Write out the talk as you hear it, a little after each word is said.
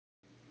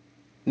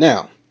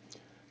Now,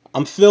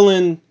 I'm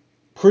feeling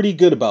pretty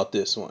good about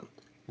this one.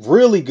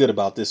 Really good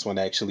about this one,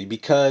 actually,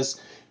 because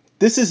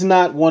this is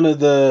not one of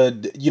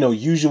the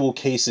usual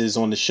cases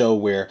on the show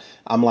where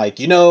I'm like,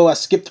 I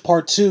skipped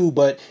part 2,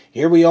 but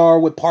here we are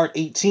with part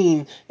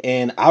 18,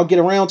 and I'll get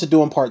around to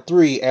doing part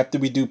 3 after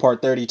we do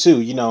part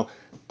 32.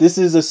 This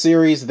is a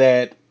series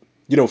that,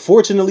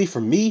 fortunately for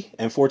me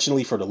and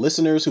fortunately for the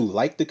listeners who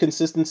like the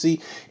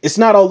consistency, it's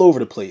not all over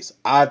the place.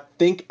 I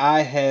think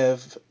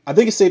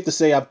it's safe to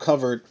say I've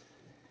covered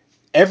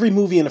every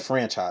movie in the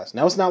franchise.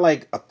 Now, it's not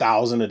like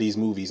 1,000 of these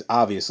movies,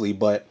 obviously,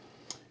 but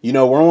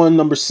we're on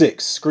number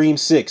 6, Scream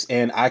 6,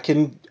 and I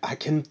can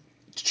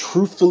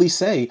truthfully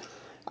say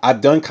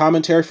I've done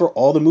commentary for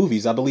all the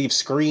movies. I believe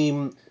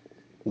Scream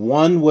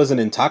 1 was an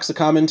intoxic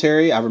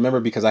commentary. I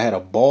remember because I had a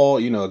ball,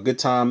 a good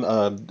time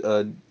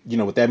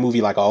with that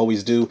movie like I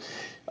always do.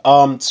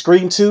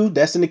 Scream 2,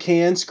 that's in the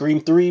can. Scream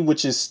 3,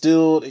 which is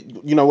still,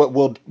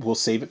 what, we'll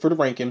save it for the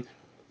ranking.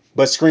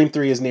 But Scream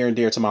 3 is near and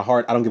dear to my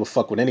heart. I don't give a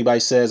fuck what anybody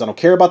says. I don't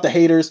care about the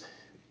haters.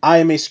 I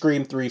am a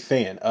Scream 3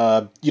 fan.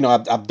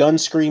 I've done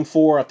Scream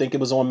 4. I think it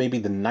was on maybe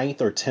the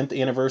ninth or 10th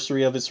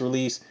anniversary of its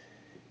release.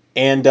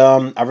 And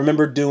I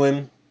remember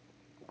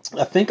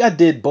I think I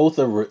did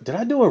did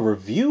I do a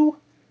review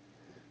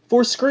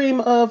for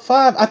Scream 5?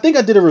 I think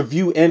I did a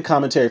review and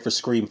commentary for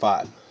Scream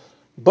 5.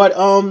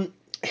 But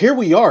here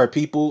we are,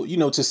 people,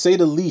 to say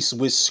the least,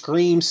 with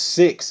Scream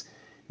 6.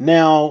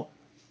 Now,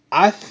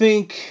 I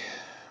think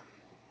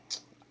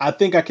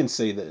I can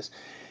say this.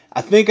 I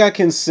think I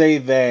can say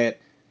that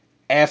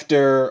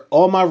after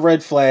all my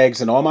red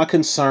flags and all my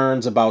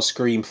concerns about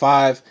Scream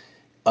 5,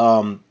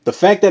 the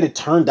fact that it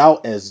turned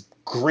out as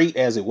great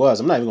as it was,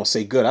 I'm not even going to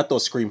say good. I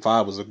thought Scream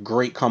 5 was a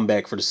great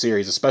comeback for the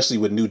series, especially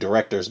with new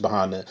directors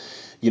behind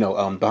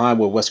behind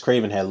what Wes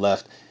Craven had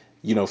left,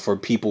 for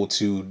people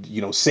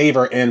to,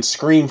 savor and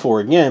scream for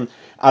again.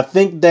 I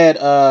think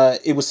that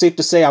it was safe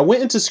to say I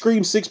went into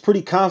Scream 6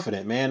 pretty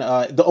confident, man.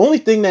 The only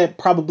thing that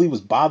probably was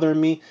bothering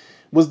me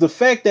was the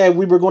fact that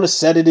we were going to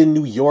set it in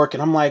New York,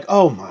 and I'm like,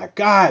 oh my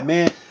God,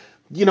 man.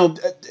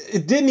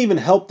 It didn't even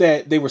help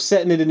that they were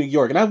setting it in New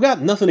York. And I've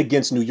got nothing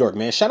against New York,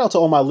 man. Shout out to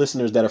all my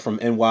listeners that are from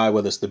NY,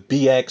 whether it's the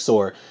BX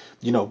or,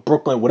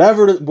 Brooklyn,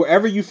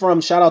 wherever you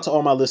from. Shout out to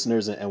all my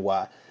listeners in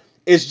NY.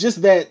 It's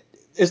just that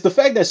it's the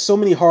fact that so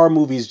many horror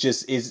movies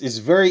just is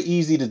very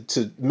easy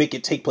to make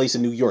it take place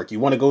in New York. You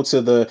want to go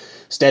to the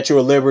Statue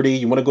of Liberty,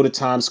 you want to go to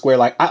Times Square.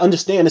 Like, I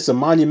understand it's a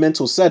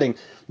monumental setting,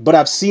 but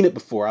I've seen it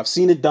before. I've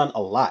seen it done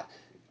a lot.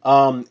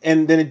 And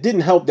then it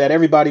didn't help that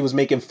everybody was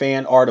making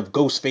fan art of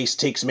Ghostface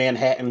takes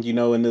Manhattan,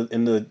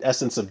 in the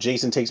essence of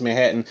Jason takes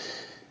Manhattan.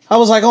 I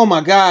was like, oh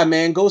my God,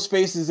 man,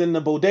 Ghostface is in the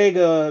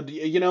bodega.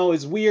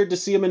 It's weird to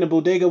see him in the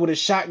bodega with a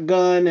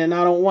shotgun, and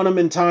I don't want him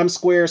in Times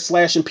Square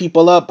slashing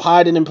people up,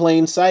 hiding in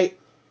plain sight.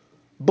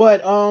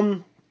 But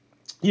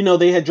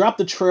they had dropped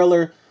the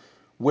trailer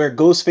where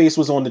Ghostface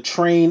was on the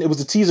train. It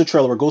was a teaser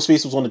trailer where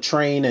Ghostface was on the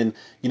train, and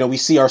we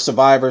see our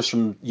survivors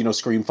from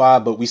Scream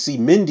 5, but we see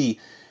Mindy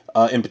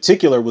in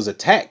particular was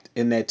attacked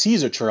in that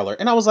teaser trailer,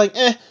 and I was like,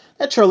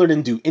 that trailer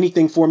didn't do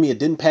anything for me. It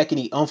didn't pack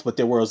any umph, but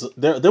there were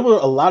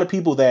a lot of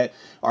people that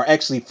are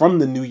actually from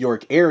the New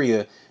York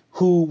area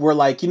who were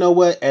like, you know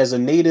what, as a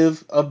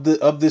native of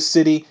this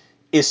city,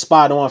 is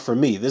spot on for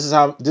me. This is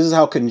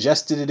how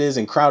congested it is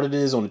and crowded it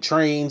is on the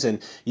trains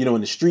and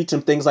in the streets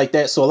and things like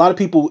that. So a lot of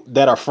people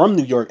that are from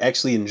New York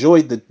actually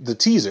enjoyed the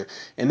teaser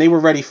and they were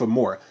ready for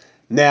more.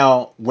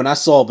 Now, when I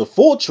saw the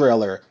full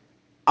trailer,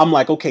 I'm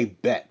like, okay,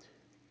 bet.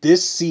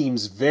 This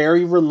seems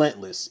very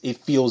relentless. It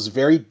feels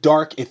very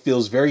dark. It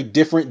feels very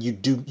different. You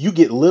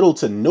get little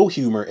to no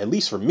humor, at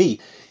least for me,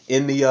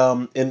 in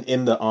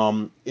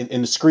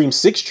the Scream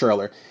 6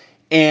 trailer.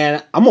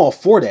 And I'm all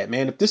for that,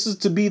 man. If this is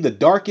to be the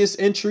darkest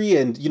entry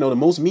and the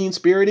most mean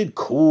spirited,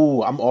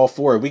 cool. I'm all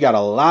for it. We got a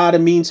lot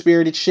of mean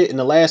spirited shit in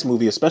the last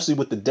movie, especially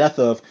with the death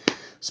of,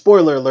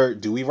 spoiler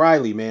alert, Dewey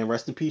Riley, man.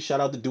 Rest in peace. Shout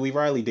out to Dewey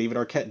Riley. David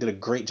Arquette did a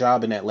great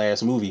job in that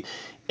last movie.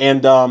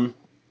 And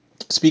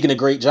speaking of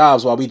great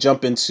jobs, while we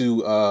jump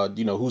into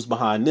who's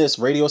behind this,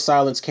 Radio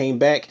Silence came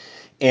back,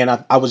 and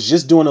I was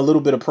just doing a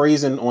little bit of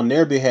praising on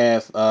their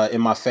behalf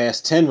in my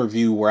Fast 10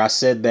 review, where I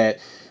said that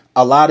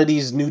a lot of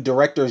these new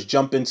directors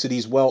jump into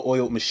these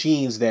well-oiled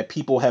machines that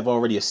people have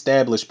already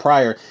established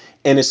prior,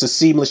 and it's a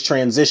seamless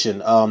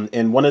transition.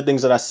 And one of the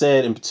things that I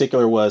said in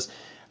particular was,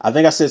 I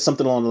think I said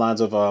something along the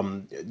lines of,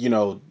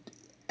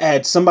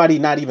 had somebody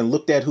not even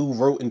looked at who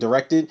wrote and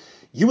directed,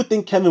 you would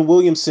think Kevin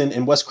Williamson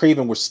and Wes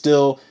Craven were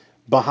still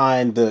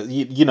behind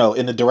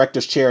in the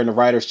director's chair and the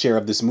writer's chair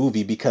of this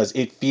movie, because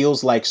it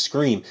feels like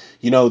Scream.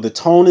 The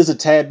tone is a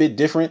tad bit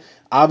different.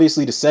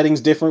 Obviously, the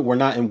setting's different. We're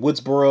not in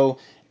Woodsboro,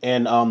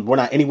 and we're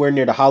not anywhere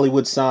near the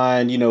Hollywood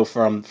sign,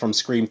 from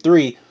Scream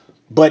 3.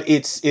 But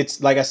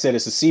it's like I said,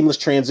 it's a seamless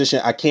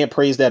transition. I can't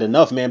praise that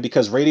enough, man,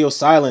 because Radio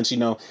Silence,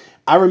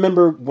 I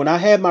remember when I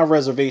had my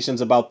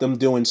reservations about them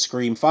doing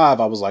Scream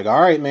 5, I was like,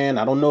 all right, man,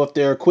 I don't know if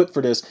they're equipped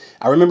for this.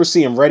 I remember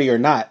seeing Ready or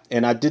Not,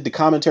 and I did the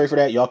commentary for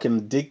that. Y'all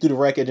can dig through the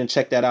record and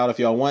check that out if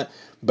y'all want.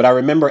 But I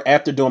remember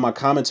after doing my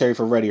commentary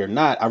for Ready or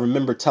Not, I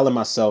remember telling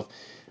myself,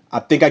 I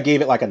think I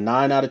gave it like a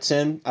 9 out of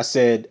 10. I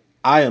said,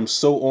 I am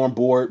so on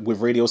board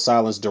with Radio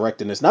Silence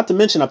directing this. Not to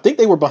mention, I think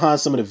they were behind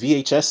some of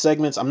the VHS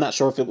segments. I'm not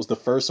sure if it was the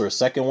first or a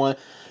second one.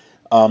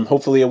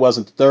 Hopefully, it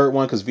wasn't the third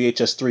one because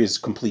VHS 3 is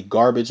complete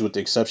garbage with the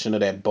exception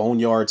of that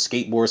Boneyard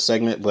skateboard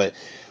segment. But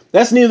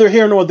that's neither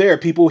here nor there,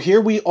 people.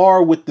 Here we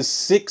are with the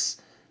sixth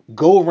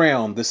go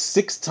round, the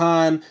sixth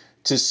time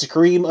to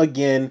scream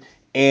again.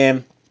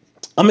 And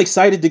I'm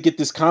excited to get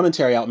this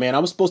commentary out, man. I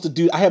was supposed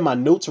to I had my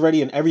notes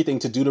ready and everything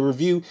to do the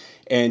review,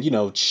 and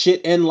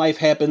shit and life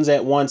happens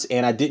at once,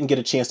 and I didn't get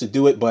a chance to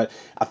do it. But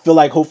I feel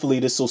like hopefully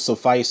this will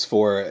suffice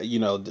for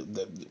y'all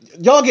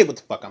get what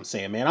the fuck I'm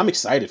saying, man. I'm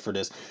excited for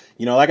this.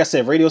 Like I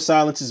said, Radio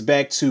Silence is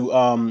back to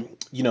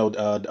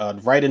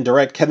write and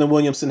direct. Kevin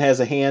Williamson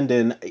has a hand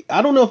in.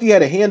 I don't know if he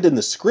had a hand in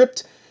the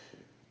script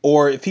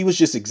or if he was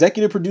just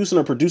executive producing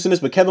or producing this,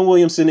 but Kevin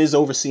Williamson is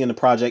overseeing the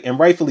project, and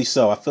rightfully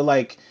so. I feel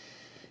like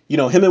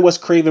him and Wes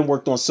Craven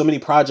worked on so many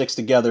projects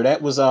together.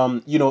 That was,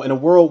 in a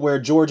world where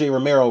George A.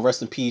 Romero,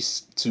 rest in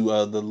peace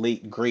to the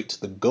late great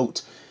the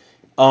goat.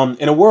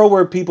 In a world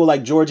where people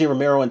like George A.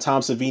 Romero and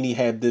Tom Savini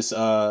had this,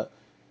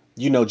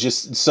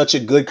 just such a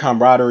good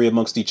camaraderie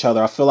amongst each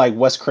other. I feel like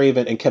Wes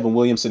Craven and Kevin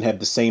Williamson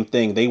had the same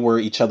thing. They were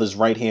each other's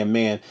right hand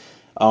man,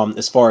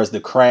 as far as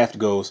the craft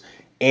goes.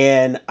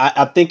 And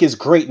I think it's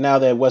great now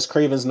that Wes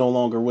Craven's no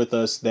longer with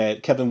us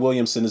that Kevin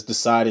Williamson is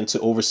deciding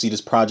to oversee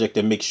this project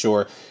and make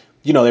sure,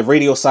 that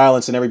Radio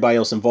Silence and everybody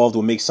else involved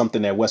will make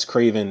something that Wes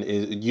Craven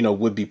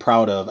would be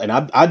proud of. And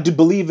I do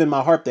believe in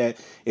my heart that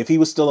if he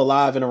was still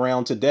alive and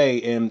around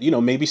today and,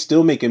 maybe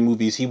still making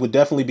movies, he would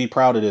definitely be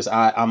proud of this.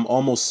 I'm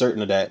almost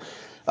certain of that.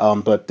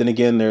 But then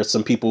again, there's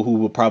some people who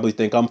would probably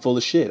think I'm full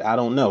of shit. I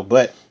don't know.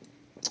 But,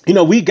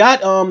 we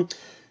got,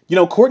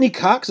 Courtney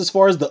Cox, as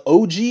far as the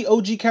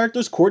OG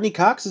characters, Courtney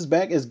Cox is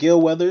back as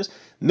Gail Weathers.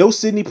 No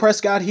Sidney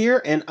Prescott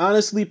here. And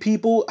honestly,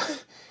 people,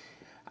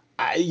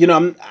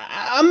 I'm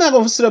not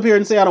gonna sit up here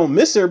and say I don't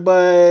miss her,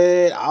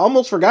 but I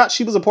almost forgot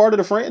she was a part of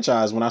the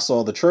franchise when I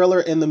saw the trailer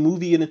and the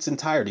movie in its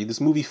entirety.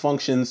 This movie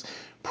functions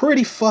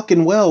pretty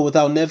fucking well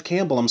without Nev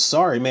Campbell. I'm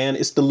sorry, man.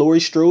 It's the Laurie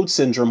Strode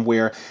syndrome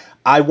where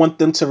I want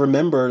them to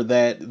remember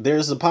that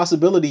there's a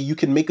possibility you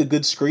can make a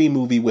good Scream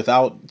movie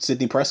without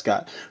Sidney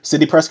Prescott.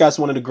 Sidney Prescott's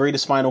one of the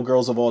greatest final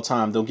girls of all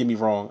time. Don't get me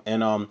wrong,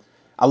 and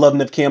I love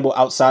Nev Campbell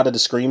outside of the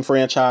Scream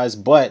franchise,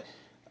 but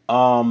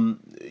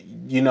um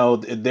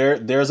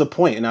there's a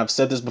point, and I've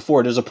said this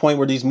before, there's a point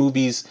where these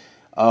movies,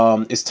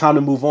 it's time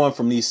to move on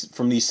from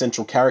these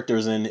central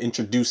characters and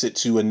introduce it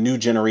to a new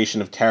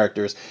generation of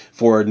characters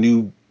for a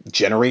new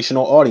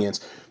generational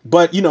audience.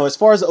 But as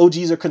far as the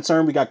OGs are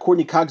concerned, we got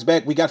Courtney Cox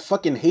back, we got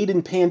fucking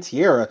Hayden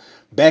Panettiere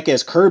back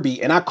as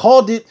Kirby, and I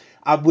called it.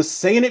 I was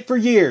saying it for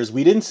years.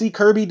 We didn't see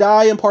Kirby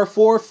die in part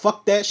 4.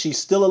 Fuck that. She's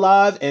still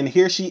alive, and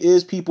here she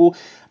is, people.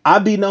 I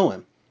be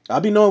knowing. I'll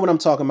be knowing what I'm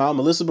talking about.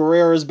 Melissa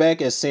Barrera is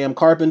back as Sam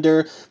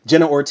Carpenter.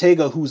 Jenna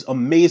Ortega, who's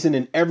amazing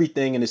in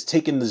everything and is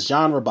taking the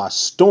genre by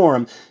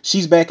storm,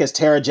 she's back as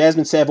Tara.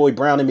 Jasmine Savoy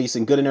Brown and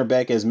Mason Gooden are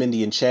back as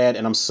Mindy and Chad.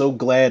 And I'm so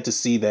glad to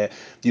see that,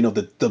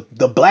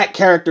 the black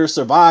character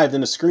survived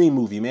in a Scream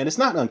movie, man. It's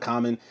not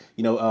uncommon.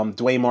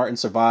 Dwayne Martin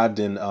survived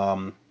in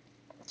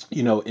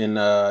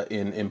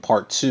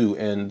part 2.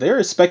 And there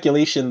is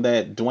speculation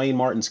that Dwayne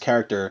Martin's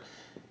character,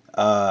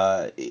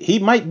 he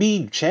might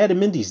be Chad and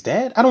Mindy's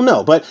dad. I don't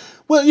know, but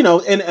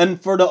well,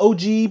 and for the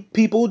OG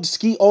people,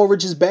 Skeet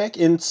Ulrich is back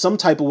in some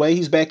type of way.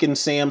 He's back in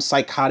Sam's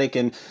psychotic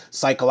and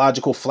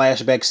psychological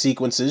flashback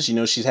sequences.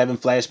 She's having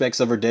flashbacks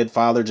of her dead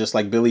father, just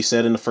like Billy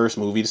said in the first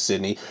movie to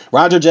Sydney.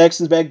 Roger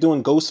Jackson's back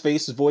doing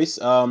Ghostface's voice.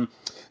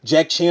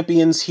 Jack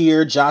Champion's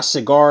here. Josh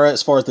Segarra,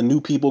 as far as the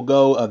new people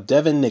go.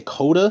 Devin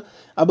Nakota,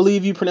 I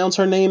believe you pronounce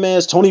her name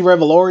as. Tony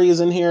Revolori is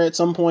in here at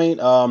some point.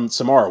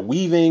 Samara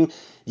Weaving.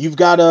 You've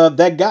got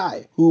that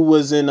guy who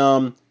was in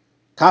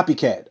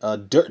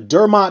Copycat,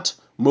 Dermot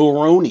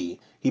Mulroney.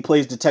 He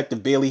plays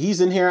Detective Bailey.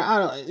 He's in here.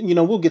 I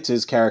don't, we'll get to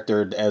his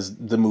character as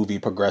the movie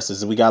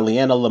progresses. And we got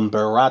Leanna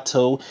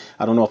Lamberato.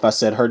 I don't know if I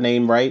said her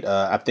name right.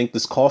 I think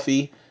this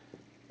coffee,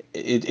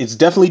 it's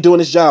definitely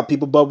doing its job,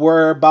 people. But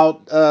we're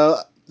about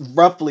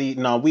roughly,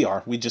 no,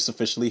 we just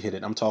officially hit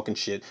it. I'm talking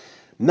shit.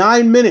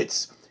 9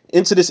 minutes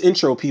into this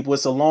intro, people.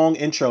 It's a long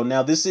intro.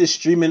 Now, this is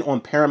streaming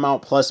on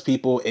Paramount Plus,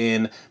 people,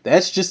 and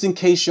that's just in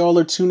case y'all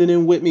are tuning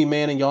in with me,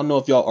 man. And y'all know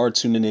if y'all are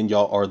tuning in,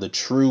 y'all are the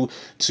true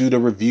to the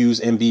reviews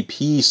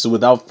MVP. So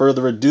without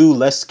further ado,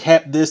 let's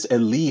cap this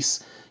at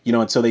least,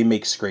 until they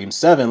make Scream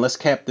 7. Let's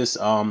cap this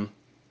the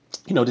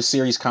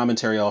series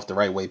commentary off the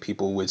right way,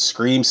 people. With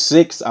Scream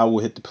 6, I will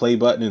hit the play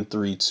button in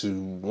 3, 2,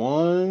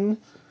 1.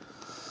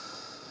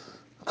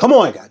 Come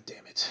on,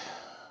 goddammit.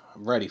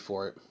 I'm ready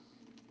for it.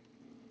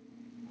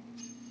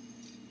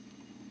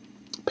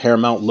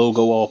 Paramount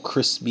logo all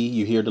crispy.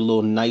 You hear the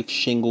little knife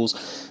shingles.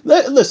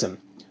 Listen,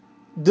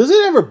 does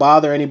it ever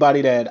bother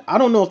anybody that, I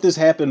don't know if this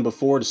happened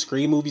before the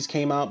Scream movies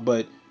came out,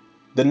 but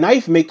the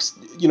knife makes,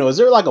 is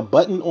there like a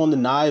button on the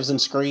knives in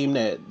Scream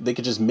that they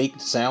could just make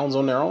sounds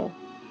on their own?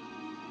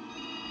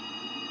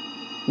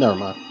 Never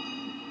mind.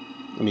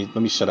 Let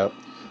me shut up.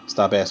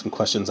 Stop asking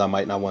questions I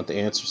might not want the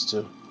answers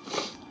to.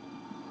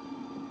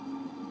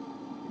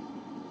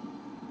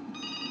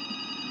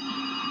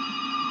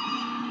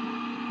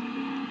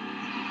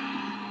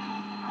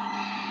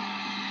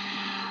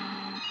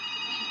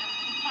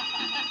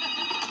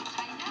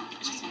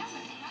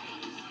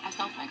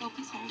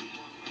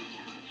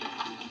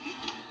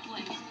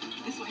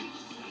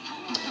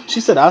 She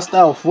said "Hasta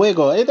el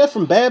fuego." Ain't that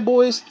from Bad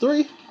Boys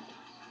 3?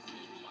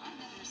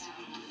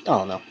 I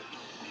don't know.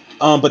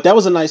 But that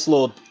was a nice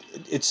little.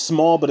 It's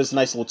small, but it's a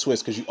nice little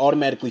twist because you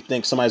automatically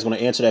think somebody's going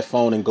to answer that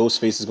phone and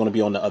Ghostface is going to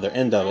be on the other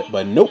end of it.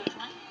 But nope.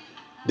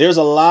 There's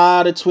a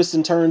lot of twists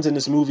and turns in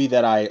this movie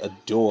that I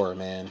adore,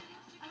 man.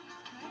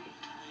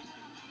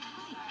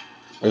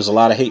 There's a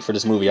lot of hate for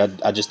this movie.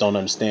 I just don't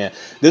understand.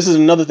 This is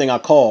another thing I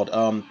called.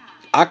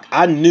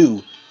 I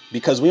knew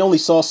because we only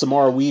saw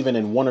Samara Weaving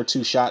in one or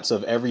two shots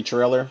of every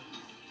trailer.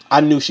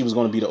 I knew she was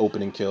going to be the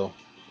opening kill.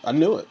 I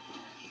knew it.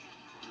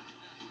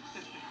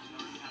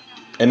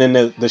 And then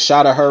the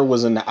shot of her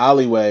was in the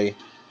alleyway,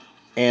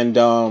 and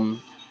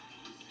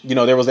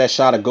there was that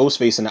shot of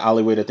Ghostface in the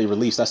alleyway that they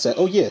released. I said,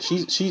 "Oh yeah,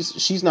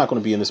 she's not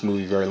going to be in this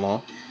movie very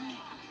long."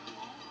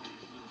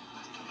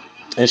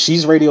 And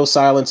she's Radio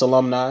Silence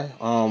alumni.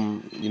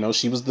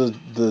 She was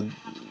the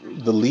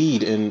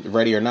lead in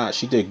Ready or Not.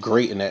 She did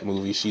great in that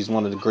movie. She's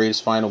one of the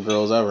greatest final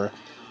girls ever.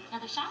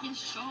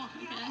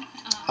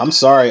 I'm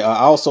sorry. I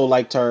also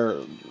liked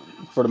her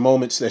for the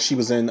moments that she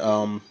was in.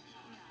 Laura,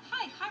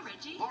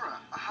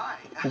 hi.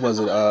 Who was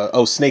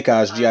it? Snake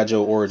Eyes GI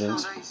Joe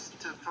Origins. So nice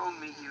to phone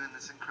meet you in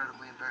this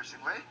incredibly embarrassing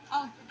way.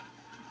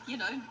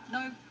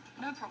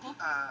 No problem.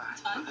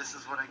 So this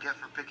is what I get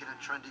for picking a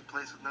trendy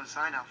place with no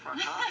sign out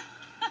front, huh?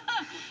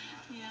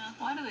 Yeah.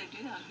 Why do they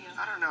do that here?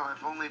 I don't know.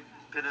 I've only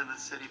been in the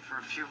city for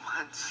a few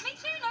months. Me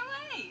too.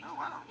 No way. Oh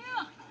wow.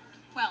 Yeah.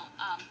 Well,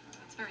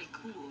 it's a very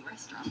cool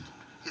restaurant.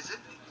 Is it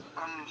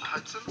on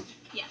Hudson?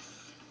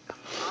 Yes. Am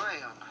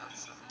I on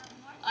Hudson?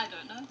 I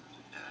don't know.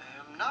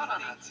 I am not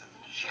on Hudson.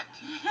 Shit.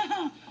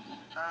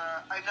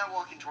 I'm now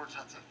walking towards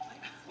Hudson.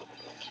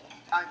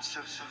 I'm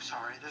so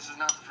sorry. This is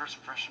not the first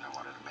impression I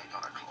wanted to make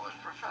on a college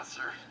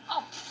professor.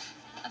 Oh,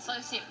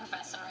 associate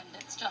professor, and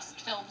it's just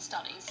film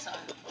studies, so.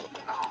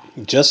 Oh,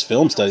 Just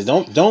film studies.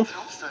 Don't film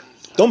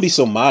studies. don't be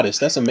so modest.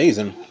 That's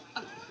amazing.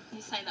 Oh,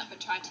 you say that, but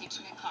try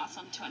teaching a class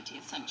on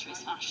 20th century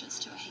slashers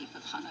to a heap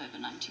of hungover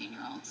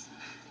 19-year-olds.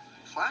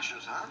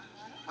 Slashers, huh?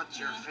 What's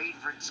your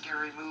favorite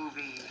scary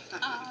movie?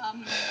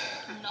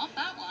 Not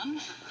that one.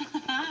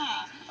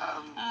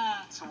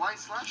 So why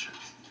slashers?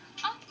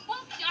 Well,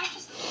 I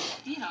just,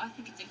 I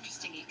think it's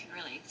interesting you can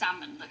really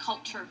examine the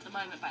culture of the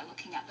moment by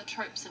looking at the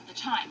tropes of the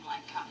time,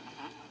 like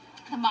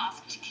the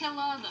masked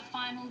killer, the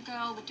final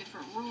girl, the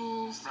different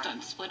rules, Right.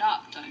 Don't split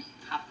up, don't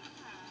have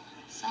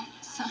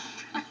sex.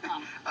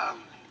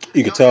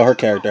 You could tell her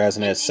character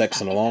hasn't had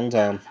sex in a long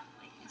time.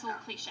 Exactly. It's all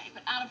cliche,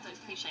 but out of those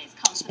cliches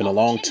comes It's an been a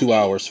long 2 opportunity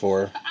hours for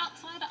her. for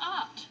outsider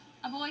art.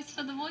 A voice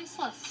for the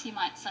voiceless, you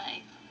might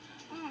say.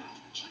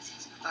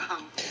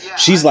 Yeah.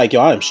 She's like,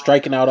 yo, I am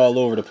striking out all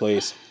over the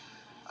place.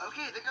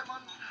 Okay, I think I'm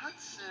on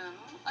Hudson.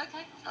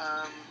 Okay.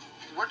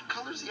 What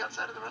color's the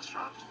outside of the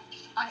restaurant?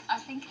 I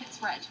think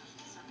it's red.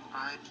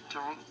 I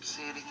don't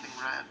see anything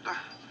red.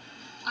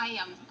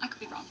 I could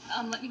be wrong.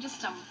 Let me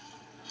just let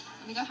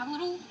me go have a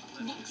little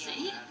look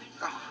see.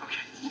 Oh,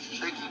 okay.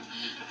 Thank you.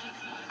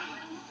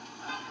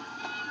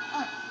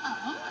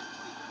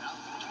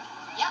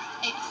 Yeah,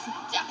 it's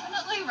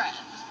definitely red.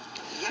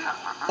 Yeah,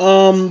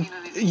 I'm not seeing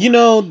anything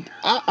red here.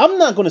 I'm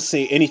not going to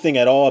say anything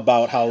at all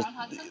about how,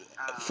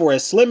 for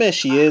as slim as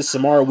she is,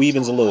 Samara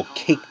Weaving's a little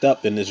caked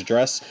up in this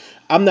dress.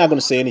 I'm not going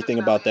to say anything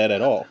about that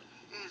at all.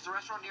 Is the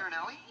restaurant near an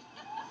alley?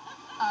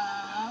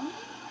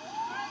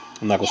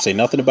 I'm not going to say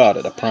nothing about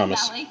it, I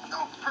promise. Alley.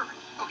 Oh, perfect.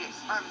 Okay,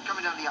 I'm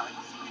coming down the alley.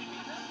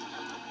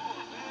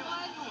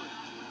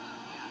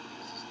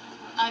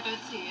 I don't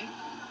see you.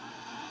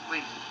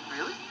 Wait,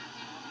 really?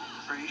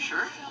 Are you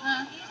sure?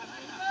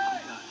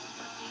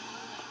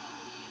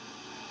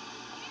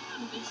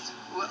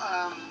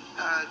 Well,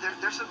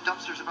 there's some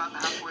dumpsters about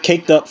halfway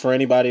Caked down. up, for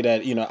anybody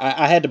that,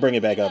 I had to bring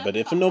it back up, but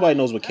if nobody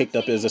knows what caked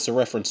up is, it's a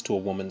reference to a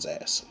woman's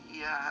ass.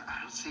 Yeah,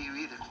 I don't see you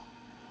either.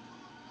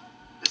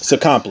 It's a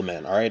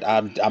compliment, all right?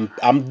 I'm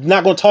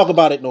not going to talk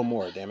about it no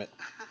more, damn it.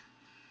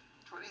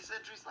 20th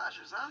century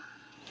slashers, huh?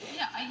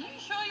 Yeah, are you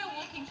sure you're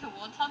walking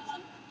towards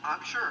Hudson?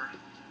 I'm sure.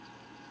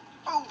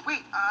 Oh, wait,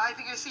 I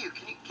think I see you.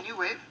 Can you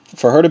wave?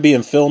 For her to be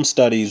in film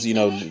studies,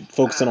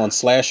 focusing on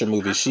slasher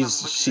movies,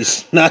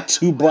 she's not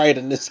too bright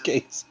in this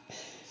case.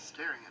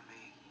 Staring at me.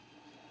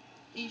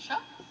 Are you sure?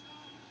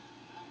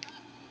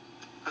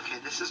 Okay,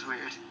 this is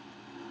weird.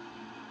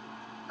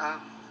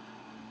 Now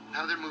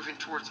they're moving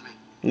towards me.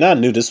 Now I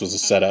knew this was a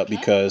setup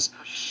because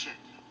Oh shit.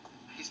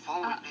 He's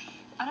following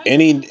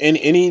me.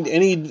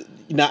 any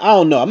now I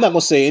don't know. I'm not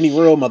gonna say any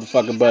real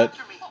motherfucker, but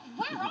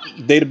Where are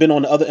you? they'd have been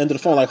on the other end of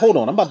the phone like, hold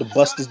on, I'm about to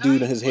bust this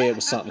dude in his head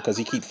with something because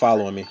he keep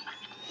following me.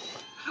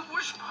 The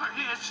worst part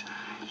is,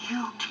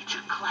 you teach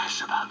a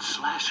class about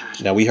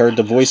slashers. Now we heard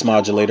the voice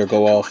modulator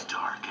go off,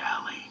 Dark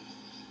alley.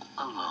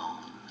 Alone.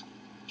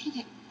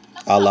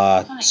 a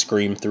la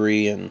Scream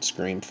 3 and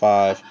Scream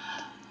 5.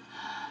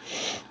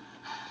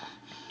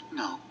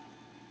 No.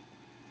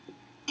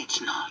 It's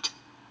not.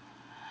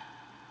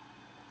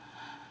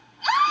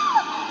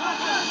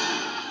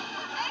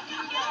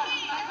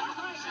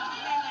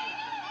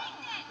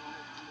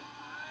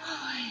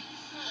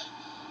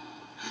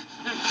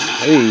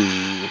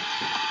 Hey,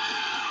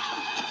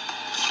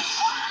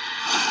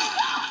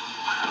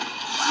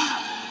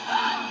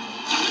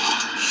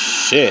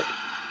 shit.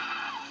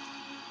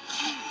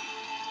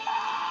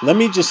 Let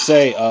me just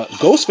say,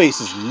 Ghostface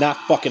is not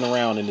fucking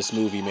around in this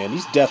movie, man.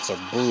 These deaths are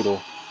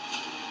brutal.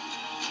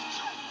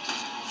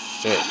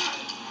 Shit.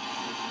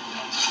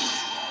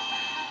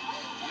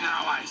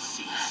 Now I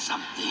see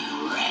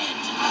something red.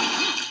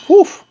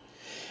 Whew.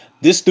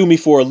 This threw me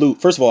for a loop.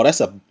 First of all,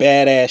 that's a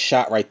badass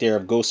shot right there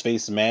of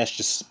Ghostface's mask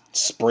just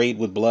sprayed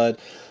with blood.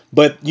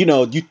 But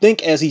you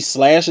think as he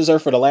slashes her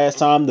for the last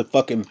time, the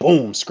fucking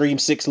boom, Scream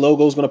 6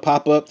 logo is gonna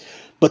pop up,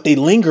 but they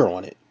linger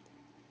on it.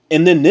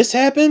 And then this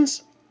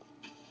happens.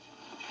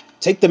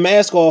 Take the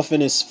mask off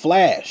and it's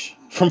Flash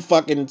from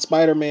fucking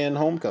Spider-Man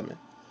Homecoming.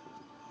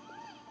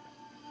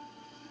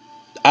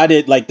 I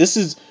did like this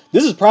is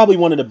probably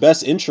one of the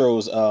best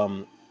intros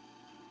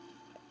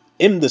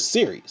in the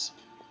series.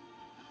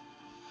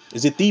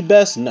 Is it the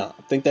best? No.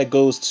 I think that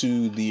goes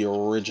to the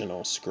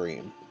original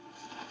Scream.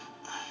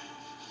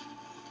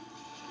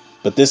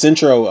 But this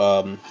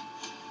intro,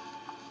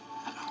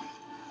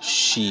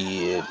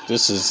 shit,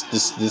 this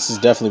is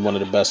definitely one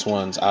of the best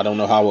ones. I don't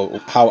know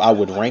how I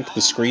would rank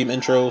the Scream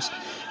intros.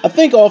 I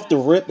think off the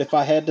rip, if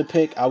I had to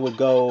pick, I would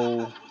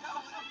go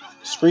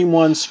Scream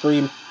 1,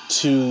 Scream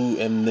 2,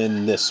 and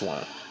then this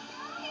one.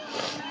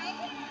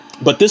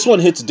 But this one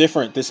hits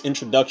different, this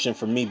introduction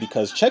for me,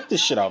 because check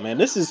this shit out, man.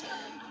 This is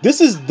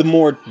the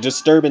more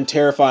disturbing,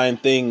 terrifying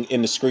thing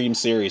in the Scream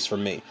series for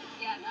me.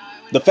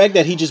 The fact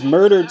that he just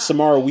murdered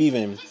Samara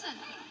Weaving. Listen,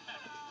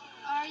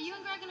 are you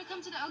and Greg gonna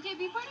come to the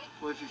OKB party?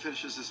 Well, if he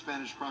finishes the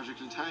Spanish project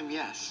in time,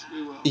 yes,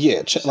 we will. Yeah,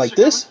 Your like sister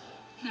this.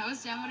 No,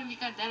 Sam wouldn't be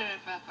considered at a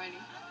frat party.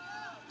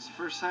 It's the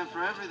first time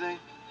for everything.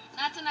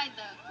 Not tonight,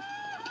 though.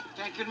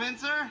 Can't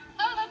convince her?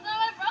 Oh, that's not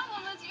my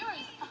problem. That's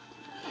yours.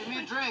 Give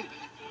me a drink.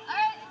 All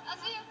right, I'll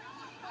see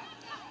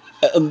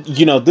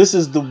you. This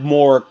is the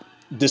more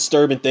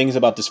disturbing things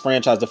about this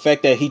franchise. The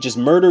fact that he just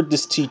murdered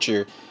this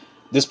teacher,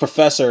 this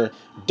professor,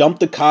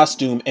 dumped the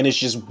costume, and is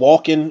just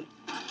walking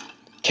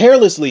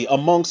carelessly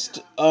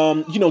amongst,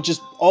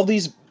 just all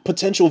these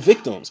potential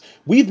victims.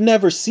 We've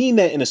never seen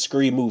that in a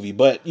Scream movie,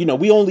 but,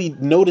 we only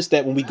notice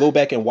that when we go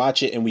back and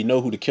watch it and we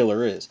know who the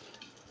killer is.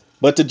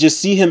 But to just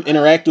see him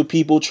interact with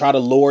people, try to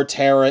lure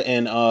Tara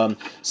and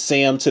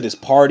Sam to this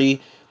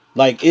party,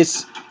 like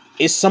it's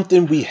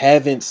something we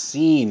haven't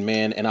seen,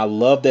 man. And I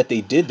love that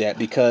they did that,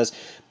 because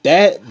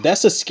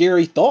that's a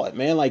scary thought,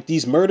 man. Like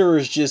these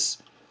murderers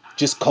just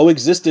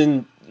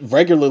coexisting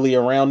regularly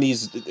around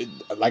these,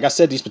 like I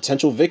said, these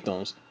potential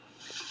victims.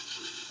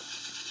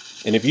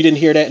 And if you didn't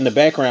hear that in the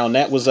background,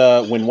 that was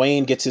when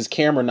Wayne gets his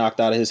camera knocked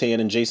out of his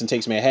hand and Jason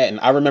Takes Manhattan.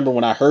 I remember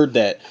when I heard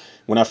that,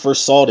 when I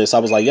first saw this, I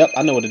was like, "Yep,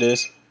 I know what it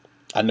is.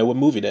 I know what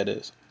movie that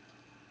is."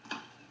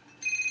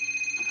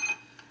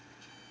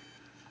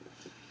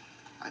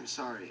 I'm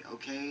sorry,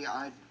 okay?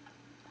 I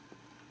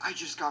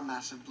just got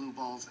massive blue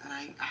balls and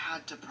I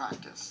had to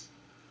practice.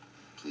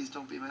 Please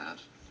don't be mad.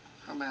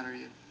 How mad are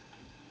you?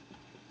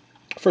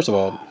 First of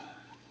all,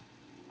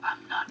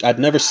 I'd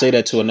never say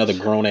that to another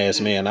grown ass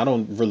man. I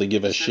don't really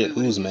give a We said shit we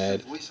wouldn't who's use the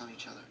mad. voice on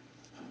each other.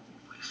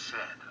 We said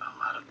a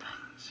lot of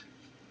things.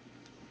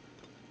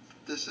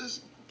 This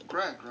is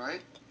Greg,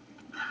 right?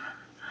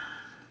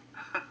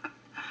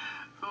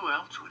 Who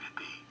else would it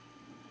be?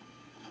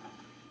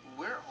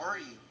 Where are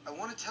you? I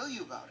want to tell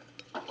you about it.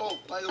 Oh,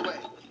 by the way,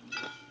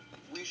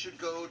 we should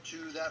go to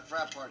that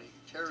frat party.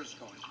 Tara's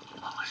going.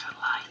 What was it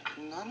like?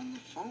 Not on the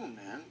phone,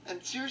 man.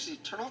 And seriously,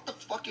 turn off the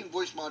fucking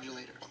voice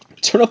modulator.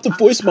 Turn off the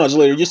voice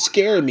modulator. You're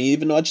scaring me,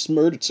 even though I just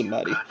murdered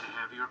somebody. You got to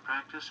have your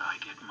practice. I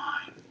get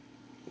mine.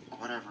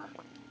 Whatever.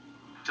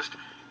 Just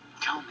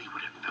tell me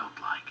what it felt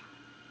like.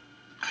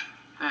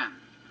 Then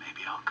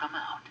maybe I'll come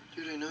out.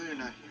 Dude, I know you're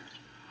not here.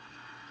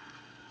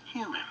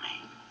 Humor me.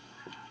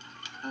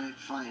 All right,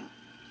 fine.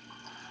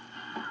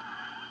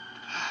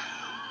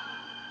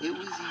 It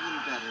was even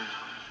better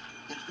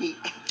if we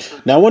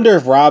ever Now I wonder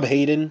if Rob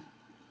Hayden.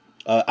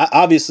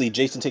 Obviously,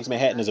 Jason Takes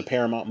Manhattan is a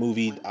Paramount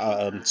movie.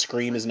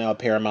 Scream is now a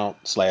Paramount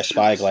slash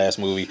Spyglass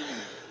movie.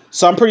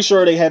 So I'm pretty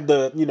sure they had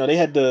the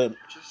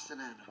just an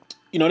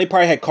animal. they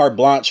probably had carte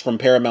blanche from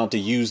Paramount to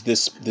use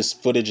this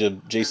footage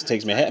of Jason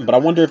Takes Manhattan. But I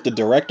wonder if the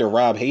director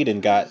Rob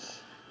Hayden got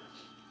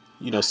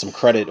some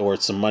credit or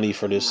some money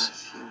for this.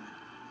 Less human.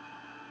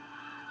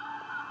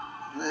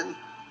 And then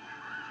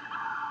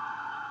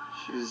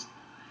she was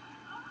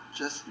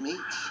just meat.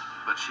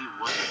 But she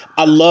wasn't.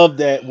 I love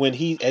that when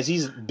as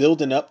he's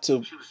building up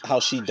to how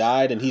she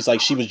died, and he's like,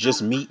 she was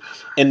just meat.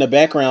 In the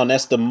background,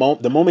 that's the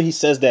moment he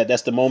says that.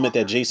 That's the moment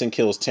that Jason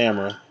kills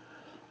Tamara.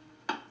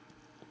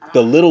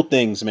 The little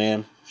things,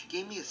 man. She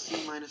gave me a C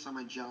minus on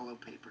my Jell-O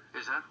paper.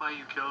 Is that why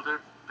you killed her?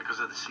 Because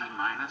of the C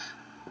minus?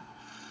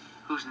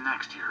 Who's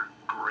next? Your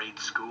grade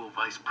school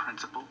vice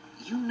principal?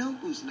 You know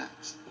who's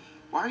next.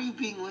 Why are you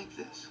being like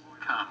this?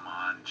 Come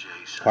on,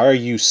 Jason. Why are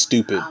you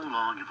stupid? How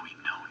long have we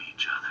known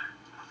each other?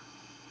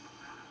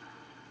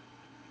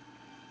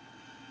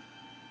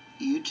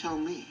 You tell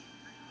me.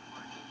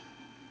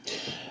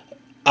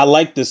 I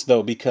like this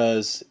though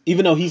because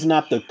even though he's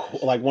not the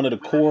like one of the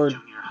core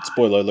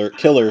spoiler alert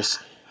killers,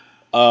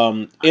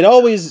 I've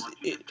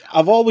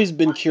always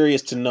been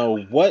curious to know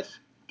In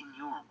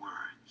your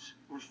words,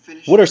 we're what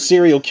finishing are the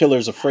serial mission.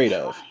 killers afraid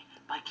That's of. right,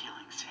 by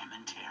killing Sam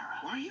and Tara.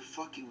 Why are you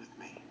fucking with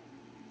me?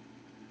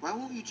 Why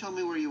won't you tell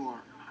me where you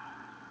are?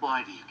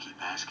 Why do you keep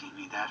asking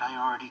me that? I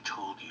already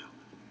told you.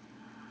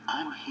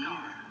 I'm here.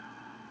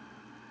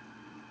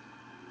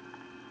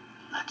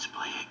 Let's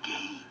play a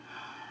game.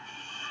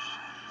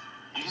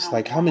 Do you It's know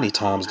like, how Warmer many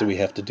times do Calder? we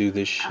have to do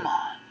this shit? Come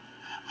on,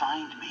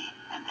 find me,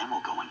 and then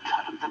we'll go and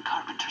cut up the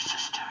Carpenter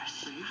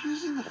sisters. Are you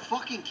using the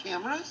fucking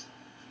cameras?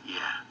 Yeah,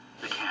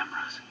 the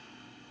cameras.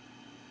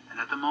 And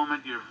at the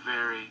moment, you're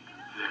very,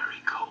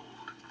 very cold.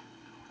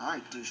 All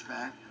right,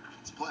 douchebag.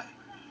 Let's play.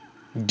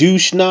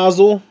 Douche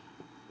nozzle.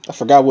 I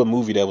forgot what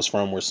movie that was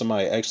from where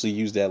somebody actually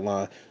used that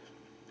line.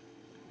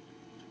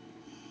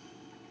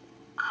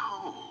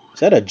 Cold.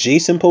 Is that a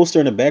Jason poster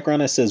in the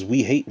background that says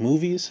 "We hate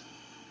movies"?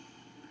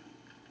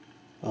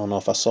 I don't know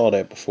if I saw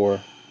that before.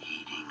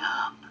 Heating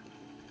up.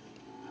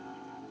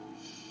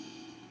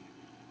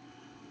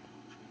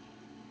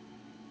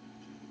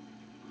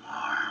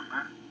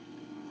 Warmer.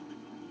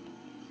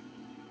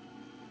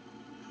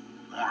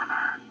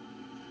 Warmer.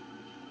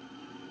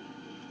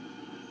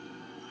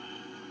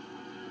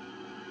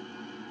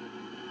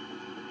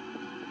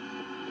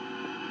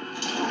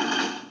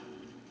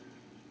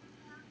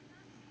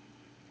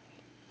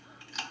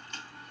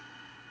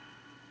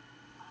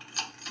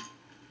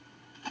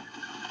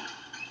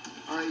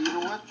 All right, you know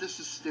what? This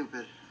is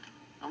stupid.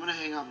 I'm gonna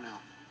hang up now.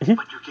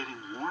 But you're getting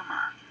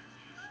warmer.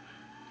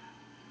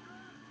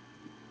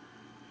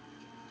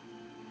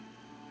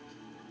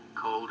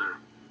 Colder.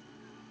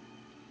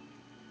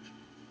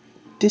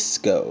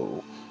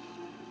 Disco.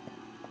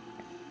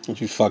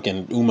 You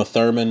fucking Uma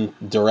Thurman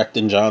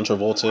directing John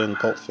Travolta in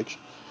Pulp Fiction.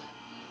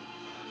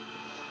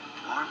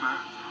 Warmer.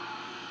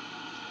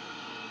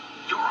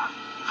 You're on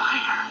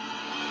fire.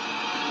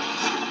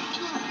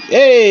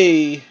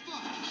 Hey!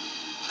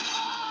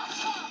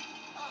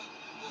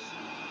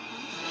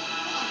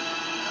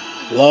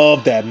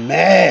 Love that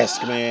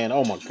mask, man.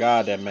 Oh my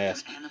god, that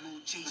mask. Animal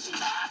chasing.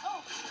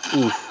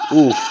 Oof,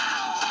 oof.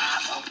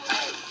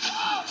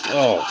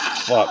 Oh,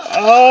 fuck.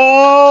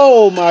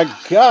 Oh my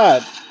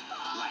god.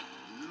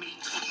 Like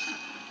meat.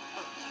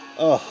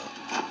 Ugh.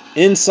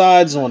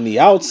 Insides on the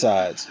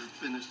outsides.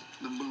 Finish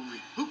the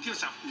movie. Who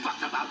gives a fuck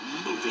about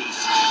movies?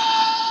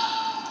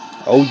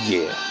 Oh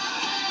yeah.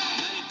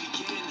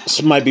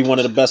 This might be one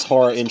of the best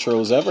horror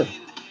intros ever.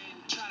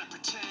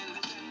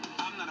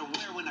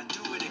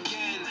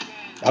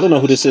 I don't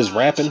know who this is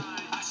rapping.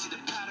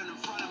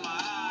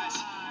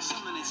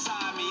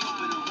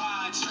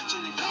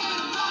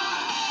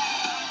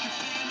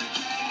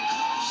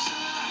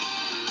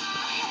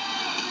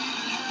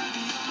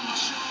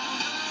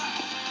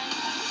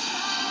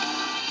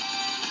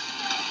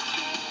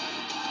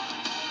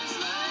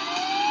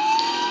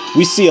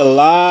 We see a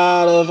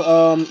lot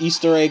of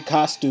Easter egg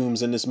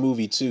costumes in this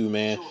movie too,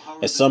 man.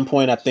 At some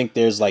point, I think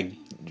there's like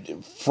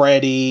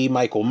Freddy,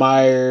 Michael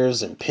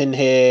Myers, and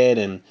Pinhead,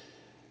 and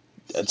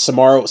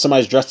Samara.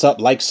 Somebody's dressed up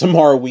like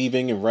Samara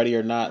Weaving and Ready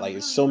or Not. Like,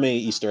 it's so many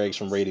Easter eggs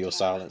from Radio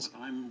Silence.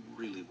 What I'm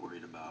really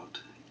worried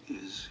about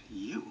is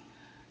you.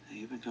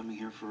 You've been coming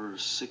here for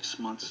 6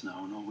 months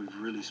now, and all we've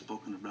really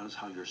spoken about is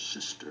how your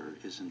sister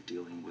isn't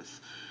dealing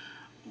with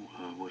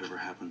whatever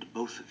happened to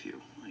both of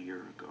you a year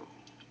ago.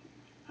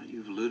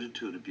 You've alluded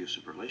to an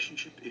abusive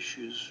relationship,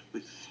 issues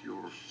with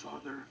your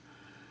father,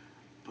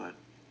 but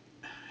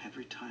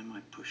every time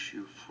I push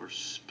you for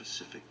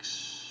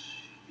specifics,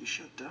 you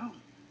shut down.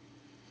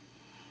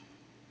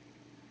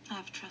 I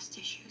have trust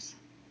issues.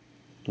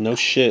 No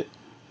shit.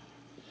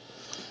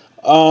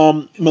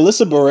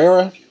 Melissa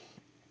Barrera.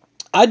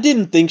 I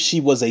didn't think she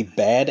was a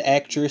bad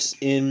actress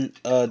in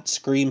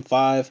Scream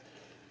 5,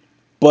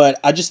 but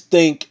I just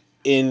think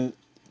in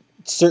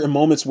certain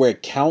moments where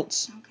it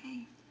counts,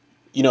 Okay.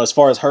 you know, as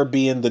far as her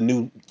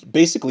being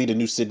basically the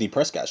new Sidney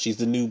Prescott, she's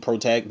the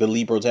the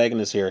lead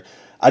protagonist here.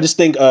 I just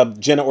think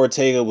Jenna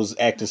Ortega was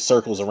acting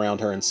circles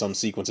around her in some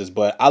sequences,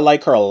 but I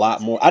like her a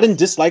lot more. I didn't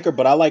dislike her,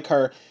 but I like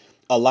her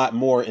a lot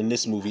more in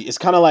this movie. It's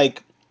kind of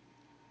like,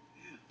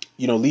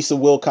 you know, Lisa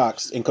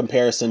Wilcox in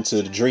comparison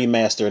to the Dream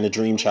Master and the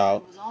Dream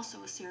Child. Was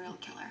also a serial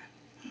killer,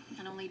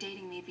 and only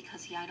dating me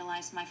because he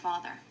idolized my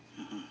father.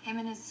 Him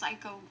and his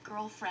psycho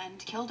girlfriend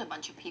killed a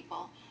bunch of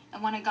people.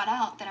 And when I got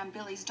out that I'm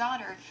Billy's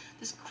daughter,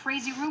 this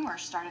crazy rumor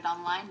started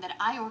online that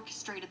I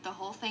orchestrated the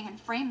whole thing and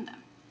framed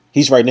them.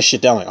 He's writing this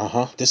shit down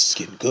like, this is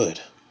getting good.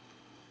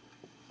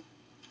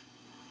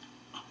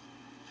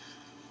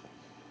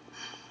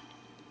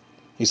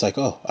 He's like,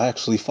 oh, I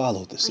actually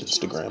followed this Richie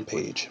was my Instagram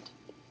page. boyfriend.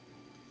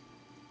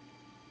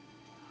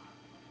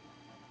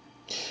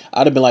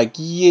 I'd have been like,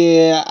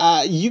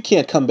 yeah, you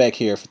can't come back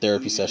here for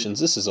therapy sessions.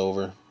 This is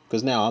over.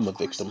 Because now I'm a Of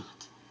course victim. not.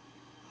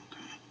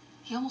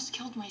 He almost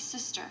killed my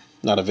sister.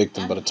 Not a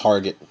victim, but a And me.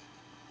 target.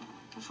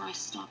 Before I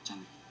stopped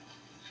him.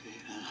 Okay,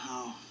 and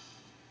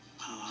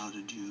how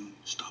did you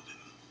stop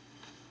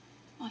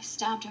him? Well, I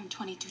stabbed him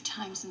 22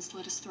 times and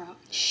slit his throat.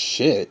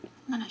 Shit.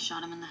 And then I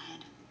shot him in the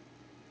head.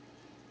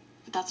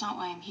 But that's not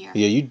why I'm here.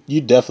 Yeah, you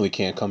definitely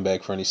can't come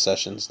back for any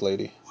sessions,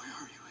 lady. Why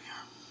are you here?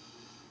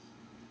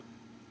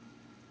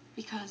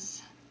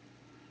 Because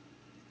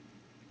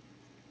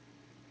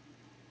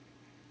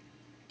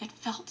it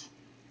felt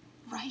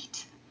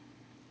right.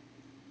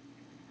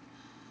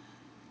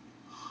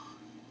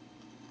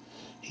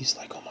 He's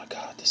like, oh my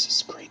god, this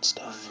is great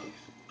stuff.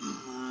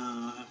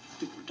 I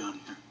think we're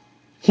done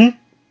here.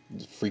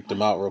 Freaked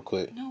him out real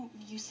quick. No,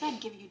 you said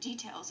give you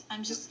details.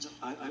 I'm just...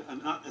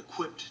 I'm not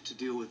equipped to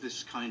deal with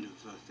this kind of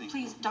thing.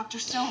 Please, Dr.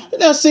 Stone.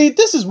 Now, see,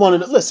 this is one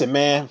of the... Listen,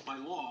 man. By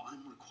law, I'm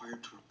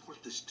required to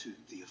report this to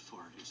the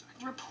authorities.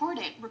 Report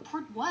it?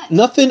 Report what?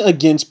 Nothing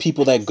against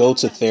people that go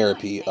to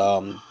therapy.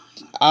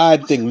 I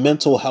think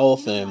mental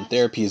health and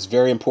therapy is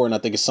very important.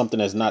 I think it's something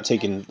that's not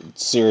taken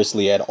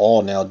seriously at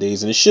all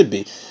nowadays, and it should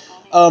be.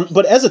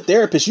 But as a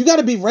therapist, you got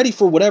to be ready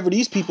for whatever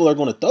these people are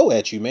going to throw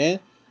at you, man.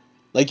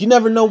 Like, you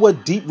never know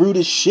what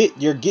deep-rooted shit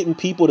you're getting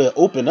people to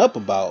open up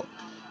about.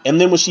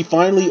 And then when she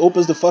finally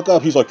opens the fuck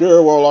up, he's like, yeah,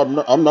 well,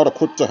 I'm not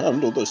equipped to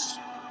handle this.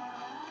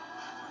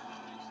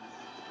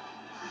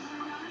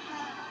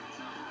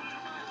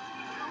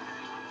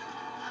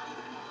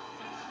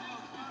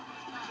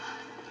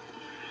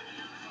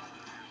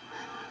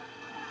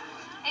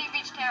 Hey, you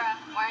reached Tara.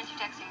 Why aren't you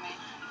texting me?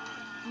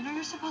 You know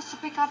you're supposed to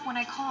pick up when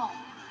I call.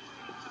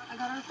 I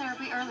got out of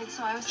therapy early,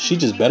 so I was She thinking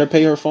just maybe better we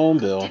pay could her phone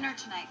cook bill. dinner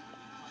tonight.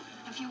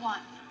 If you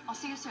want. I'll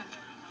see you soon.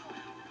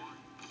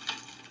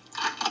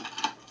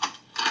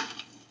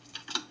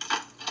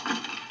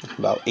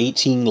 About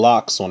 18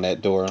 locks on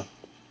that door.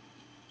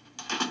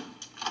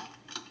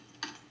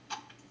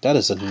 That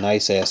is a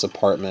nice ass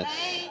apartment.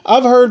 Hey.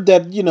 I've heard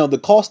that, the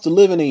cost of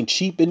living ain't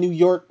cheap in New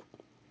York,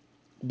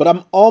 but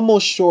I'm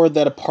almost sure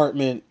that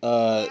apartment,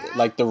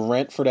 like the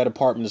rent for that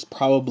apartment is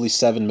probably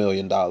 $7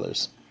 million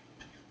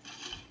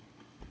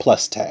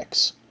plus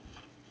tax.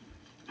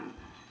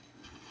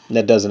 And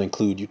that doesn't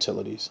include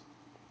utilities.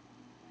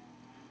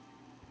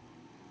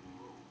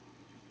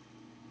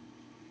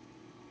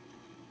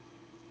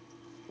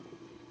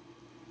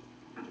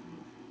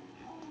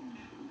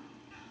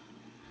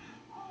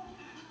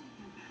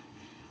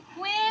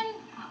 Quinn?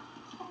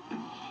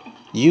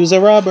 Use a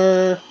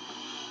rubber.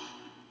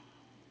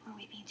 Are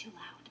we being too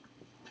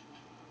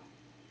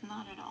loud?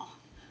 Not at all.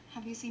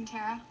 Have you seen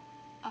Tara?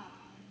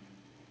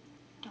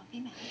 Don't be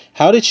mad.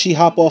 How did she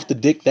hop off the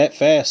dick that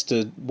fast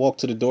to walk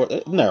to the door?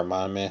 Never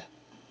mind, man.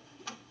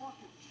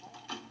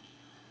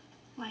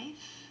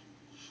 Life,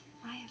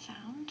 I have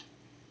found,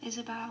 is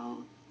about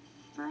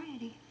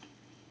variety.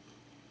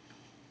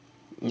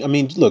 I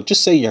mean, look,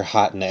 just say you're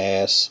hot in the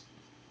ass.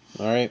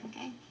 All right?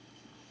 Okay.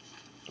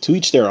 To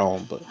each their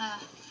own, but...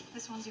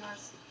 This one's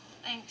yours.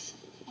 Thanks.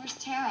 Where's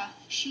Tara?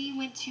 She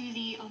went to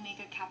the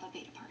Omega Kappa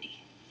Beta party.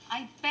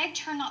 I begged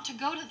her not to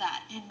go to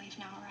that, and we've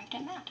now arrived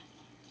at Matt.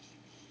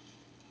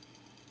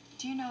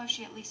 Do you know if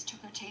she at least took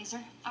her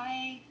taser?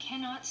 I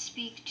cannot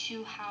speak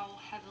to how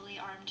heavily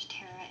armed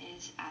Tara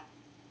is at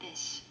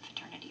this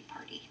fraternity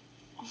party.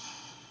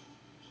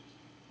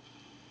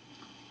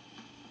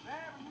 Babe,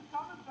 are you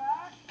coming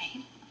back?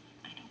 Babe?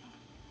 I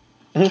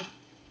don't know.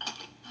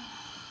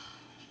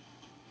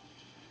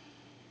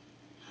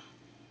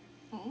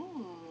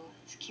 Ooh,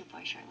 is cute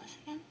boy shirtless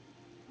again?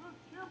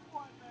 Cute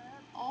boy,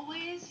 babe.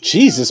 Always.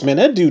 Jesus, man,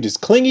 that dude is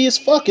clingy as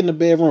fuck in the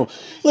bedroom.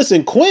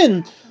 Listen,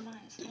 Quinn,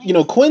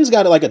 Quinn's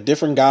got like a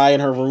different guy in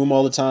her room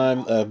all the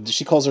time.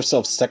 She calls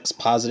herself sex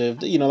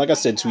positive. Like I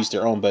said, to each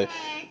their own. But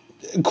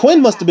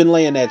Quinn must have been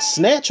laying that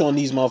snatch on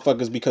these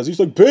motherfuckers because he's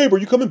like, babe, are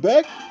you coming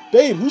back?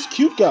 Babe, who's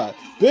cute guy?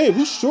 Babe,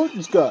 who's short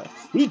this guy?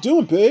 What are you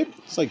doing, babe?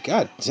 It's like,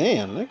 god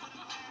damn. Now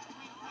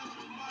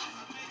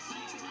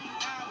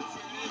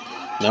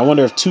I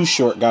wonder if Too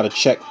Short got a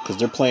check because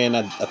they're playing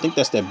that. I think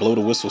that's that Blow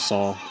the Whistle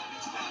song.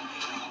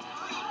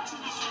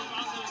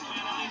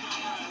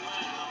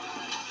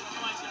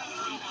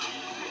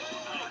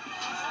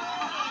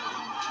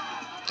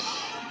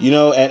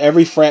 At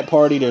every frat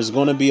party, there's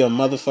going to be a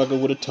motherfucker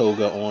with a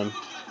toga on.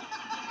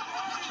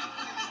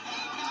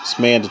 It's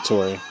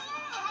mandatory.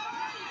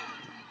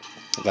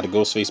 I got a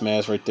Ghostface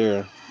mask right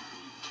there.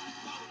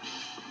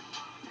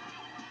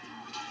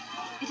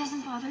 It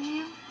doesn't bother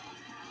you?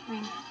 I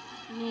mean,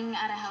 being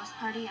at a house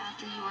party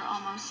after you were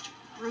almost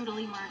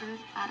brutally murdered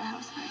at a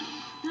house party?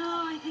 No,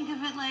 I think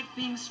of it like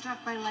being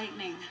struck by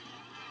lightning.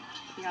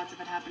 The odds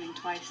of it happening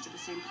twice to the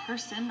same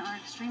person are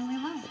extremely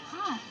low.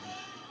 Oh.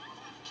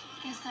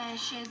 Guess I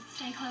should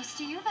stay close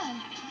to you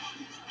then.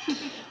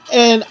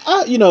 And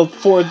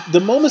for the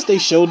moments they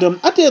showed them,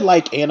 I did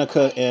like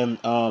Annika and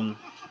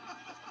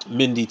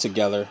Mindy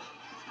together.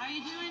 How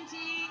you doing,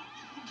 T?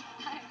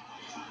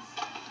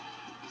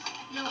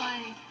 No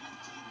way.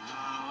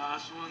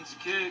 Last one's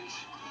kicked.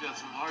 We got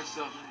some hard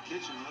stuff in the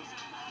kitchen,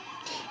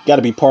 though. Got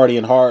to be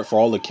partying hard for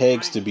all the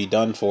kegs to be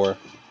done for.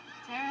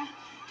 Sarah?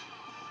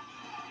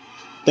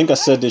 I think I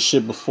said this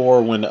shit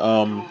before when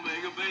I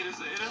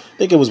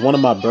think it was one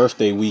of my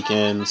birthday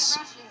weekends.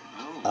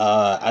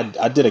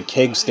 I did a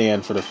keg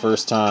stand for the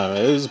first time.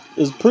 It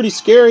was pretty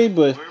scary,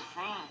 but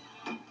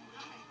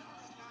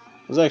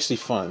was actually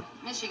fun.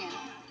 Michigan.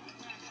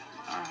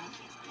 All right.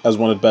 That was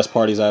one of the best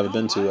parties I've ever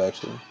been to,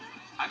 actually.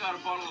 I got a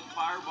bottle of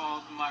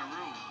Fireball in my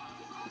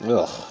room.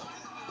 Ugh.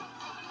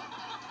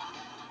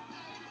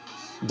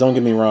 Don't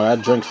get me wrong. I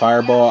drink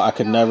Fireball. I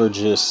could never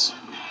just.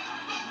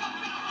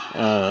 I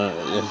don't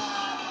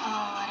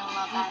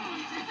love that.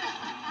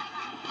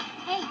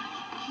 Hey,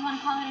 you want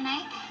to call it a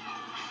night?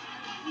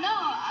 No,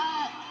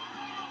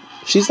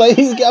 She's I like,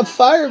 can he's stay got up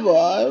Fireball.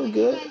 early, I'm but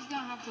good. you guys don't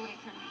have to wait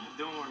for me.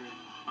 Don't worry,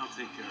 I'll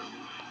take care of you.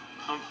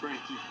 I'm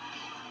Frankie.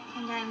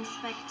 And I'm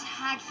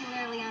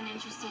spectacularly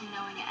uninterested in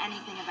knowing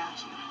anything about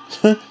you.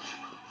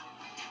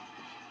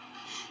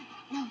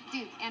 No,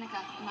 dude, Annika,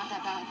 I'm not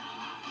that bad.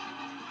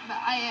 But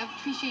I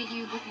appreciate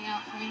you looking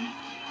out for me.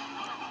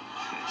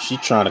 She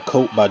trying to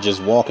cope by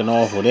just walking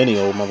off with any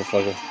old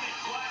motherfucker.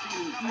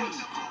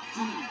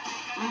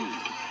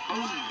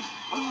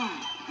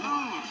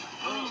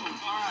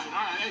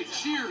 Hey,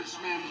 cheers,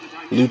 man, to the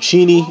dynamic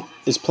Lucchini duo.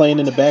 is playing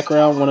in the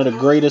background, one of the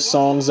greatest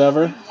songs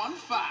ever. Oh,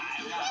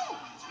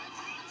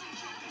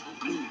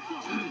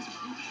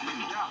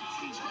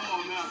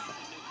 man.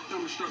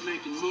 Time to start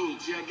making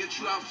moves. Yeah, get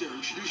you out there.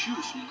 Introduce you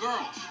to some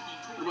girls.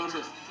 What about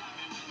her?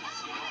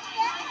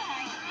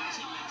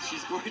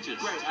 She's gorgeous.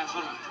 Great, ask her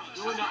out.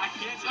 No, I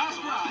can't just Ask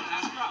go her out. out.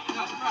 Ask her out.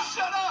 Ask her out.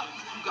 Shut up.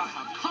 You gotta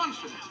have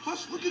confidence.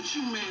 Plus, look at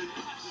you, man.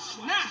 You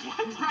snack. What?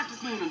 You're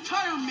practically an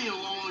entire meal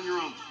all on your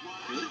own.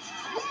 Really?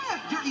 Yeah,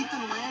 you're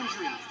Ethan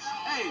Landry.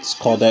 Hey, Let's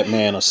call that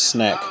man a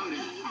snack. Howdy.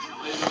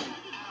 How you doing?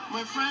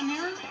 My friend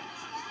here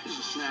is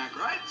a snack,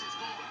 right?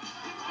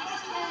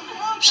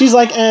 She's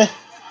like, eh.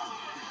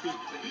 What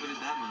does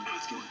that mean?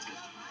 It's good. It's good.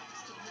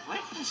 What?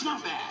 It's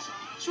not bad.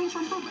 It's room for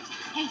improvement.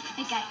 Hey,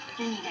 big guy,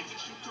 you're needed.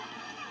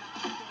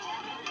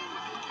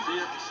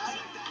 Yeah.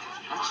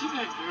 Aren't you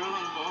that girl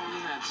involved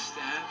in that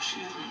stab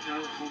shit in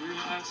California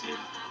last year?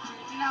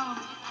 No,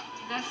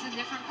 that's a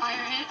different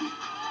pirate.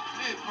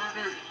 Hey,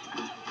 partner.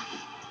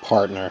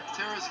 Partner.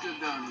 Tara's good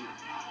down here.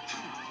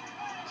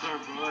 Sorry,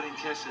 bro, I didn't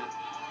catch that.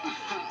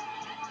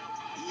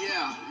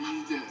 Yeah,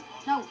 you did.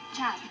 No,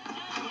 Chad.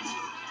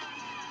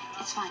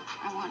 It's fine.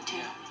 I want to.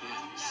 Yeah.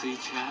 See,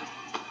 Chad?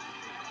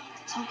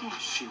 It's okay.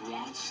 She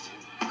wants to.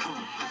 Come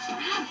on.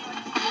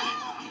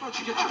 How about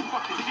you get your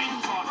fucking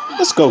hands off me?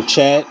 Let's go,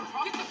 Chad.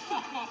 Get the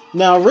fuck off.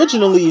 Now,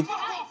 originally,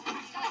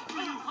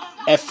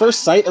 at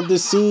first sight of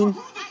this scene,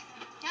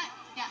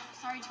 Yeah,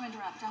 sorry to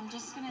interrupt. I'm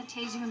just gonna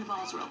tase you in the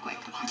balls real quick.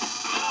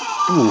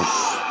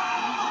 oof.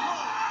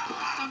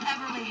 Don't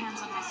ever lay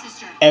hands on my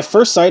sister. At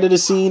first sight of the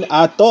scene,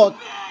 I thought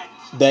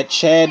that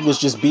Chad was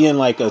just being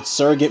like a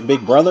surrogate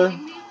big brother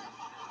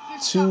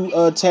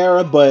to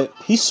Tara, but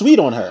he's sweet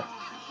on her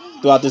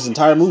throughout this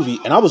entire movie,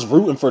 and I was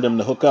rooting for them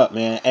to hook up,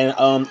 man. And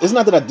it's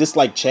not that I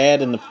dislike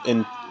Chad in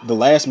the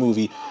last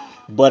movie,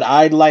 but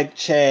I like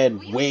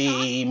Chad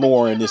way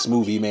more in this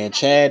movie, man.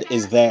 Chad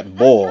is that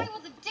bull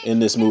in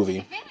this movie.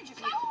 So?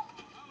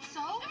 If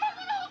I'm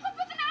gonna hook up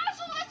with an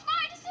asshole, that's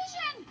my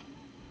decision.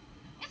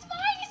 It's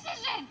my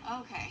decision.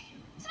 Okay.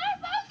 It's not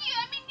about you.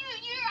 I mean,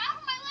 you're out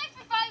of my life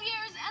for 5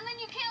 years, and then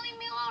you can't leave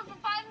me alone for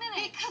 5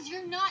 minutes. Because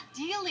you're not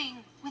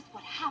dealing with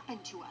what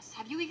happened to us.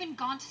 Have you even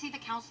gone to see the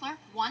counselor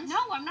once? No,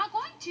 I'm not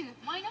going to.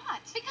 Why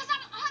not? Because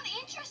I'm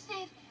uninterested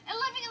in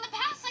living in the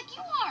past like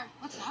you are.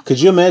 What's that? Could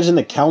you imagine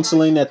the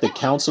counseling that the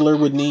counselor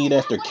would need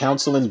after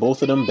counseling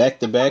both of them back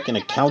to back in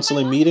a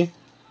counseling meeting?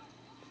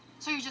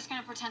 So you're just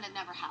gonna pretend it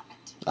never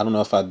happened? I don't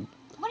know if I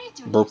What are you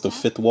doing? broke the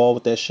Sam? fifth wall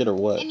with that shit or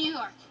what. In New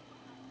York.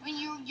 I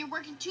mean, you're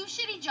working 2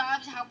 shitty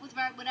jobs, help with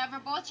whatever.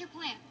 But what's your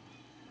plan?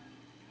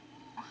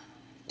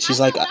 She's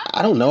like,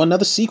 I don't know,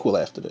 another sequel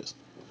after this.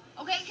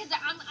 Okay, because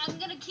I'm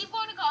gonna keep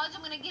going to college.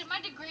 I'm gonna get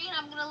my degree, and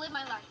I'm gonna live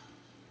my life.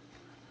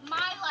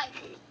 My life.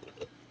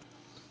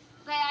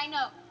 Okay, I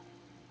know.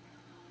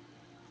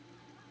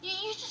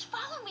 You just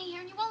follow me here,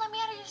 and you won't let me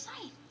out of your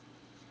sight.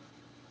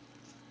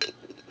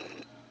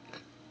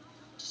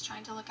 Just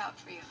trying to look out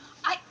for you.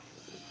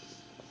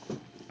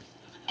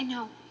 I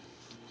know.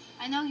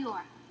 I know you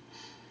are.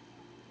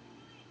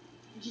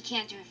 You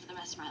can't do it for the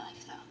rest of my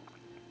life, though.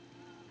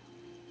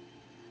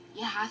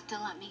 You have to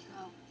let me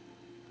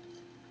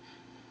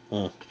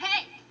go.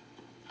 Hey!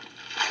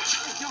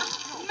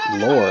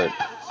 Lord.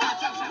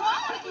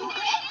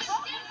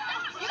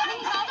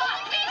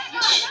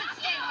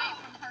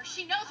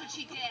 She knows what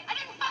she did. I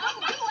didn't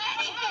fucking do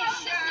anything.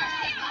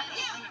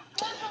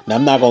 Now,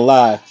 I'm not gonna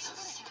lie.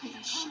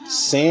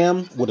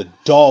 Sam would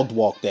have dog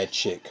walked that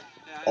chick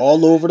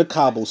all over the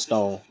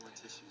cobblestone.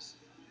 Tissues.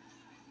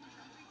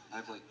 I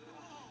have like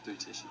 3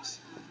 tissues.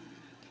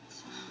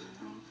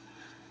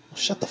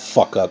 Shut the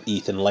fuck up,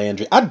 Ethan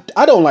Landry.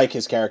 I don't like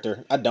his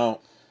character. I don't.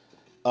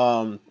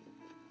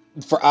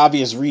 For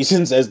obvious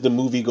reasons as the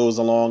movie goes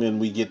along and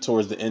we get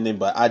towards the ending,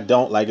 but I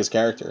don't like his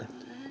character.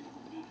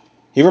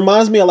 He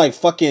reminds me of like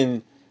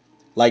fucking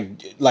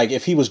like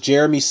if he was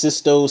Jeremy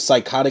Sisto's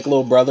psychotic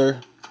little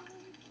brother.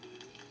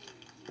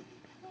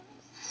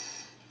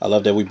 I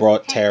love that we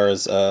brought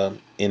Tara's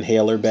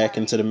inhaler back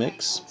into the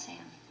mix.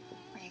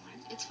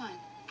 It's fine.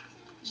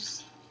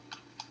 Just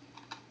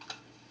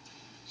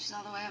she's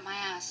all the way up my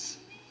ass.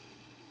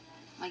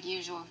 Like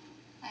usual.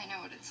 I I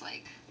know what it's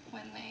like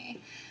when they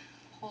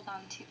hold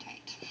on too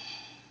tight.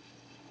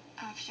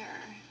 After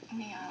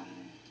we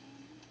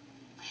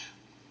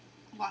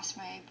lost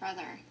my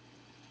brother,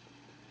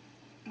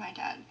 my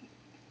dad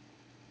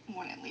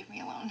wouldn't leave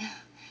me alone.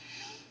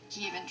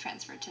 He even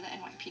transferred to the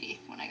NYPD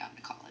when I got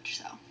into college,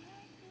 so.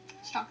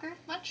 Stalker,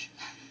 much?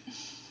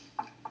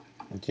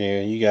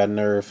 Yeah, you got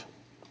nerve.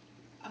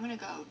 I'm gonna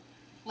go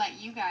let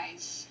you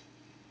guys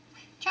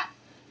chat.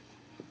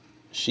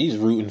 She's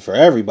rooting for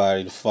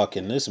everybody to fuck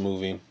in this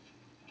movie.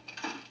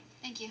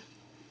 Thank you.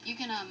 You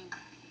can,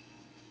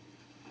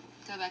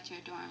 go back to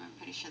your dorm. I'm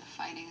pretty sure the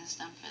fighting is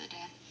done for the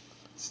day.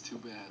 It's too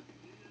bad.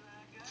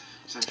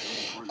 It's actually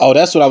looking forward to Oh,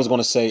 that's what I was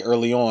gonna say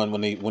early on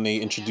when they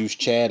introduced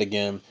Chad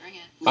again. Bring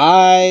it.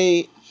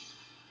 I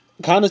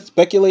kind of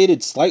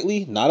speculated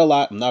slightly, not a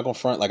lot. I'm not gonna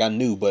front like I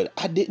knew, but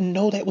I didn't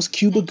know that was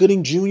Cuba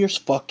Gooding Jr.'s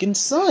fucking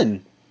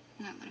son.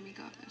 Not letting me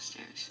go up those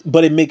stairs.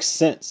 But it makes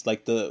sense.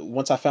 Like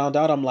once I found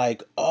out, I'm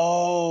like,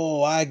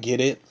 oh, I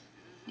get it.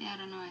 Yeah, I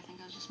don't know. I think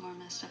I was just more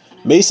messed up than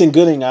I Mason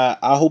realized. Gooding,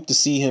 I hope to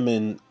see him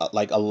in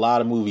like a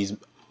lot of movies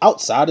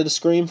outside of the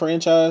Scream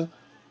franchise.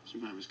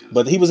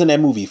 But he was in that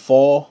movie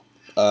Fall.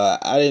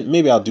 I didn't.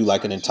 Maybe I'll do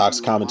like an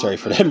intox commentary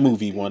for that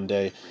movie one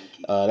day.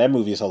 That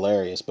movie is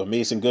hilarious, but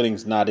Mason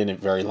Gooding's not in it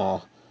very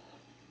long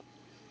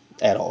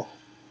at all.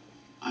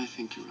 I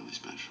think you're really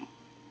special.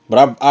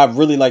 But I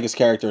really like his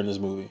character in this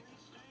movie.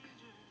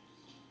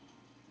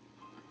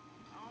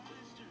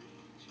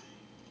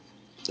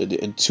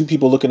 Two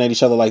people looking at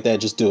each other like that,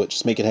 just do it.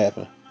 Just make it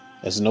happen.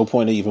 There's no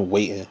point of even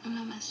waiting. I'm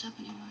not messed up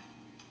anymore.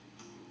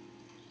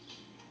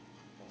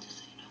 Just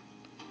so you know.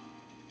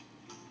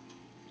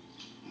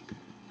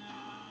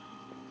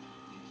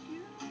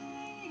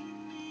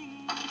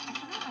 I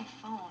forgot my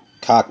phone.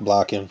 Cock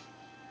blocking.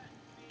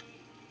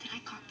 Did I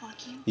cock block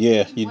you?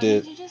 Yeah, you What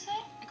did. did you just say?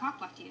 I cock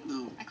blocked you.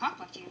 No. I cock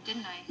blocked you,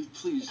 didn't I?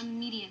 Please.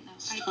 Immediate no.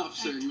 Stop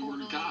saying the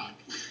word cock.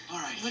 All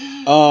right. What did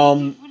you?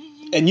 What did you?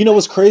 And you know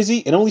what's crazy?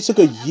 It only took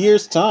a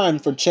year's time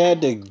for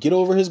Chad to get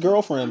over his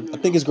girlfriend. I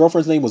think his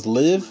girlfriend's name was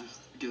Liv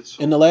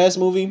in the last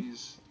movie.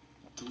 Please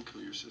don't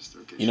kill your sister,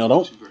 okay? You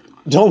know,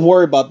 don't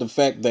worry about the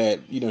fact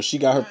that she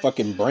got her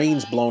fucking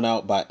brains blown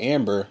out by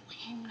Amber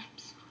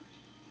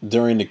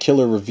during the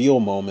killer reveal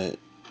moment.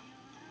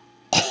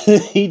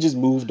 He just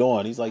moved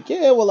on. He's like,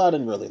 yeah, well, I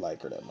didn't really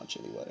like her that much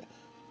anyway.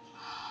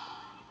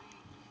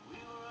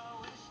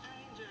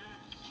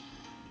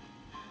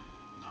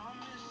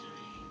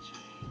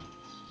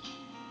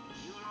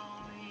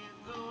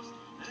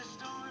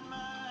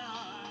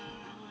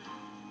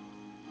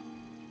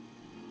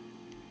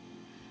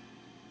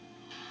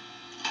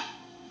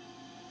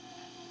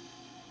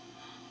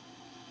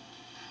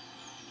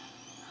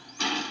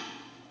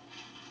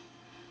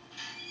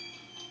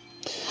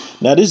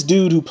 Now, this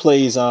dude who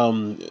plays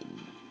a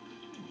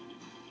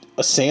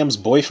Sam's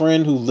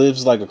boyfriend who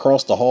lives like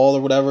across the hall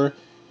or whatever,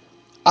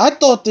 I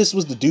thought this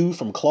was the dude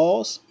from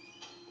Claws.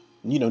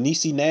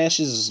 Niecy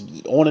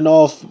Nash's on and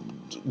off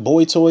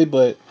boy toy,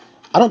 but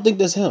I don't think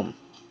that's him.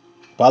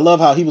 But I love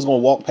how he was gonna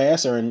walk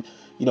past her and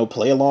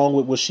play along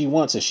with what she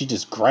wants, and she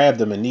just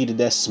grabbed him and needed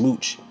that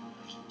smooch.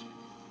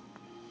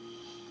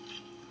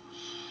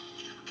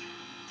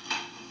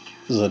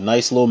 This is a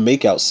nice little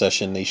makeout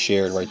session they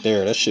shared right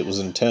there. That shit was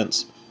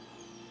intense.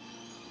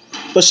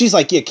 But she's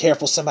like, yeah,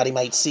 careful, somebody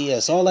might see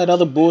us. All that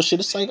other bullshit.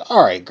 It's like,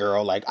 all right,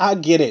 girl, like, I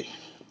get it.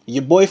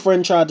 Your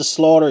boyfriend tried to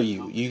slaughter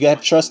you. You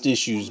got trust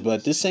issues,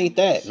 but this ain't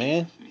that,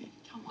 man.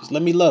 Just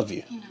let me love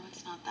you. You know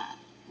it's not that.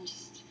 I'm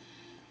just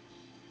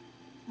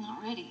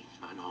not ready.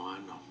 I know.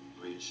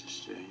 For your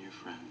sister and your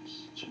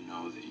friends to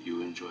know that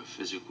you enjoy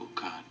physical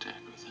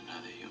contact with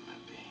another human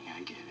being.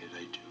 I get it,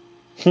 I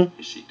do.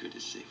 Your secret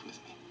is safe with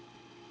me.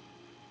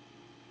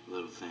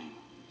 Little thing.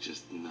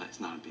 It's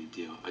not a big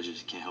deal. I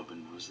just can't help but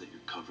notice that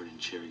you're covered in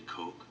cherry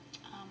Coke.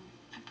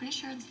 I'm pretty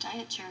sure it's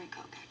Diet Cherry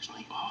Coke,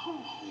 actually.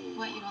 Oh.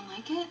 What, you don't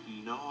like it?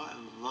 No, I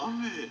love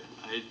it.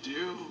 I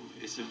do.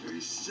 It's a very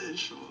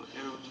sensual,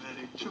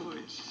 aromatic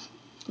choice.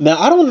 Now,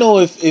 I don't know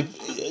if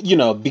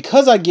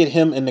because I get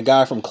him and the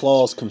guy from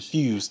Claws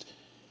confused,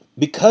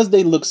 because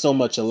they look so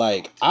much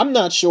alike. I'm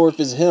not sure if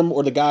it's him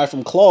or the guy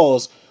from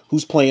Claws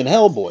who's playing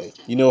Hellboy.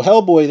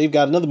 Hellboy, they've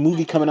got another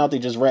movie coming out. They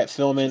just wrapped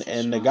filming,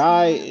 and the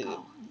guy,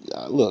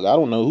 look, I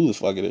don't know who the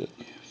fuck it is.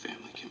 Yeah,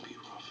 family can be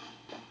rough.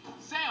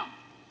 Sam!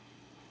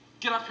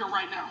 Get up here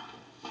right now.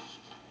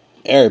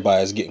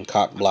 Everybody's getting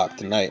cock blocked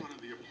tonight.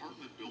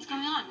 What's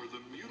going on?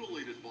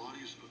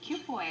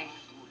 Cute boy.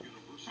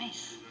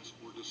 Nice.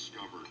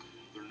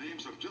 Their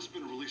names have just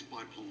been released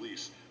by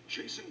police.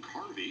 Jason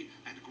Carvey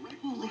and Greg.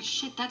 Holy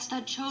shit, that's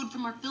that chode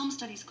from our film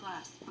studies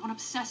class. The one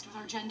obsessed with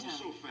Argento.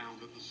 Also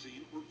found at the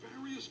scene were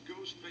various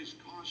Ghostface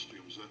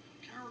costumes, a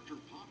character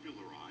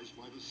popularized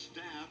by the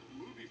Stab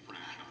movie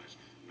franchise.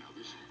 Now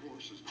this, of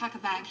course, is Pack a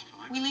bag.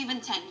 We leave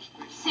in 10.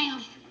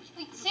 Sam.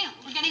 Wait, Sam,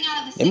 we're getting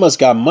out of the They city. must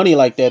got money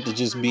like that to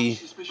just be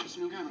Suspicious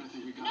new guy, but I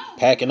think we got it.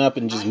 packing up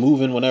and just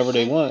moving whenever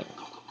they want.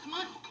 Come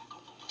on.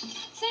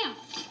 Sam.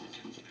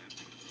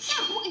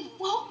 Sam, wait,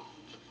 whoa.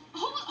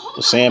 Hold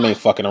Well, Sam on. ain't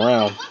fucking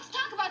around. Let's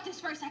talk about this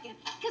for a second.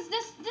 Because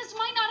this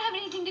might not have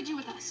anything to do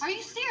with us.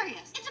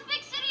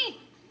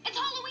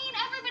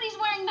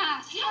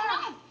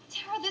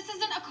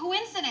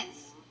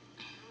 coincidence.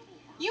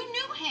 You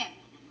knew him.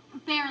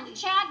 Barely.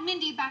 Chad,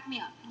 Mindy, back me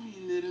up. I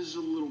mean, it is a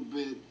little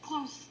bit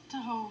Close to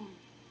home.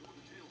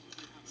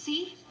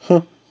 See?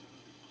 Huh.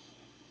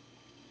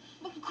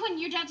 Well, Quinn,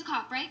 your dad's a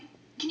cop, right?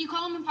 Can you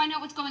call him and find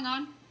out what's going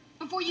on?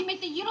 Before you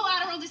make the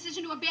unilateral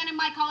decision to abandon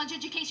my college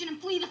education and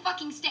flee the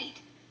fucking state.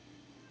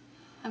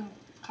 I'm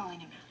calling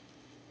him now.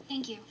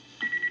 Thank you.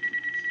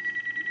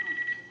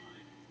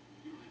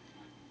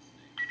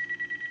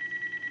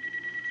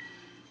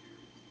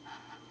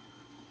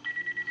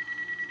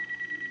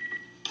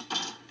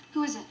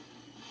 Who is it?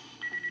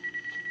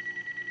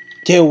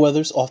 Gail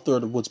Weathers, author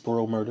of the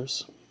Woodsboro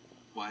murders.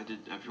 Why did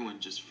everyone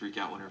just freak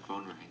out when her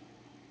phone rang?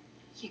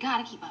 You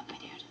gotta keep up, my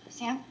dude.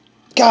 Sam?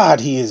 God,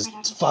 he is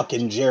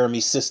fucking Jeremy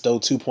Sisto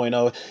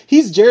 2.0.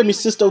 He's Jeremy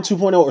Sisto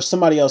 2.0 or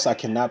somebody else I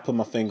cannot put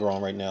my finger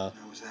on right now.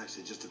 I was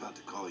actually just about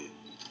to call you.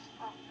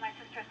 Well, my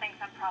sister thinks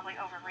I'm probably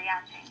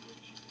overreacting.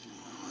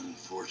 Well,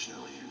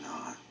 unfortunately, you're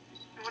not.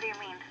 What do you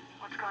mean?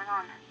 What's going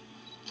on?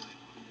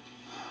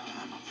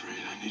 I'm afraid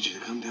I need you to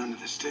come down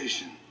to the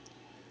station.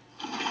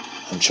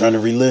 I'm trying to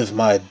relive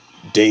my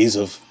days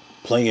of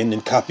playing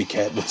in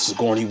Copycat with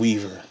Sigourney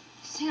Weaver.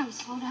 Sam,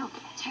 slow down.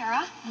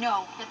 Tara?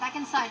 No. Get back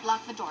inside.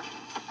 Lock the door.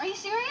 Are you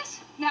serious?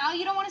 Now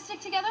you don't want to stick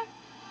together?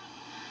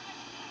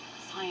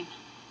 Fine.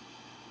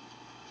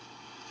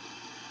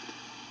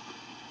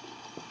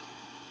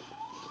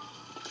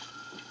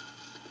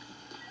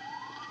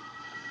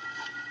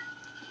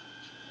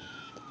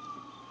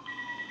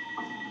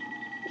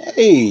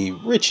 Hey,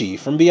 Richie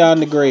from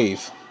Beyond the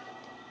Grave.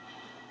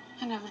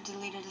 I never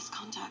deleted his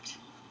contact.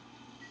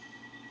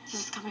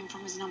 This is coming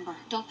from his number.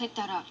 Don't pick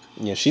that up.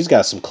 Yeah, she's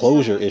got some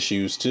closure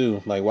issues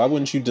too. Like, why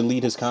wouldn't you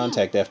delete his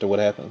contact after what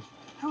happened?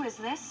 Who is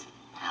this?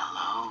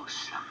 Hello,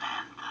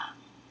 Samantha.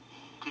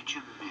 Did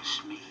you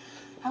miss me?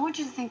 I want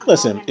you to think long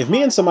Listen, and if me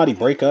hard and about somebody whether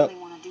you break up,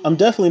 really want to do I'm this.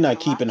 definitely not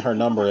The keeping last her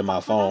people number that in my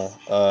fucked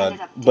with phone. us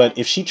ended up But dead.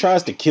 if she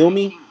tries to kill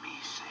me, Kidding me,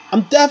 Sam.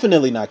 I'm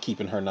definitely not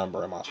keeping her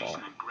number in my phone.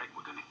 Jason and Greg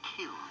were gonna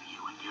kill you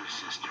and your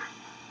sister.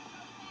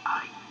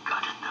 I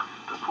gutted them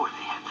before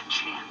they had the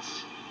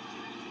chance.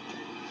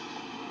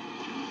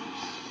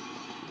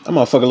 That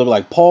motherfucker look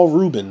like Paul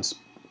Rubens,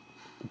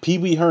 Pee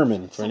Wee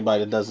Herman. For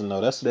anybody that doesn't know,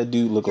 that's what that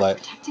dude look You're like.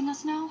 protecting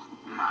us now?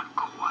 Not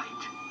quite.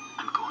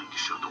 I'm going to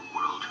show the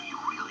world who you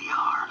really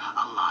are.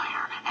 A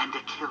liar and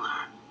a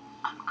killer.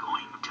 I'm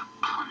going to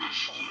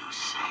punish you,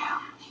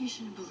 Sam. You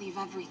shouldn't believe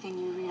everything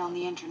you read on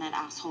the internet,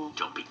 asshole.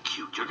 Don't be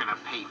cute. You're gonna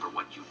pay for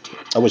what you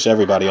did. I wish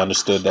everybody And I'm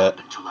understood gonna that.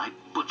 stop until I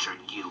butchered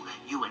you.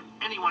 You and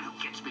anyone who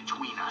gets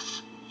between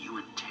us. You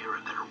and Tara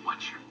better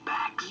watch your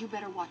backs. You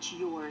better watch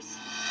yours.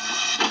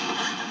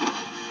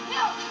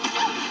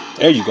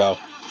 There you go.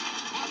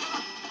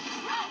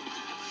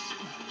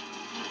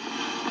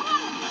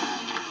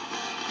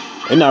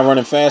 They're not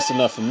running fast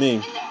enough for me.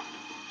 There's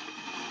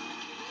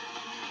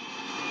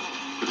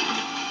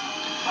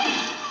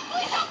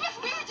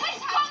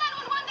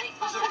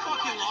a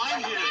fucking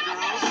line here,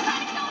 girls.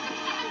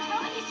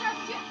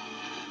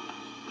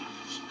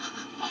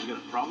 You got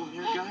a problem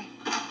here, guy?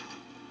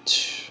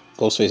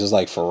 Ghostface is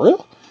like, for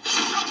real?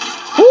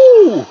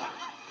 Woo!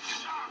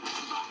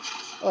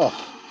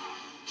 Oh.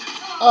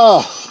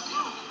 Oh.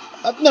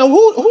 Now,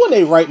 who in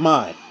their right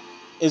mind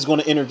is going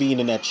to intervene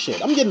in that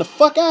shit? I'm getting the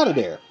fuck out of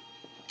there.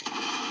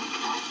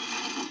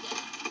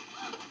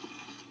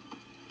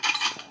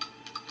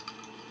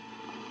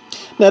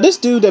 Now, this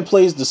dude that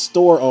plays the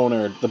store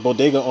owner, the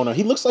bodega owner,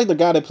 he looks like the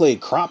guy that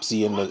played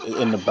Cropsy in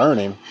the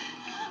Burning.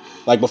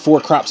 Like before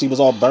Cropsy was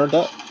all burned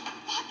up.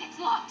 It's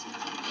locked.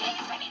 Keys,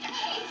 I need the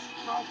keys.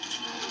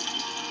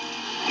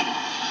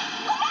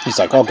 He's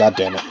like, oh, god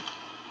damn it.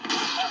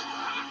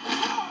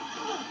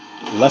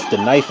 Left the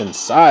knife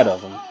inside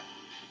of him.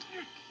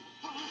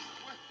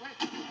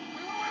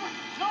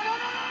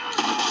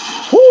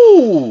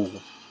 Whoo!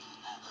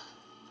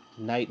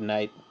 Night,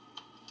 night.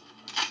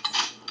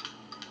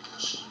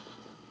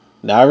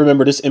 Now, I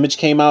remember this image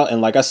came out,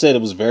 and like I said,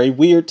 it was very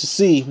weird to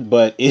see,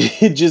 but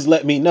it just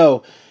let me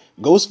know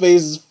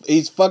Ghostface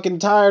he's fucking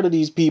tired of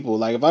these people.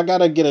 Like, if I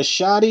gotta get a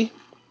shotty,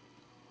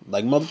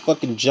 like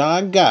motherfucking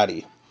John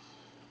Gotti,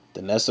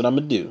 then that's what I'm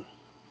gonna do.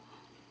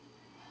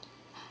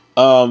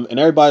 And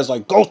everybody's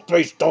like,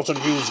 Ghostface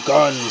doesn't use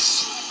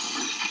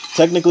guns.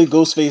 Technically,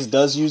 Ghostface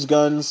does use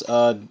guns,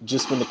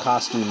 just when the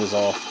costume is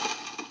off.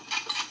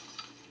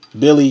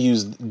 Billy,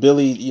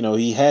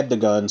 he had the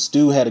gun.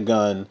 Stu had a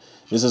gun.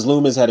 Mrs.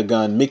 Loomis had a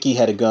gun. Mickey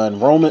had a gun.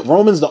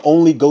 Roman's the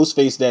only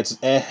Ghostface that's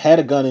had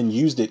a gun and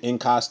used it in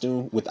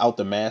costume without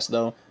the mask,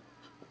 though.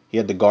 He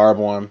had the garb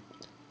on.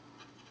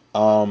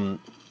 What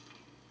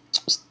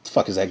the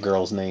fuck is that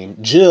girl's name?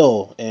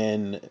 Jill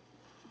and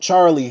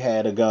Charlie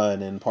had a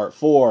gun in part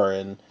 4,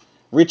 and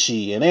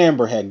Richie and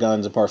Amber had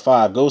guns in part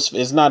 5.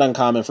 It's not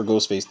uncommon for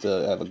Ghostface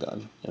to have a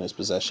gun in his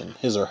possession,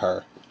 his or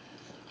her.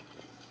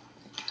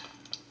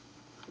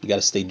 You got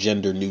to stay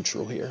gender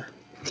neutral here.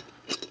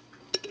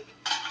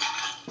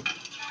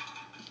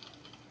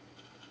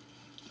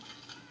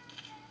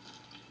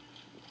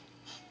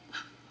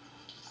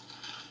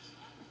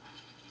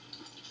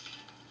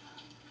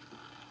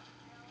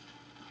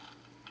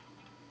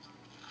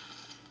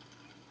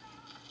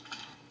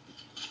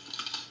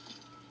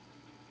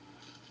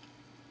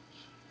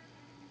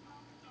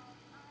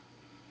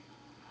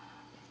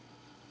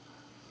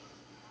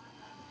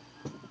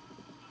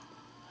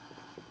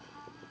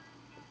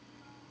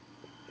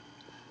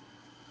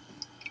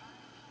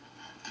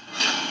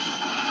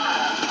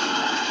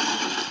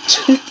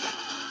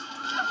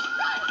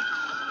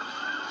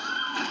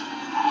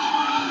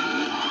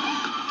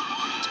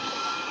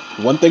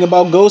 One thing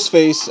about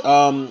Ghostface,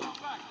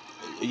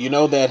 you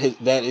know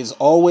that is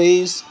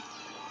always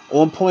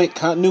on point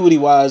continuity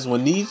wise.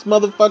 When these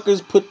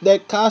motherfuckers put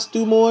that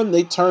costume on,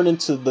 they turn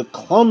into the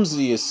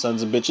clumsiest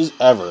sons of bitches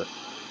ever.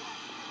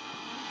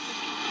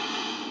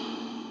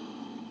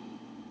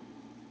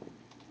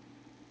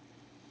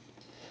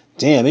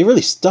 Damn, they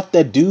really stuffed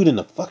that dude in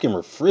the fucking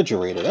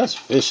refrigerator. That's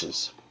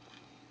vicious.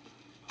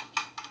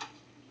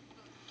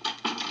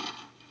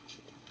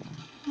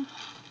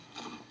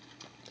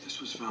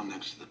 This was found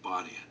next to the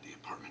body at the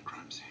apartment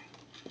crime scene.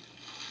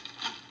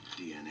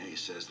 DNA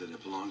says that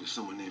it belonged to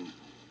someone named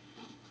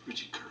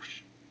Richie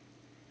Kirsch.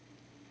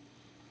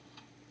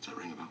 Does that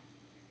ring a bell?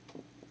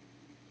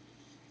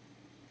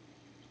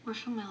 We're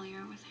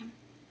familiar with him.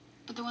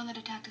 But the one that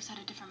attacked us had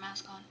a different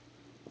mask on.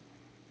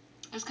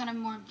 It was kind of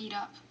more beat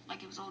up,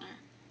 like it was older.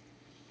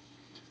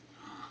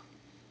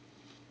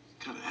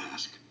 Gotta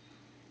ask.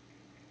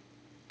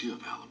 Do you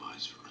have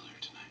alibis for earlier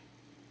tonight?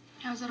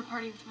 I was at a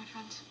party with my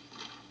friends.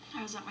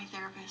 I was at my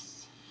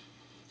therapist's.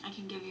 I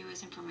can give you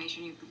his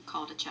information. You can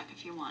call to check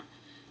if you want.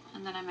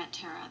 And then I met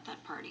Tara at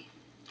that party,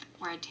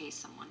 where I tased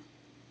someone.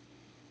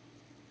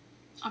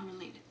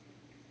 Unrelated.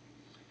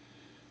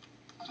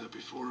 Was that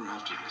before or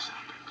after this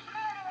happened?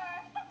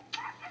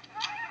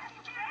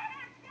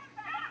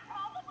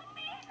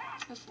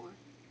 Before.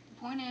 The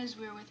point is,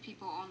 we were with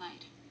people all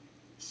night.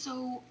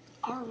 So,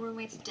 our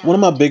roommate's dad... One of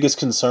my biggest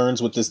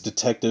concerns with this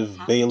detective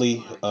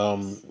Bailey,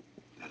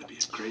 That'd be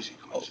a crazy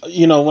coincidence.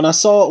 you know, when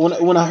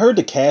I heard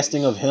the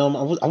casting of him,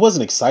 I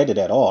wasn't excited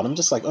at all. And I'm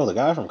just like, oh, the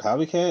guy from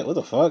Copycat, what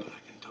the fuck?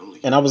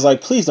 And I was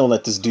like, please don't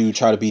let this dude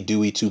try to be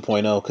Dewey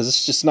 2.0, because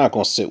it's just not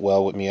going to sit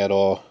well with me at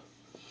all.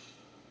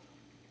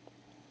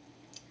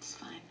 It's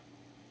fine.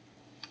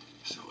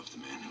 So if the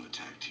man who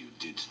attacked you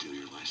did steal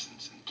your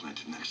license and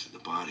plant it next to the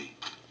body,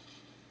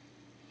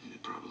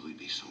 it'd probably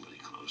be somebody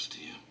close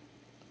to you.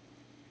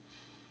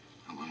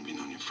 How long have you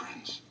known your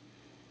friends?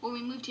 Well,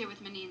 we moved here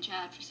with Minnie and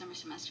Chad for summer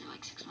semester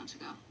like 6 months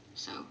ago.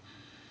 So,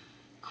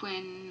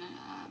 Quinn,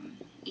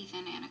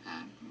 Ethan,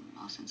 Annika,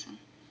 all since then.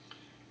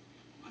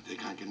 I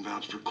think I can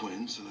vouch for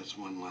Quinn, so that's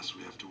one less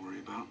we have to worry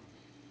about.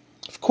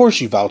 Of course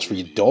you vouch for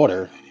your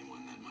daughter.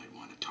 Anyone that might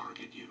want to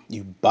target you.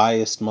 You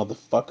biased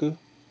motherfucker.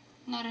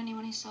 Not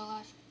anyone who's still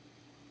alive.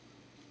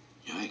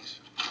 Yikes.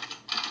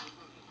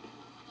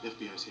 The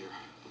FBI's here,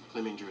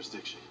 claiming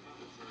jurisdiction.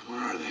 Where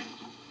are they?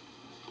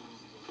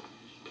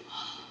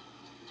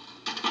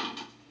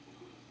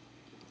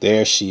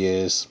 There she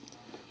is.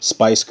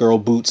 Spice Girl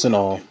boots and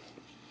all.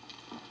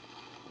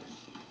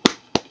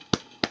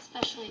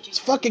 It's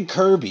fucking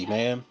Kirby,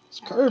 man. It's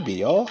Kirby,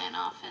 y'all.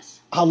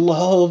 I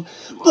love...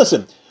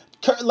 Listen,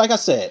 like I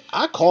said,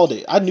 I called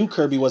it. I knew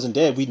Kirby wasn't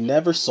dead. We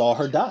never saw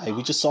her die.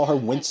 We just saw her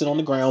wincing on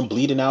the ground,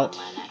 bleeding out.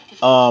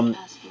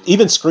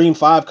 Even Scream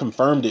 5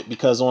 confirmed it,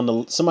 because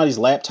on somebody's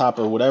laptop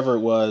or whatever it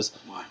was,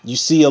 you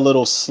see a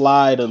little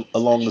slide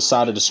along the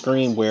side of the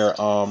screen where,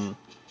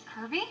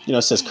 you know,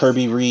 it says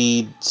Kirby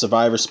Reed,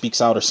 Survivor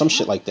speaks out or some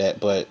shit like that.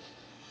 But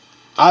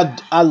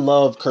I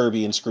love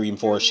Kirby in Scream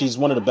 4. She's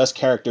one of the best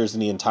characters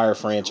in the entire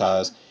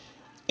franchise.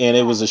 And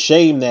it was a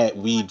shame that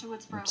we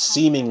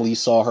seemingly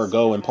saw her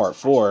go in part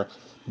 4.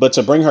 But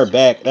to bring her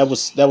back, that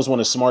was one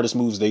of the smartest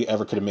moves they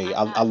ever could have made.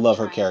 I love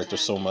her character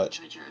so much.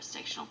 A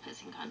jurisdictional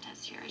pissing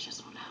contest here. I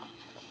just want out.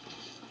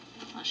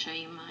 I'll show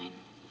you mine,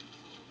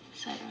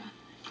 etc.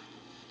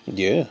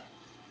 Yeah.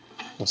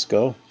 Let's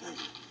go.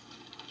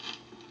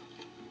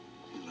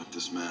 You left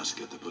this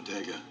mask at the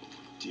bodega.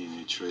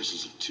 DNA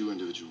traces of 2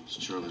 individuals,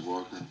 Charlie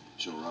Walker,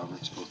 Joe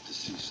Roberts, both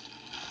deceased.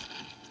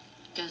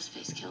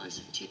 Ghostface killers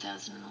of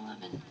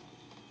 2011.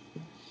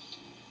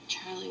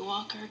 Charlie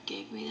Walker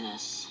gave me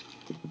this.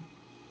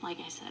 Like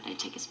I said, I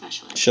take a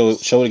special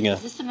interest. Show it again.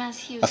 Is this the mask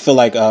he I was feel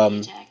like wearing when he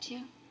attacked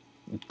you?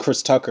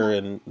 Chris Tucker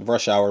in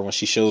Rush Hour when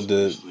she showed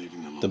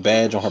the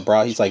badge on her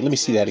bra. He's like, let me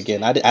see that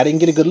again. I didn't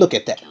get a good look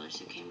at that. Killers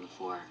who came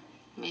before.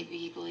 Maybe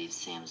he believes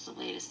Sam's the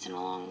latest in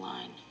a long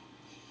line.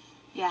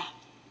 Yeah.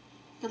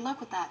 Good luck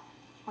with that.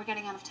 We're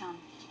getting out of town.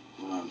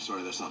 Well, I'm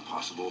sorry, that's not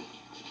possible.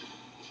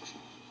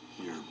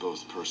 You're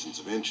both persons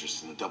of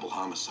interest in a double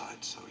homicide,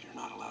 so you're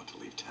not allowed to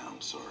leave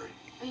town. Sorry.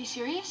 Are you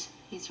serious?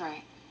 He's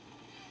right.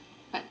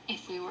 But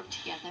if we work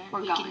together,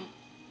 We're going.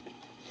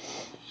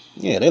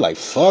 Yeah, they like,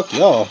 fuck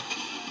y'all.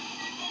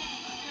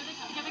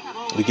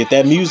 We get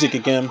that music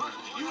again.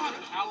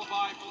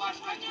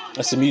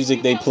 That's the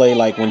music they play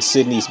like when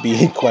Sydney's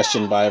being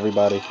questioned by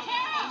everybody.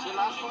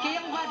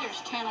 Gail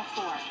Weathers, Channel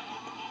 4.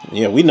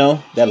 Yeah, we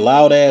know. That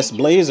loud ass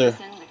blazer.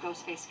 The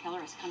Ghostface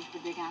killer has come to the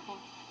Big Apple.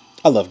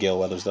 I love Gail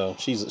Weathers though.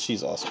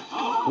 She's awesome.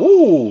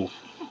 Ooh.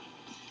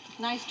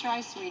 Nice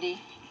try, sweetie.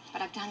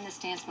 But I've done this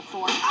dance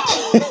before.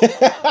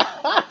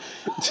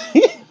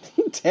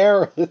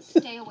 Tara.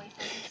 stay away from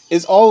this.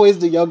 It's always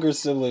the younger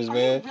siblings, Are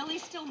man. you really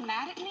still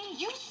mad at me?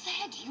 You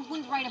said you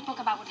wouldn't write a book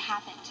about what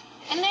happened.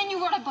 And then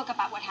you wrote a book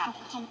about what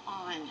happened. Oh, come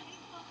on.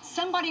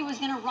 Somebody was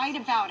going to write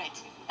about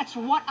it. That's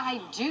what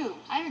I do.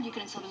 I heard you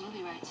couldn't sell the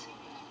movie rights.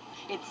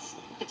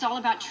 It's all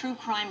about true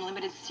crime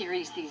limited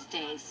series these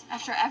days.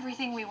 After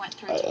everything we went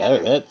through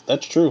together.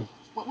 That's true.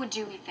 What would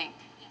Dewey think?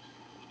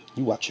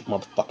 You watch your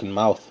motherfucking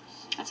mouth.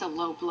 That's a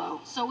low blow.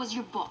 So was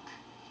your book.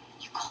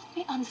 You called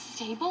me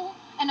unstable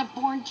and a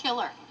born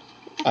killer.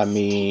 I It's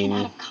taken out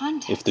mean, of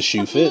context. if the shoe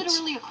That's fits.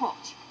 literally a quote.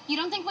 You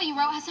don't think what you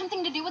wrote has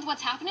something to do with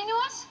what's happening to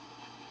us?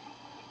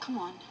 Come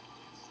on.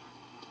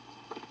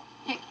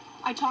 Hey,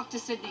 I talked to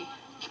Sydney.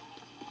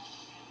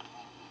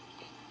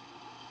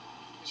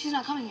 She's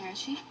not coming here, is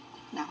she?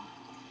 No.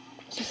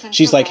 She says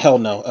She's she'll like, go, hell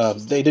no. but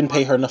she's They taking didn't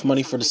pay her longer enough than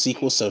money for the someplace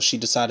sequel, safe. so she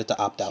decided to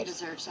opt She out.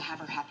 deserves to have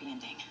her happy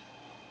ending.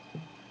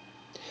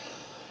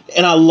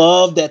 And I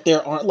love that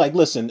there aren't, like,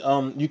 listen,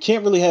 you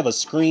can't really have a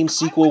Scream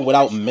sequel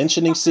without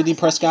mentioning Sidney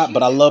Prescott,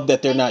 but I love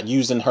that they're not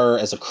using her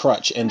as a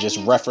crutch and just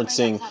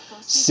referencing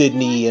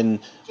Sidney and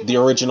the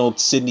original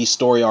Sidney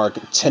story arc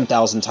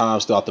 10,000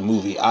 times throughout the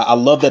movie. I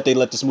love that they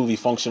let this movie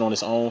function on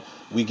its own.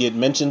 We get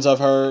mentions of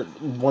her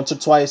once or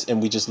twice, and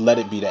we just let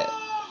it be that.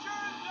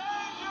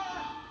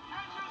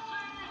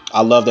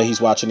 I love that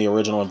he's watching the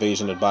original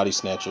Invasion of Body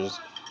Snatchers.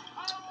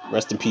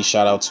 Rest in peace,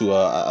 shout out to,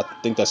 I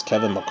think that's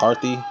Kevin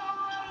McCarthy.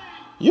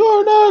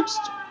 You're next!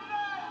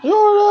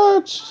 You're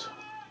next!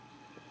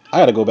 I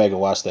gotta go back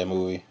and watch that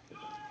movie.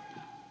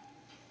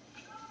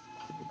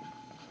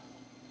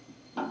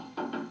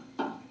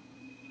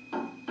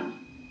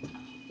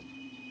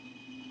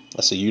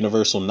 That's a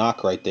universal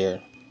knock right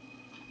there.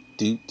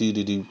 Do do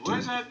do do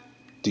do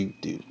do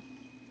do.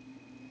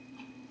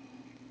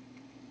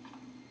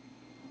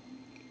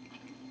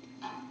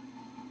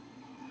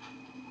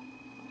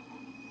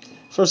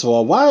 First of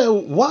all,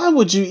 why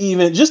would you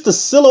even, just the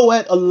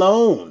silhouette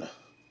alone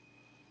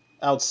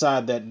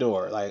outside that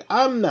door? Like,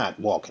 I'm not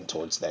walking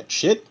towards that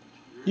shit.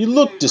 You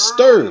look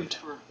disturbed.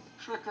 For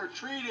trick or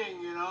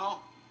treating, you know.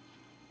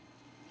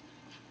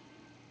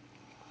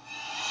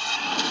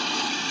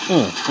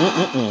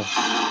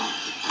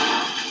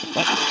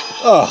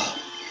 Ugh.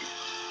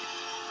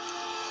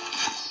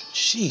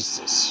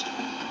 Jesus.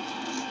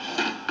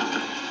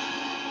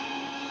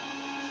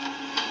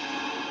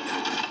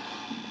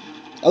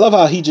 I love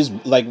how he just,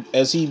 like,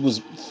 as he was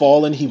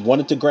falling, he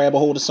wanted to grab a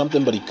hold of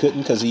something, but he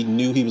couldn't because he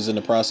knew he was in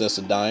the process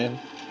of dying.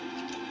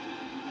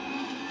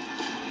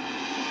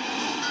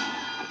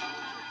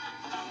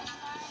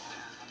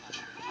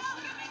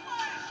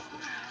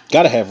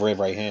 Gotta have red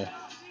right hand.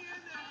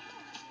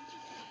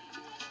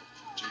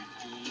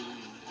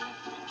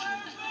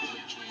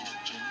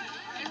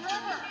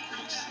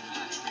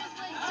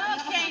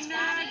 Okay,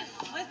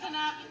 nerds, listen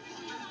up.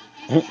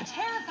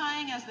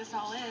 Terrifying as this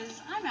all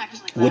is, I'm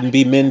actually glad Wouldn't I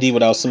be didn't end up Mindy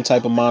without spending some my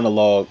type of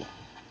monologue.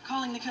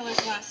 calling the killers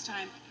last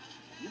time.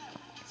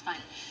 It's fine.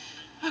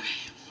 Okay.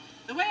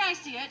 The way I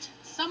see it,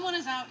 someone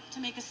is out to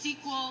make a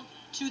sequel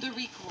to the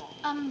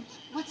requel.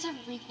 What's a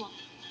requel?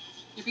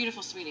 You're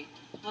beautiful, sweetie.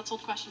 Let's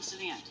hold questions to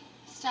the end.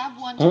 Stab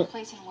 1 took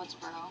place in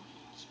Woodsboro.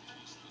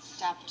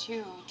 Stab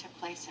 2 took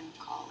place in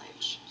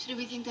college. So do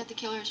we think that the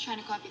killer is trying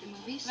to copy the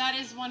movies? That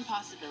is one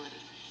possibility.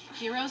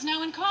 Heroes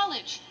now in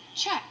college.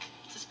 Check.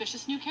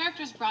 Suspicious new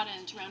characters brought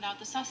in to round out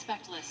the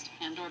suspect list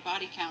and or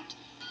body count.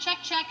 Check,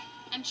 check,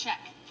 and check.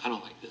 I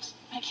don't like this.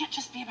 But it can't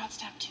just be about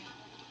Stab 2.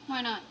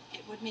 Why not?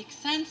 It would make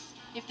sense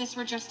if this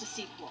were just a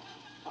sequel.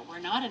 But we're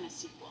not in a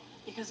sequel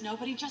because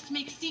nobody just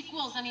makes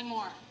sequels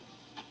anymore.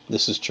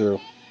 This is true.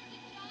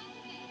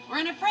 We're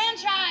in a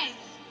franchise,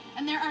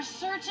 and there are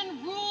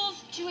certain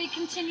rules to a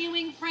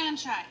continuing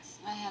franchise.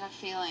 I had a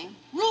feeling.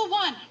 Rule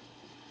 1.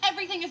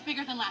 Everything is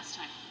bigger than last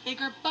time.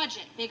 Bigger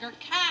budget, bigger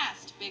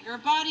cast, bigger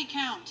body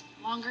count,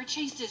 longer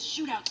chases,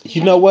 shootouts.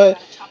 You know what?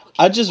 Gotta top what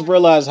I came just before.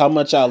 realized how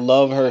much I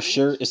love her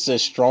shirt. It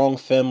says strong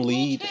femme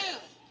lead. Rule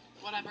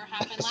 2. Whatever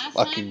happened It's last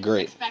fucking time,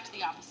 great. expect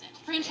the opposite.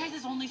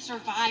 Franchises only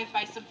survive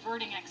by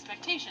subverting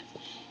expectations.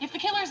 If the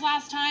killers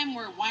last time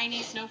were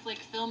whiny snowflake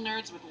film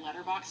nerds with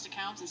letterboxd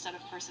accounts instead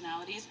of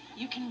personalities,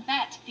 you can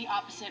bet the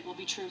opposite will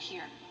be true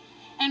here.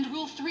 And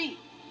rule 3.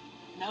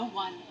 No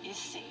one is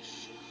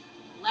safe.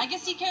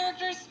 Legacy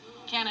characters,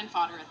 cannon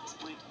fodder at this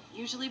point.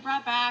 Usually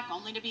brought back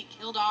only to be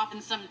killed off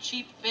in some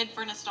cheap bid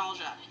for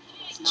nostalgia.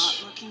 It's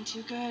not looking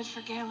too good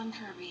for Gale and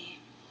Kirby.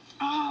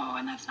 Oh,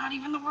 and that's not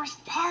even the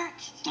worst part.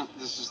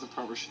 This is the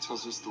part where she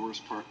tells us the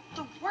worst part.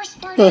 The worst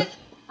part is,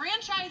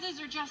 franchises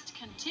are just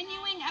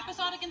continuing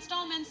episodic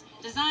installments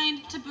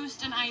designed to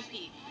boost an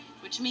IP,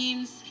 which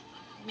means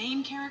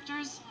main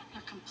characters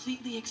are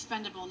completely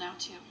expendable now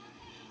too.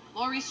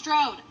 Laurie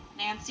Strode,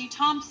 Nancy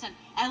Thompson,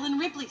 Ellen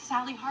Ripley,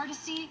 Sally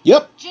Hardesty,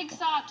 Yep.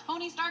 Jigsaw,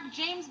 Tony Stark,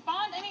 James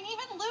Bond, I mean,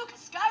 even Luke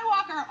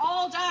Skywalker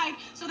all died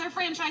so their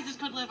franchises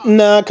could live on.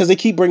 Nah, because they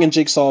keep bringing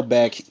Jigsaw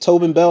back.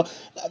 Tobin Bell.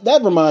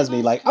 That reminds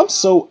me, like, I'm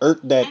so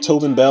irked that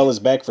Tobin Bell is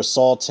back for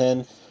Saw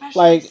 10.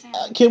 Like,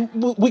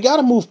 we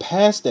gotta move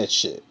past that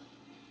shit.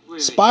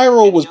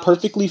 Spiral was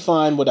perfectly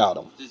fine without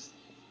him.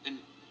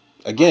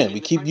 Again, we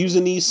keep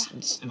using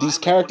these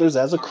characters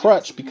as a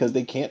crutch because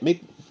they can't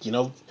make,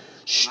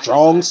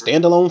 strong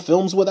standalone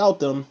films without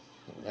them.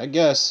 I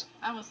guess.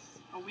 That was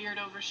a weird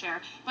overshare.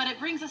 But it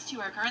brings us to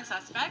our current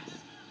suspects.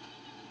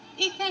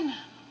 Ethan,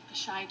 the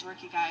shy,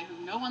 dorky guy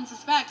who no one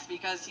suspects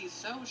because he's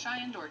so shy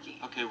and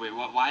dorky. Okay, wait,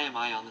 why am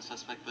I on the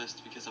suspect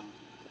list? Because I'm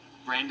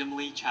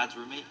Randomly, Chad's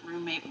roommate.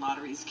 Roommate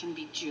lotteries can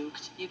be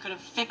juked. You could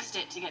have fixed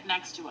it to get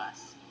next to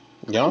us.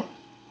 Yeah.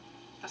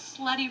 The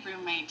slutty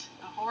roommate,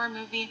 a horror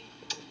movie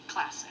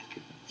classic.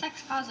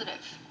 Sex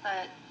positive,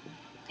 but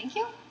thank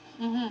you.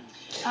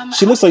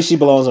 She looks like she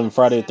belongs on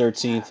Friday the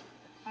Sam 13th.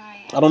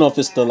 I I don't know if wasn't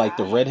it's the there like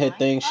the at redhead night.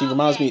 thing. She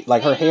reminds me Okay,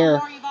 like her say no hair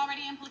more. You've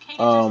already implicated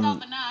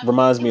yourself enough.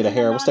 reminds me It of the was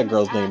an hair. What's that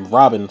anonymous girl's name? ad.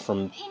 Robin from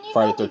And you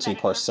Friday know the we 13th vetted Part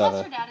her. Plus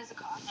 7. her dad is a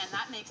cop, and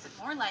that makes it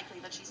more likely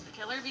that she's the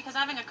killer because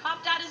having a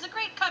cop dad is a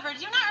great cover. Do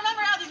you not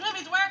remember how these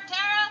movies work,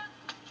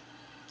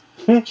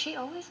 Tara? Is she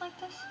always like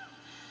this?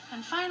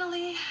 And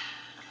finally,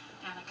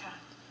 Annika.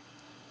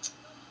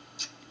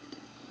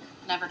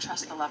 Never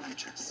trust the love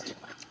interest.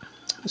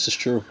 This is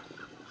true.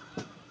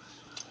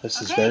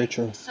 This is very Okay,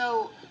 true.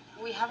 so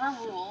we have our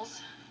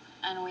rules,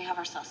 and we have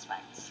our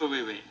suspects. But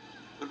wait.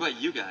 What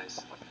about you guys?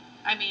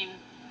 I mean,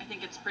 I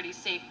think it's pretty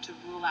safe to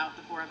rule out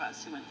the four of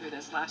us who went through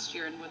this last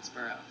year in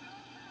Woodsboro.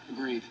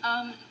 Agreed.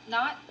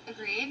 Not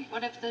agreed.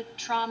 What if the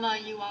trauma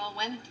you all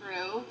went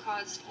through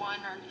caused one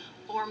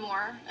or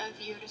more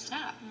of you to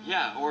snap?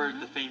 Yeah, or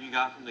the fame you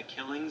got from the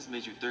killings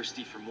made you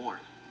thirsty for more.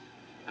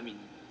 I mean,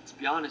 to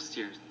be honest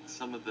here,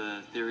 some of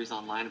the theories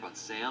online about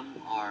Sam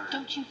are...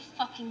 Don't you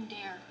fucking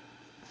dare.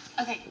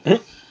 Okay,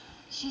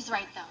 she's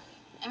right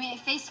though. I mean,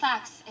 face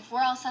facts. If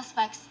we're all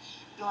suspects,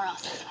 you're all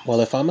suspects. Well,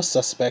 if I'm a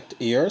suspect,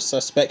 you're a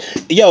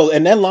suspect. Yo,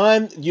 and that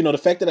line, the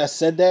fact that I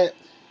said that,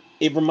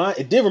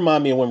 it did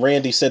remind me of when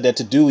Randy said that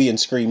to Dewey in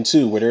Scream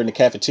 2, where they're in the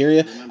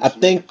cafeteria. I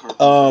think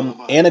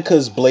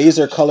Annika's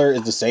blazer color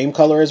is the same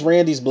color as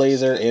Randy's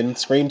blazer in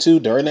Scream 2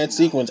 during that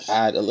sequence.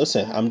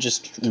 Listen, I'm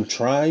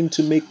trying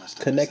to make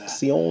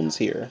connections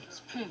here. It's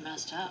pretty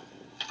messed up.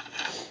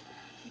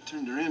 He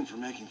turned her in for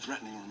making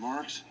threatening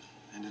remarks.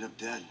 Ended up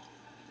dead.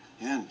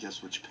 And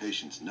guess which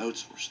patient's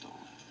notes were stolen?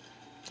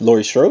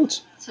 Laurie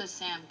Strode's. So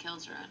Sam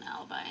kills her own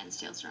alibi and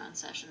steals her own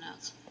session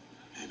notes.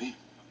 Maybe.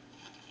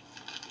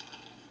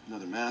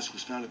 Another mask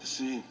was found at the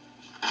scene.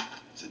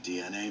 It's a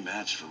DNA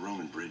match for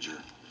Roman Bridger.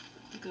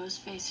 The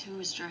Ghostface who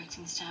was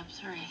directing Stab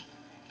 3.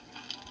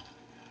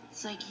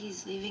 It's like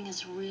he's leaving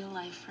us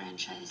real-life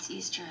franchise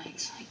Easter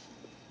eggs, like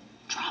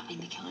dropping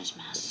the killer's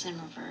masks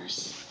in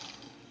reverse.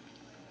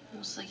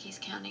 Almost like he's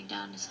counting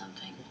down to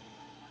something.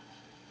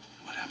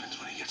 What happens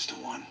when he gets to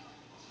 1?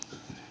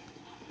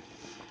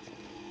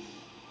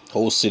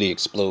 Whole city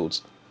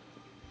explodes.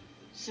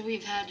 So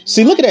we've had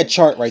See, look at that 9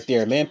 chart right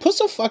there, Ghostface man. Put killers.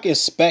 some fucking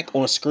spec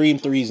on Scream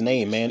 3's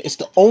name, man. It's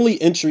the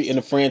only entry in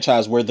the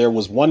franchise where there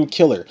was one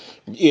killer.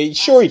 Yeah,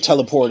 sure, he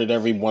teleported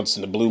every once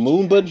in a blue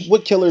moon, but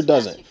what killer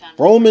doesn't?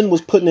 Roman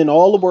was putting in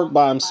all the work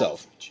by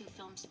himself. Two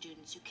film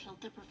students who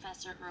killed the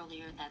professor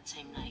earlier that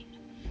same night.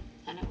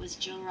 And it was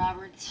Jill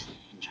Roberts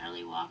and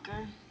Charlie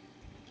Walker.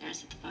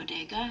 There's at the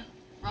bodega.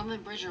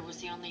 Roman Bridger was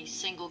the only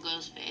single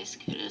Ghostface.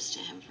 Kudos to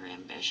him for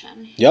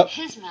ambition. Yep.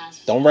 His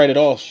mask. Don't write it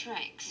off.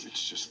 Shrinks.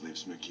 Which just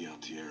leaves Mickey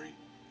Altieri,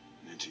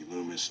 Nancy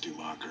Loomis, Stu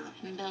Macher.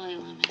 And Billy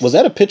Loomis. Was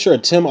that a picture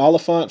of Tim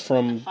Oliphant The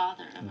from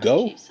father of our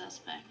Go? chief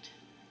suspect.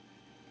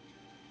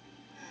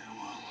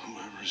 Yeah, well,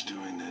 whoever's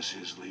doing this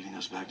is leading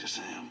us back to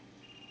Sam.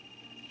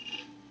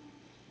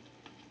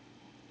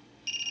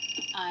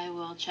 I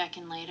will check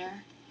in later.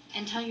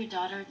 And tell your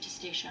daughter to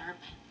stay sharp.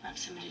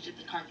 Proximity to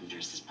the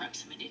Carpenters is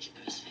proximity to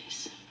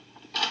Ghostface.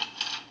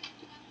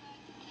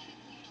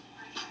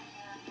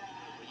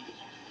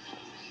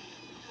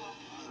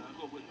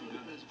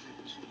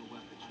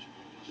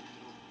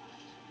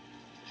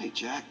 Hey,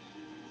 Jack,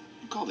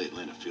 you call the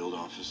Atlanta field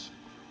office.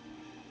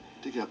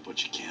 Dig up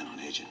what you can on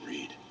Agent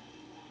Reed.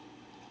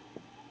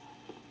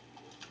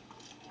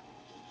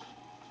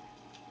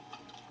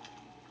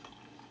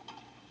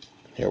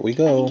 Here we I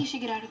go. think you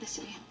should get out of the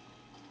city.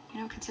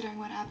 Considering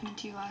what happened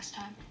to you last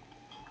time.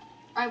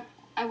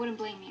 I wouldn't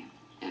blame you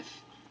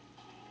if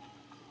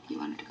you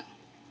wanted to go.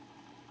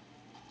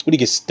 What did he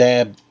get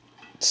stabbed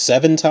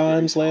 7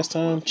 times last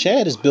time?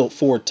 Chad is built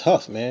Ford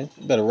tough, man.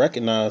 You better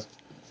recognize.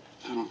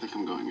 I don't think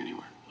I'm going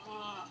anywhere.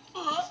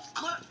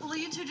 Will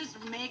you two just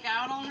make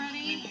out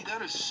already?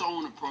 That is so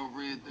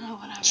inappropriate. Oh,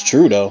 whatever. It's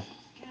true, though.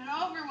 Get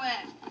it over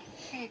with.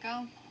 Here you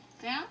go.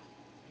 Sam?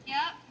 Yep.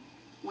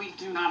 We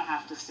do not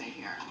have to stay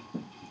here.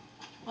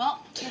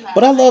 Well, too bad.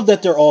 But I love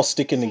that they're all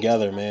sticking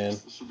together, man.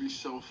 This will be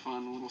so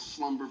fun. A little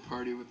slumber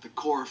party with the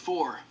Core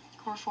 4.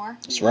 Core 4?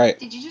 That's right.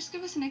 Did you just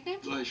give us a nickname?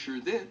 Well, I sure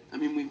did. I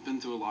mean, we've been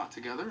through a lot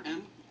together,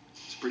 and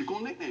it's a pretty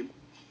cool nickname.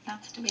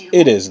 That's debatable.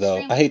 It is, though.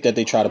 I hate that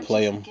they try to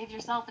play him. Give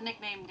yourself a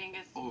nickname,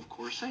 Dingus. Oh, of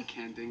course I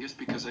can, Dingus,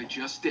 because I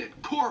just did.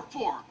 Core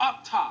 4,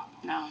 up top.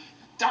 No.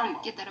 Down low.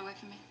 Get that away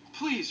from me.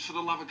 Please, for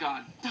the love of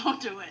God.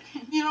 Don't do it.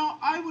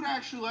 I would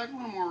actually like a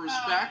little more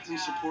respect and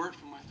God. support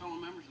from my fellow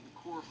members of the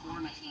Core 4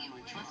 next time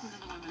I try. Listen to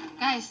the women in the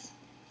Guys,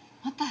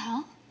 what the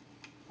hell?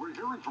 We're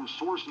hearing from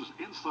sources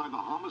inside the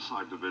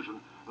homicide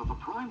division that the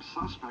prime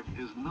suspect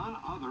is none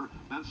other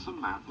than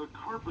Samantha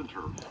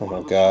Carpenter, Oh one my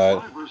of the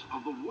God. survivors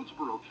of the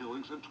Woodsboro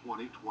killings in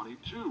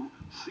 2022,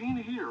 seen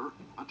here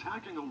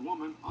attacking a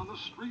woman on the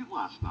street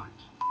last night.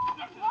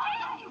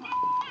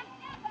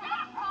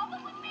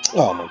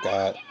 Oh my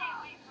God.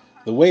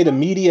 The way the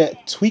media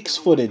tweaks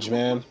footage,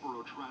 man.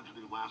 Woodsboro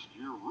tragedy last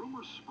year, rumors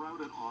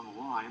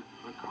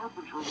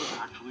was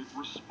actually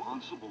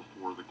responsible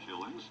for the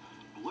killings,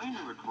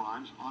 blaming the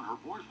crimes on her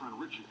boyfriend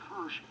Richie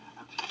Kirsch,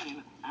 a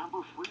teen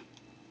Amber Freed.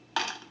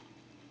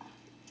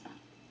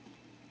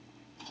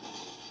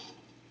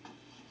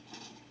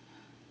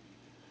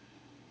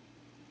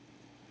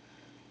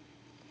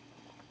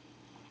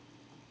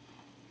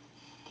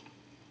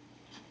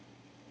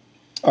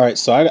 All right,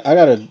 so I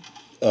got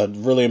a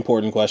really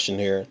important question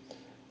here.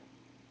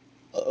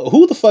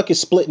 Who the fuck is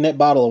splitting that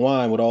bottle of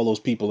wine with all those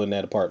people in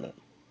that apartment?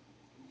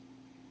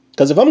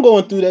 Because if I'm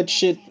going through that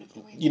shit,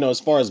 as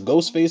far as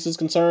Ghostface is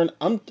concerned,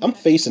 I'm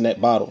facing that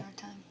bottle.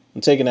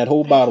 I'm taking that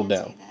whole bottle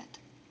down.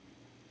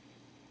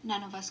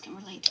 None of us can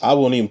relate. I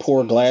won't even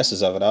pour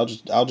glasses of it.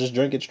 I'll just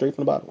drink it straight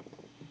from the bottle.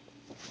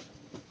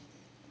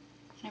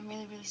 And I'm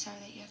really, really sorry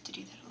that you have to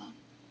do that alone.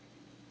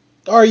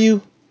 Are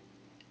you?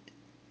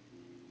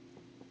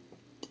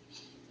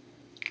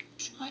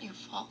 It's not your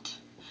fault.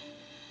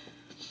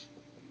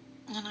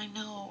 And I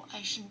know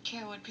I shouldn't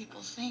care what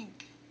people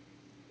think.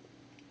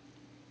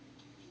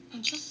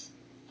 It just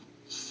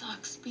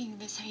sucks being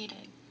this hated.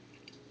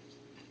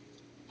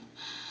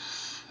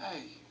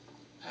 Hey,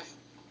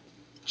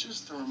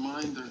 just a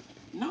reminder,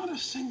 not a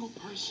single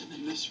person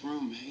in this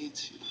room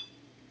hates you.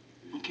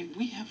 Okay,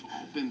 we have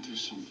all been through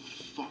some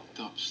fucked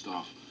up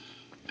stuff,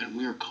 and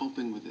we are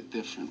coping with it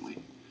differently.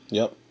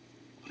 Yep.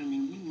 But I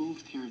mean, we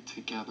moved here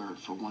together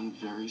for one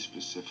very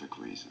specific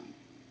reason.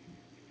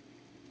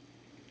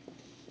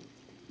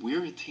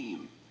 We're a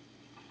team.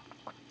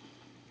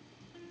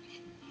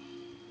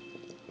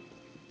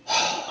 We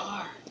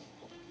are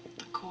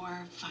the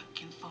core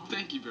fucking folk.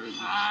 Thank you very much.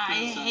 I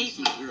hate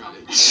You're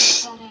right.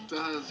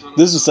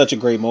 This is such a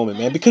great moment,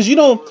 man, because you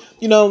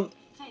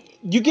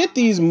get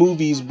these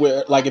movies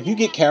where, like, if you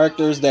get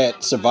characters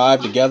that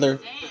survive together,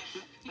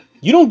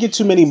 you don't get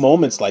too many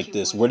moments like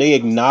this where they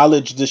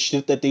acknowledge the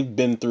shit that they've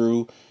been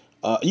through.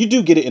 You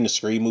do get it in the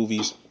Scream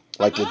movies,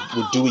 like with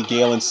Dewey,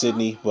 Gale, and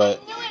Sidney,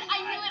 but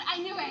I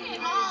knew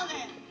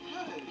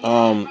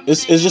it.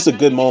 it's just a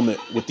good moment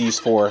with these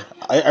four.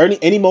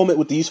 Any moment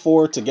with these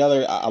four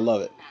together, I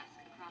love it.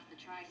 Across the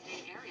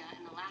tri-state area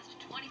in the last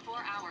 24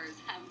 hours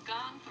have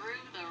gone through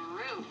the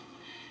roof.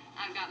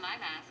 I've got my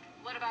mask.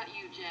 What about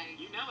you, Jay?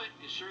 You know it.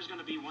 It sure is going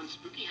to be one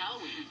spooky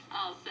Halloween.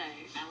 I'll say.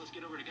 Now let's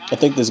get over to I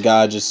think this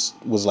guy just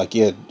was like,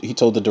 yeah, he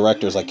told the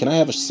directors, like, can I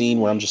have a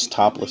scene where I'm just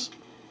topless?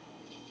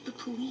 The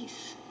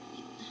police.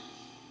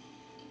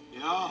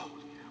 Yo. I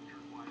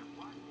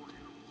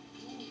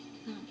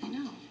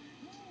know.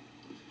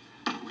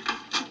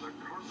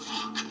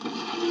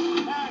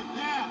 Hey,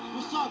 yeah,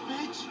 what's up,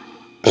 bitch?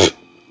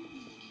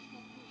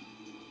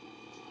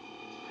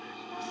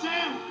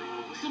 Sam!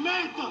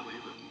 Samantha!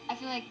 I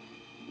feel like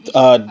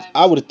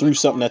I would have threw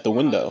something at the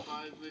window.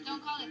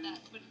 Don't call it that,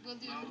 but we'll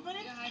do a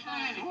high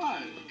five. Come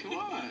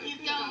on.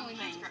 Keep going.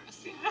 That's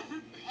gross. I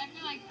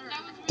feel like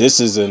that was really This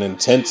is an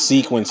intense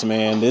sequence,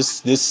 man.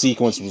 This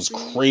sequence was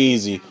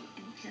crazy.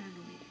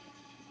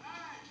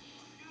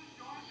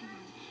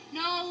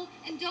 No,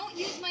 and don't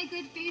use my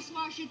good face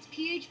wash. It's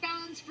pH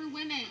balance for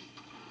women.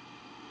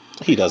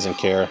 He doesn't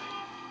care.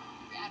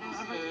 Yeah, I don't know.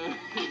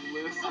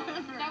 Listen.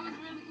 That was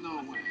really.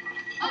 No way.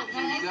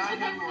 Guys. That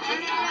him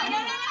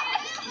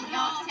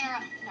No, Tara.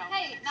 No.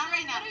 Hey, not so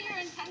right now. what are your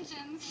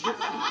intentions?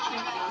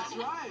 That's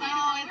right.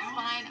 No, it's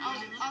fine.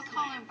 I'll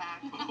call him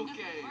back.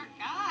 Okay. Poor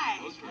guy.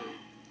 Okay.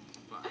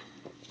 Bye.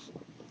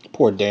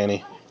 Poor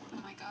Danny. Oh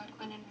my god,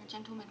 Gwen and her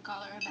gentleman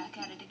caller are back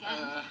at it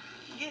again.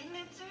 Getting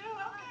it too?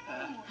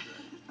 Okay.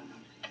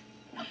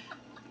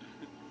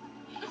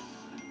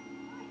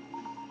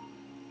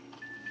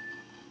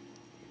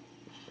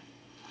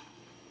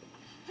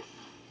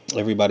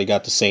 Everybody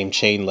got the same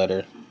chain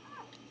letter.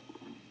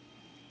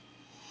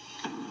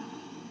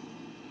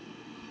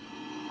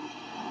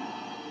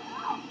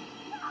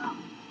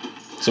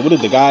 So what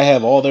did the guy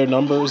have all their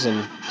numbers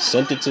and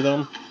sent it to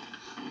them?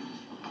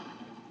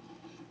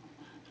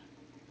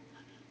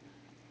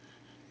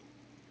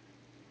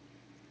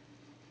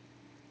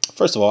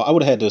 First of all, I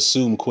would have had to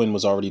assume Quinn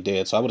was already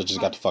dead, so I would have just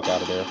got the fuck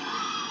out of there.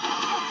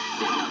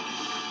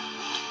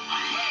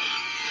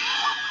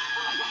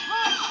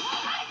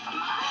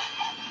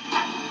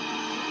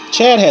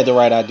 Chad had the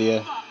right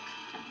idea.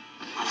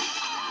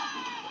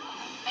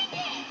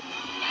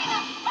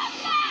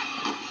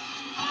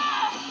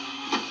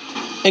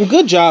 And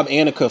good job,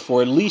 Annika,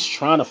 for at least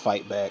trying to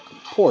fight back.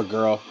 Poor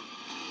girl.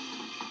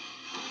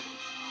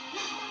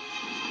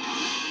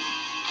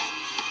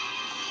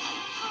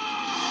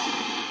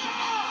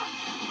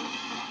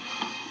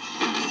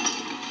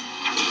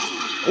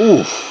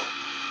 Oof.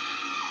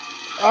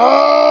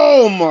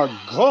 Oh my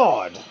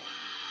god.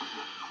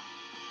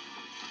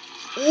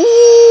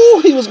 Ooh,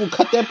 he was gonna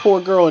cut that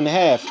poor girl in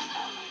half.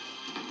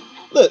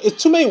 Look,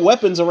 it's too many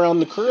weapons around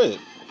the crib.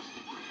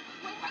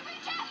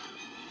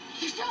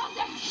 He's still up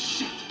there.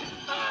 Shit.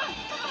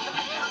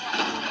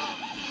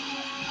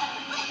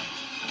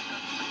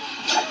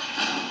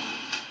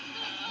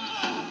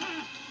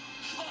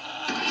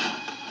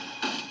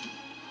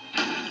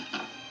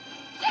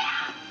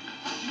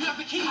 You have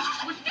the keys. No,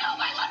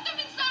 I left them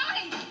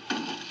inside.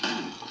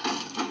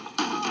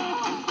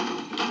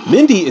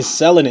 Mindy is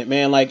selling it,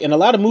 man. Like in a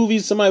lot of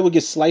movies, somebody would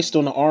get sliced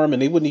on the arm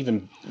and they wouldn't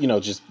even,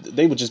 just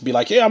they would just be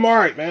like, "Yeah, I'm all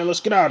right, man. Let's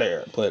get out of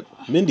here." But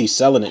Mindy's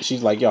selling it.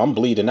 She's like, "Yo, I'm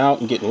bleeding out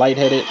and getting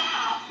lightheaded."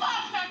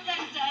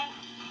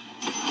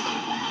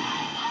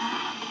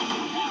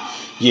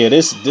 Yeah,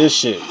 this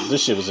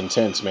shit was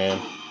intense,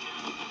 man.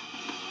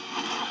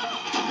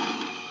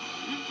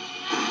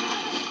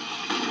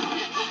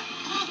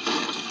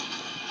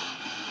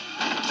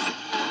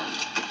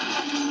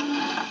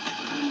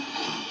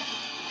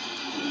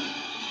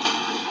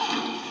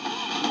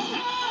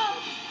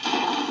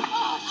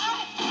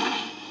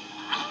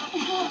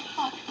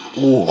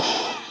 Ooh.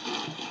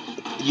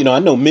 I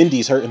know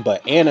Mindy's hurting,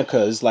 but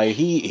Annika is like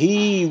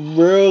he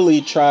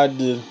really tried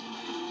to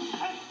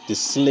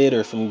slit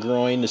her from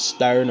groin to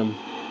sternum.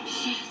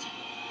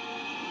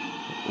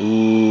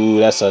 Ooh,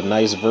 that's a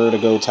nice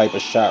vertigo type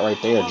of shot right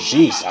there.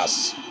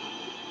 Jesus.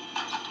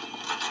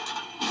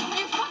 Are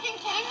you fucking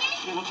kidding me?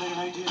 You have a better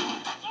idea?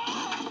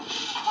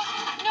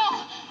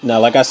 No.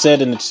 Now, like I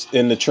said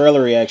in the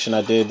trailer reaction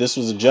I did, this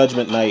was a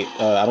Judgment Night.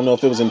 I don't know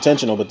if it was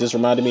intentional, but this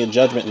reminded me of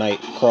Judgment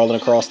Night, crawling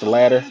across the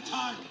ladder.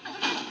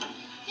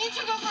 You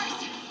two go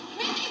first.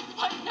 Mindy!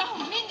 What? No,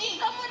 Mindy!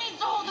 Someone needs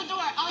to hold the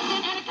door. I'll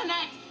send Annika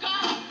next. Go!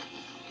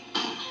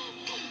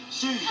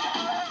 Sadie,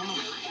 come on.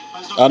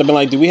 I'd have been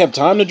like, do we have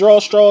time to draw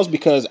straws?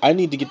 Because I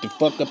need to get the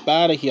fuck up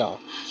out of here.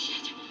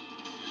 Shit.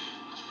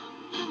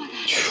 Oh my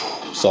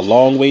god. It's a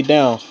long way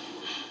down.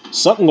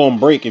 Something gonna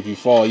break if you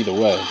fall either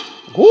way.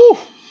 Woo!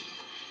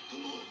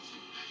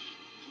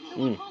 No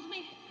one hold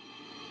me.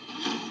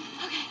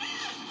 Okay.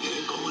 It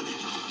ain't going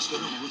anywhere. It's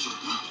gonna hold you.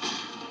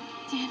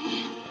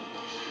 Danny.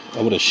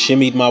 I would have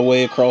shimmied my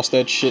way across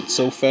that shit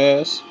so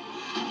fast.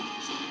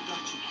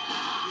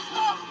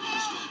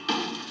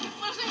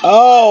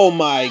 Oh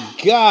my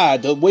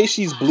god, the way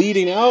she's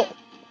bleeding out.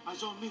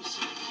 Eyes on me,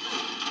 Sadie.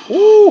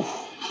 Woo!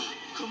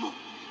 Come on.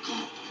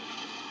 Come on.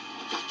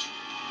 Got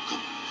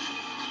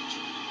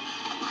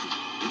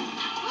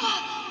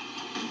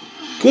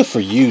you. Good for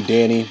you,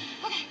 Danny. Okay.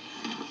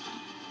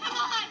 Come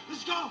on.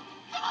 Let's go. Come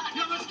on.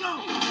 Yeah, let's go.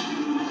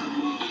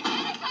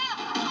 Annika,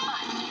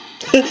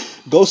 come on.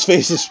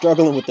 Ghostface is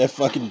struggling with that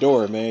fucking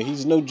door, man.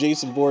 He's no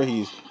Jason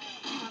Voorhees. You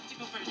have to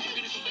go first. You're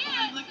gonna go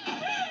first. Look at me.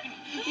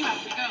 You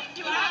have to go.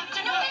 You have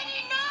to. No,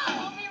 Mindy, no.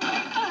 I'll be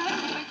right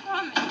back. I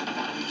promise.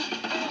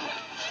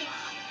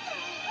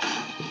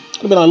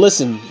 I'd be like,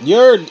 listen,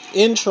 your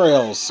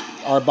entrails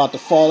are about to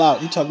fall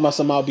out. You talking about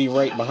something? I'll be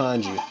right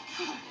behind you. We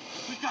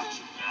got you.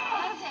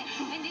 That's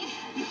it, Mindy.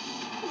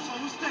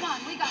 Come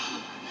on, we got you.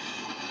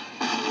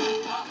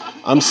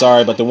 I'm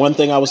sorry, but the one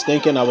thing I was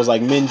thinking, I was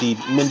like, Mindy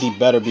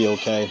better be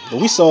okay.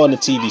 But we saw in the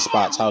TV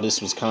spots how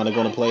this was kind of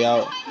going to play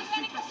out.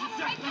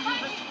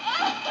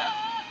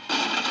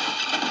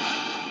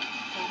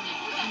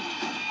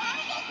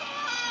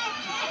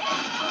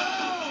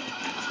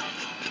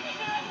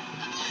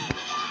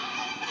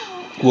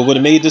 What would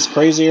have made this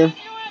crazier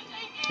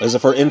is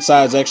if her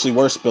insides actually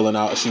were spilling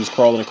out as she was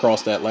crawling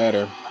across that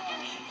ladder.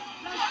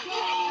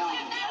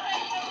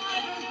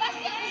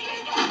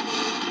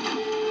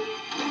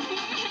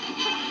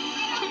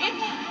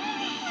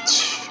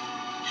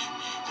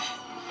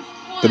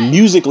 The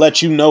music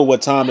lets you know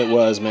what time it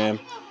was, man.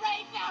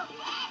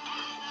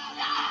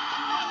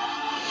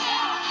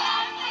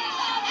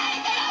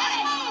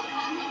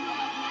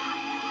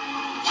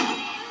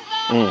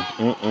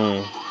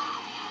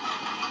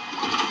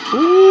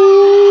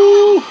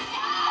 Ooh.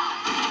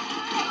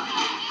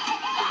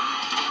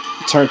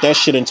 Turned that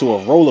shit into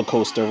a roller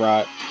coaster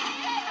ride.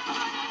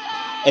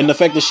 And the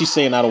fact that she's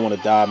saying I don't want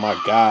to die, my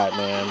God,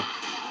 man.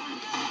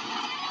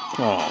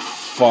 Oh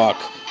fuck.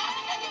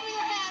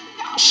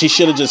 She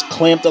should have just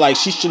clamped it, like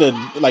she should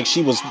have, like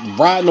she was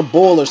riding a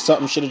bull or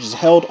something. Should have just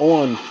held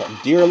on for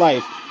dear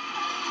life.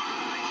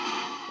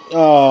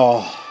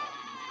 Oh.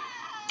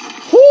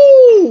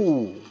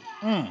 Whoo.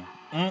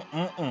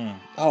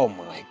 Oh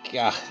my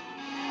God.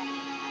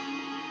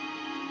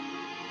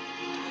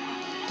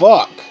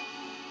 Fuck.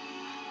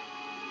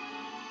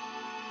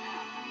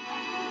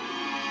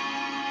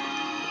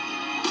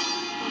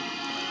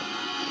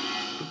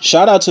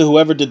 Shout out to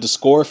whoever did the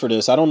score for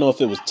this. I don't know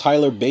if it was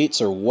Tyler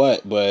Bates or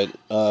what, but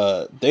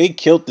they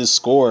killed this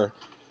score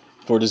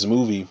for this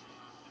movie.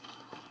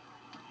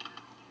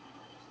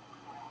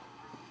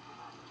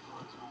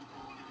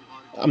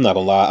 I'm not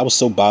gonna lie, I was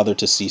so bothered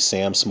to see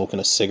Sam smoking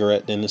a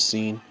cigarette in the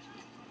scene.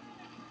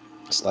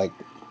 It's like,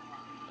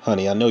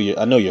 honey, I know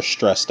you're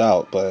stressed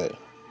out, but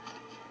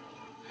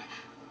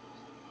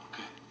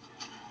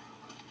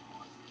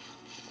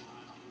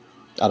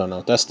I don't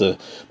know. That's the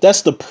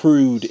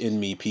prude in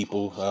me,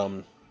 people.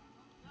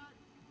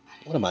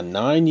 What am I,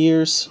 9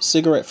 years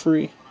cigarette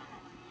free?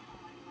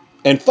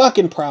 And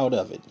fucking proud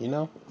of it, you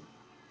know?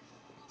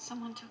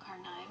 Someone took our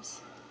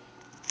knives,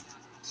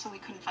 so we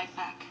couldn't fight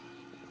back.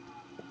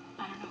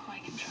 I don't know who I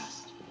can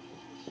trust.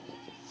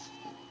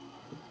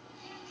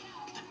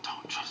 Then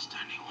don't trust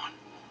anyone.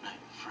 Not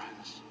your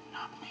friends,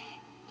 not me,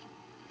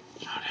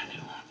 not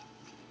anyone.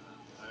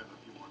 I have a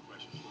few more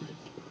questions for you.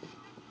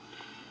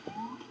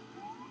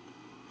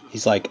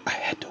 He's like, I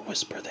had to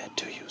whisper that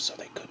to you so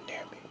they couldn't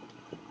hear me.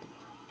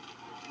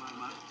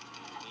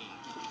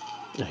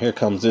 And here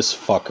comes this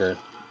fucker,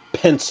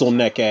 pencil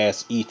neck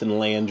ass Ethan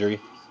Landry.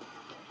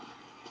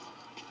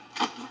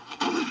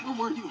 Where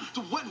were you?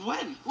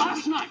 When?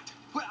 Last night.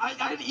 I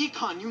had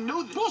econ. You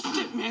know this.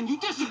 Bullshit, man. You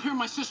disappear,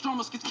 my sister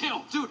almost gets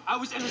killed. Dude, I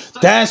was in a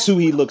study That's hall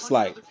who he with looks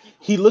 100 like. other people.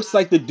 He looks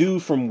like the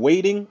dude from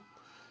Waiting.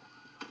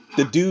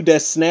 The dude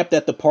that snapped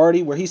at the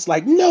party where he's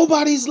like,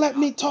 nobody's let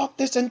me talk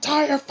this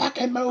entire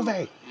fucking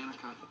movie.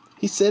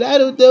 He said, I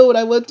don't know what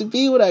I want to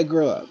be when I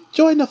grow up.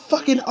 Join the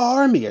fucking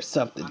army or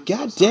something.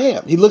 God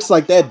damn. He looks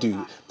like that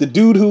dude. The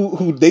dude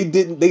who they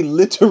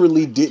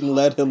literally didn't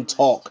let him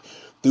talk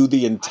through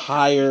the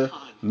entire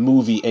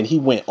movie, and he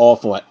went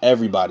off on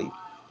everybody.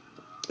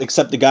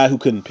 Except the guy who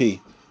couldn't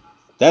pee.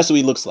 That's what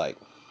he looks like.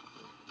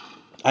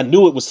 I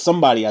knew it was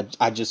somebody.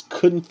 I just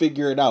couldn't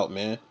figure it out,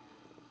 man.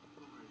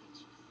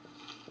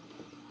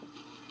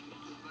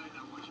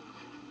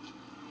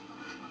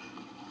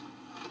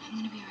 I'm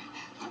gonna be right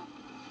back.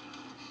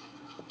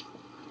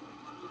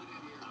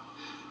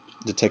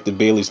 Detective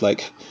Bailey's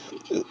like,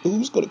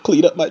 who's gonna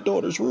clean up my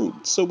daughter's room?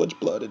 So much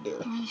blood in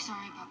there. I'm really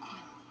sorry about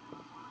Quinn.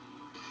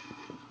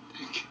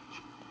 Thank you.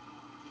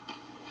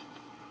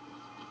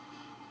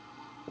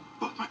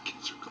 Both my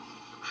kids are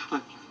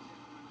gone.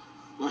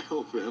 My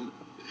whole family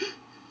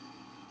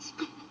is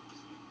gone.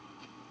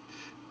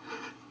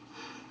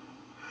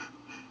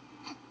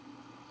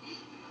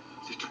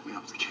 They took me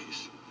off the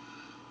case.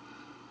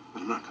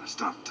 But I'm not gonna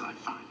stop until I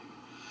find him.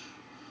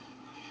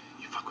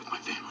 You fuck with my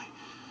family,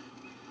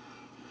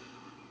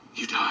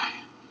 you die.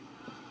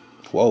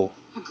 Whoa.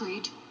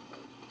 Agreed.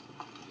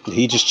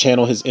 He just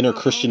channeled his inner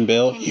Christian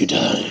Bale. You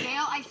die.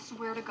 Gail, I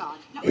swear to God.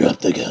 No, Drop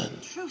the gun.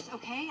 truce,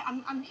 okay?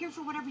 I'm here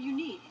for whatever you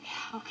need.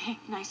 Okay,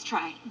 nice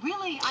try.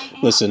 Really, I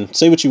am. Listen,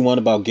 say what you want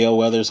about Gail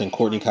Weathers and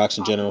Courtney Cox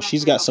in general.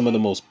 She's got some of the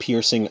most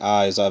piercing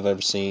eyes I've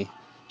ever seen.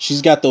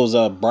 She's got those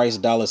Bryce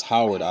Dallas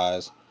Howard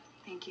eyes.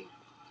 Thank you.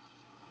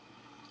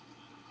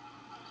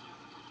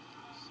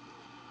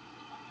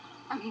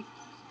 Are you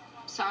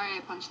sorry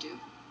I punched you?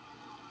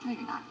 No,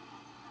 you're not.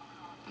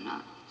 I'm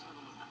not.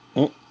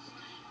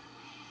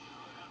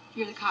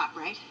 You're the cop,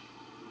 right?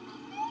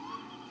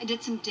 I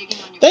did some digging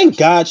on your Thank person.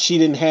 God she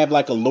didn't have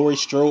like a Laurie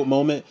Strode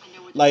moment.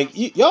 Like,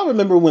 y'all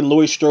remember when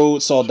Laurie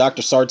Strode saw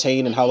Dr.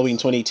 Sartain in Halloween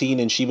 2018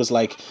 and she was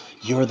like,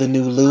 you're the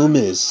new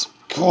Loomis.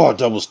 God,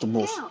 that was the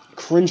most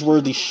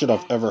cringeworthy shit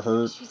I've ever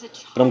heard.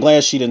 But I'm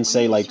glad she didn't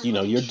say, like, you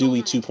know, you're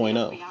Dewey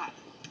 2.0.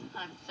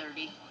 I'm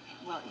 30.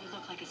 Well, you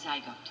look like a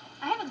zygote.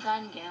 I have a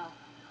gun, Gail.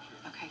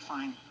 Okay,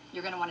 fine.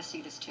 You're going to want to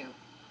see this, too.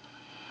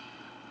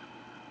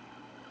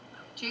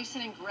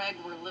 Jason and Greg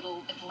were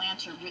little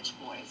Atlanta rich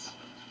boys.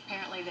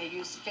 Apparently, they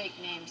used fake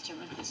names to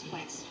rent this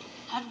place.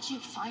 How did you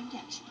find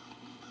it?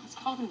 It's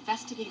called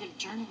investigative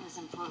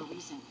journalism for a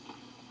reason.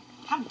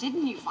 How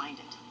didn't you find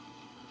it?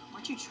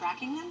 Weren't you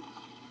tracking them?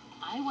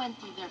 I went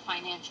through their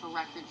financial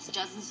records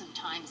dozens of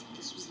times.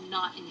 This was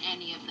not in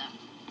any of them.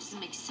 Doesn't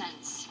make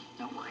sense.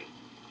 Don't worry.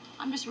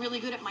 I'm just really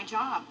good at my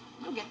job.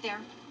 We'll get there.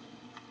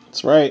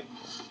 That's right.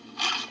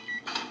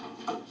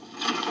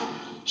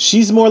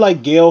 She's more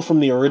like Gail from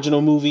the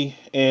original movie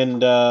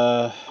and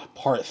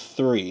part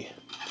 3.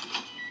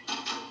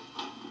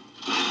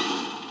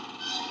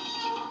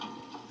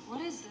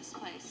 What is this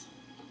place?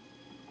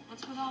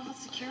 What's with all the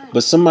security?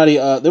 But somebody,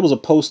 there was a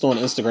post on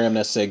Instagram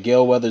that said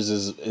Gail Weathers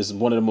is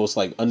one of the most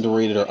like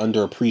underrated or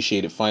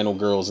underappreciated final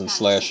girls in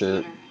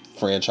slasher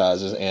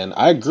franchises, and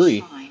I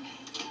agree.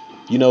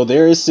 You know,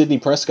 there is Sidney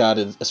Prescott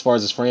as far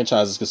as his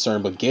franchise is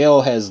concerned, but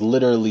Gail has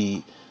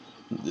literally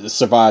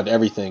survived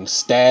everything: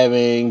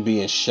 stabbing,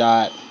 being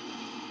shot.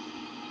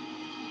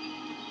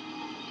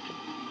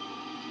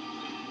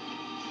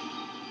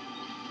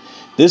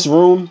 This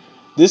room,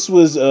 this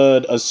was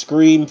a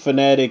Scream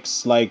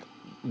fanatics like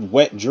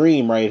wet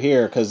dream right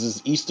here because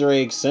it's Easter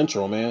egg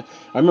central, man.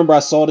 I remember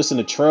I saw this in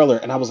the trailer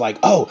and I was like,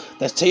 oh,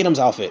 that's Tatum's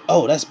outfit.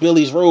 Oh, that's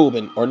Billy's robe,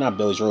 and or not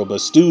Billy's robe,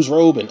 but Stu's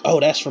robe, and oh,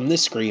 that's from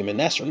this Scream, and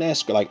that's from that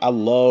Scream. Like, I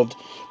loved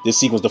this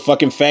sequence. The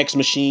fucking fax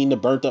machine, the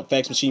burnt up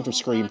fax machine from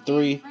Scream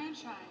 3.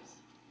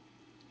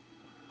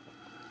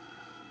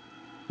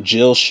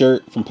 Jill's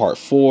shirt from part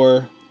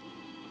 4.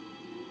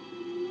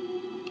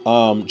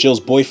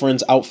 Jill's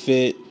boyfriend's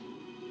outfit.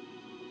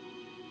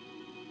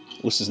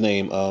 What's his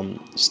name?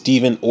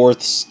 Stephen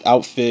Orth's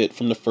outfit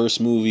from the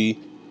first movie.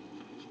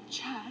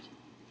 Chad?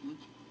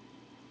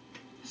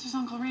 This is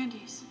Uncle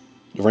Randy's.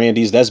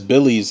 Randy's, that's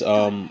Billy's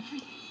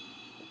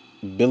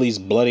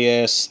bloody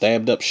ass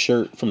stabbed up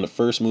shirt from the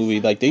first movie.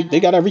 Like they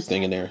got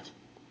everything in there.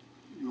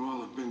 You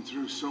all have been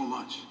through so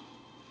much.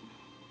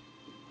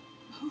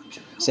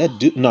 Is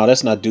that no,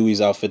 that's not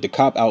Dewey's outfit. The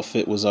cop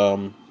outfit was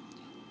I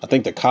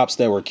think the cops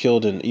that were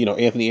killed in, you know,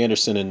 Anthony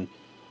Anderson and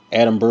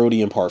Adam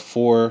Brody in part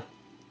 4.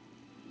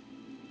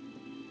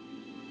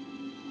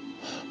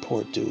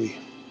 Poor Dewey.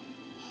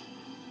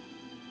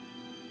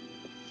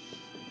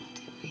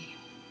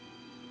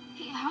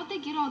 Hey, how'd they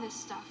get all this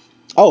stuff?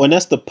 Oh, and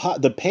that's the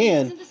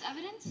pan Isn't this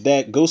evidence?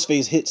 that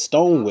Ghostface hit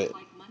Stone with.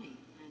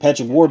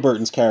 Patrick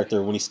Warburton's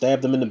character when he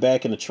stabbed him in the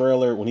back in the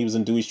trailer when he was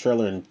in Dewey's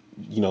trailer and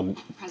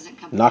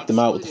knocked him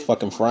out with the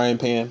fucking frying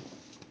pan.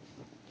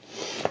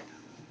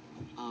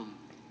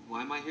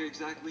 Why am I here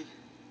exactly?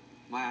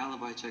 My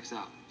alibi checks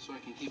out. So I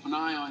can keep an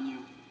eye on you,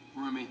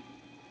 Rumi.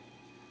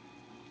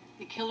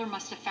 The killer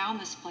must have found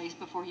this place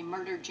before he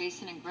murdered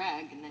Jason and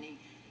Greg, and then he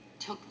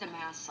took the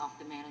masks off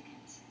the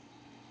mannequins.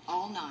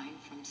 All 9,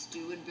 from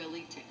Stu and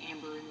Billy to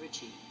Amber and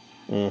Richie.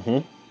 Mm-hmm.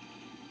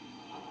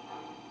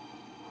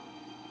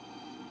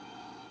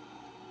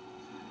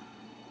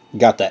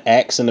 Got the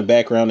axe in the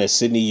background that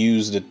Sydney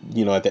used at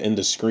at the end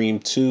of Scream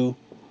 2.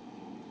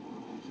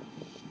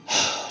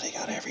 They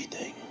got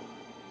everything.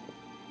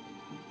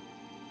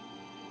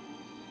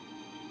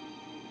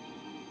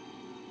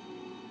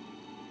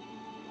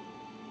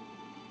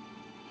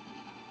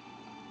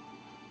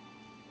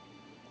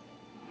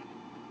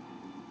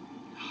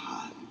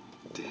 Hot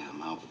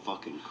damn, how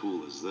fucking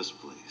cool is this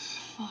place?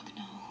 Fuck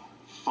no.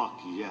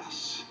 Fuck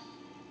yes.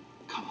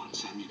 Come on,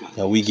 Sam, you got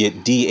Now we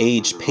get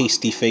de-aged,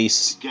 pasty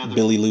face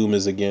Billy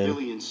Loomis again.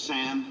 Billy and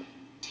Sam,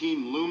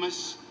 Team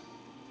Loomis.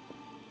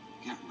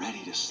 Get ready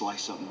to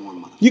slice up more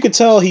motherfuckers. You can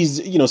tell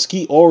he's,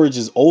 Skeet Ulrich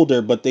is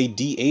older, but they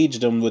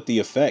de-aged him with the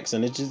effects,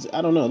 and it just,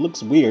 I don't know, it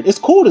looks weird. It's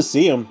cool to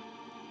see him.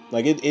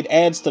 Like, it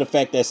adds to the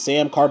fact that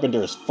Sam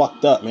Carpenter is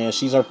fucked up, man.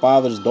 She's her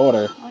father's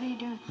daughter. What are you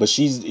doing? But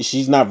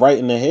she's not right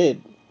in the head.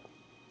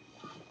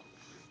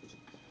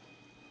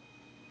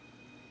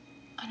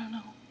 I don't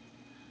know.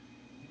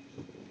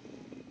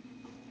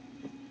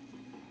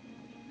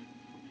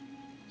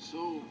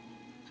 So,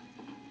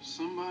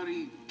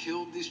 somebody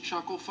killed these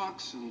chuckle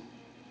fucks and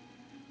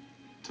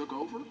took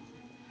over?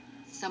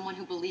 Someone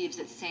who believes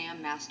that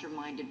Sam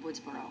masterminded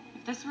Woodsboro.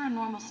 If this were a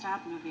normal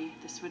stab movie,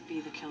 this would be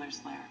the killer's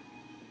lair.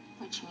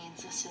 Which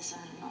means this isn't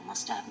a normal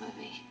stab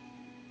movie.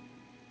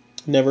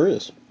 Never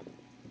is.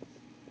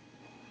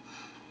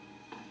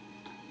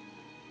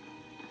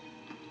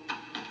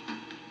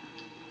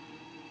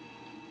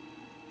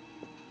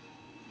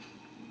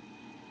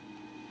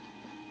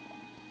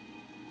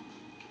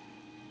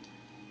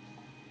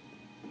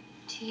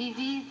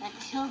 TV that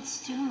killed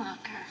Stumacher.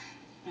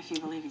 If you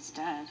believe he's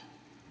dead.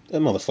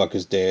 That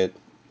motherfucker's dead.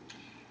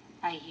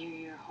 I hear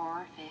you're a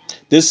horror fan.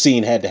 This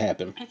scene had to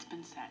happen. It's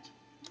been said.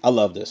 I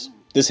love this.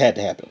 This had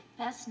to happen.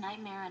 That's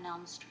Nightmare on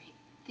Elm Street.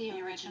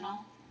 The original.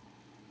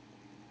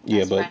 Yeah,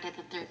 That's but Friday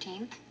the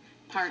 13th.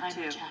 Part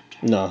Final 2. chapter.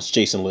 no, it's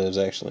Jason Lives,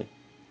 actually.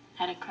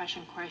 Had a crush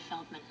on Corey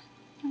Feldman.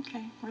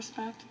 Okay,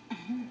 respect.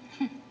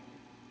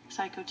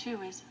 Psycho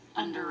 2 is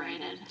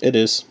underrated. It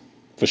is.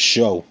 For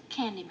sure.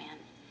 Candyman.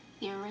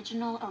 The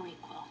original or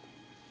requel?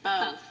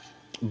 Both.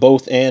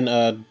 Both,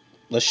 and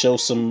let's show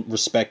some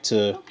respect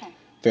to Okay.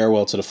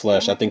 Farewell to the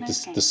Flesh. I think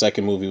Nice the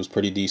second movie was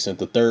pretty decent.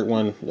 The third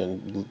one,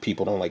 and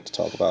people don't like to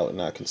talk about it,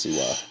 and I can see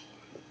why.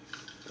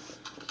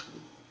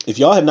 If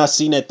y'all have not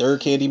seen that third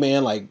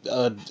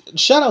Candyman,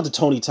 shout out to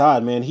Tony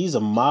Todd, man. He's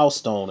a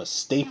milestone, a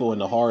staple in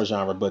the horror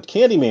genre. But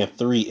Candyman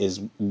 3 is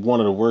one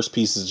of the worst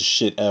pieces of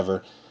shit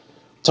ever.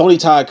 Tony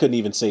Todd couldn't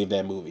even save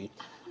that movie.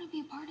 I don't want to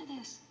be a part of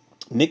this.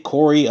 Nick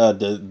Corey,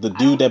 the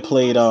dude that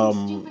played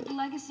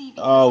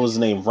what was his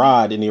name,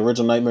 Rod, in the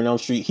original Nightmare on Elm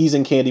Street, he's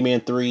in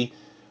Candyman 3.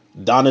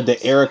 Donna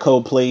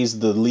DeErico plays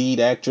the lead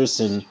actress,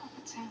 and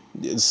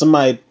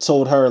somebody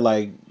told her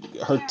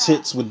her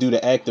tits would do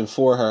the acting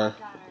for her.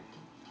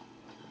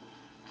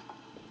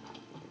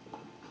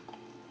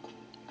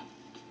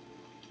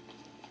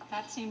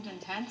 That seemed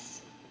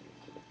intense.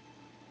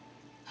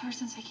 Ever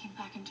since I came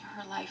back into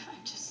her life, I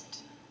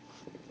just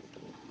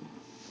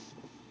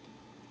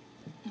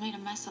made a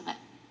mess of it.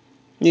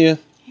 Yeah,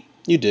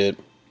 you did.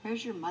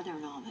 Where's your mother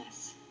in all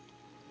this?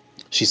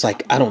 She's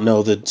like, I don't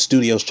know. The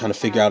studio's trying to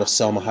figure out if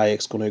Selma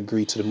Hayek's going to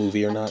agree to the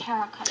movie or not.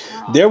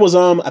 There was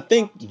I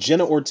think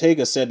Jenna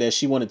Ortega said that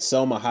she wanted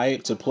Selma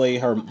Hayek to play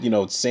her,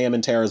 Sam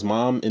and Tara's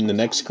mom in the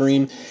next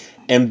Scream,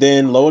 and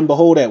then lo and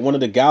behold, at one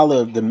of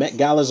the Met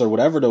Galas or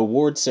whatever, the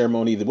award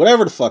ceremony,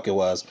 whatever the fuck it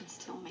was,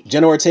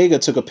 Jenna Ortega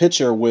took a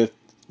picture with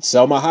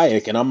Selma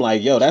Hayek, and I'm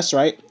like, yo, that's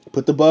right.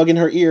 Put the bug in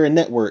her ear and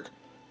network.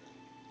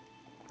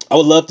 I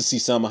would love to see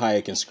Selma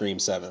Hayek in Scream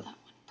 7.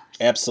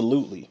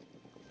 Absolutely.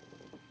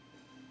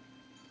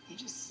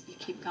 You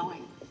keep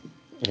going.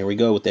 Here we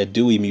go with that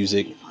Dewey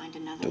music. You find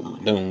another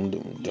loner. Dum,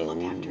 You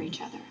look after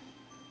each other.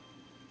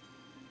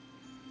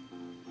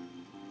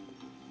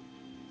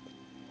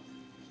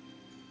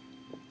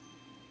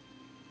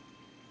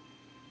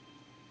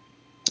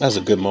 That was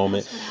a good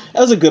moment.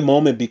 That was a good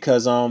moment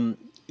because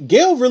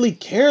Gail really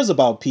cares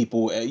about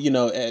people. At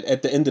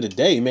the end of the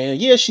day, man.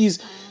 Yeah, she's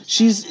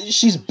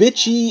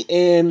bitchy,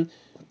 and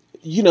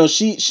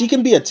she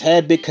can be a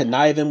tad bit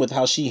conniving with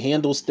how she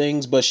handles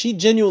things, but she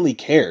genuinely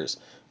cares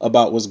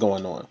about what's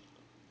going on.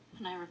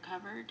 When I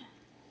recovered,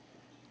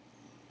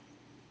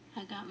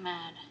 I got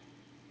mad.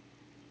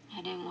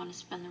 I didn't want to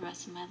spend the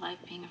rest of my life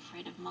being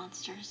afraid of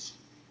monsters.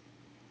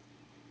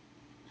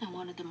 I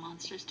wanted the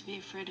monsters to be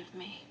afraid of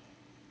me.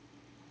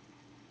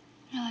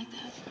 I like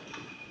that.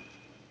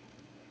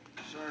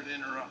 Sorry to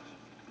interrupt.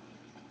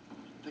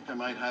 I think I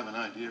might have an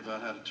idea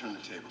about how to turn the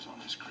tables on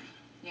this creep.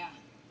 Yeah.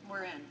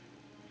 We're in.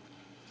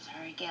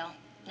 Sorry, Gail.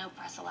 No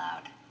press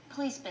allowed.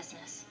 Police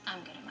business. I'm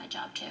good at my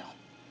job, too.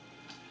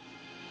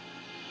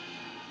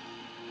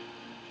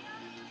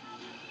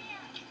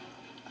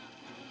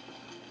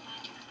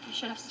 You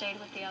should have stayed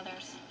with the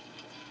others.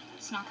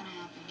 It's not gonna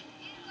happen.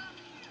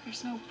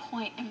 There's no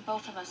point in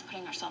both of us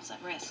putting ourselves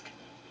at risk.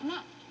 I'm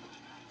not.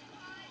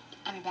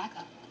 I'm your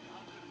backup.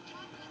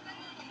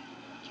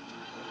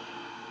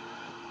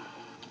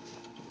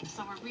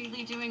 So we're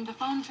really doing the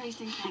phone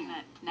tracing thing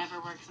that never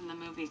works in the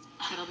movies.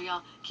 It'll be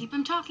all, keep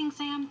him talking,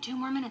 Sam. 2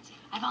 more minutes.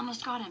 I've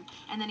almost got him.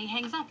 And then he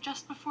hangs up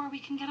just before we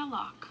can get a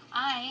lock.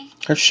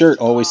 Her shirt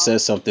always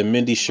says something.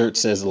 Mindy's shirt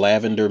says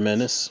Lavender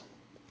Menace.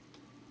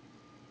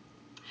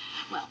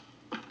 Well,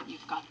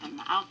 you've got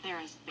them out there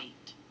as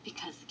bait.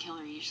 Because the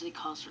killer usually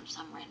calls from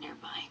somewhere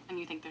nearby. And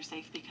you think they're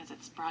safe because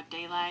it's broad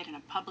daylight in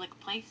a public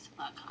place?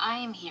 Look, I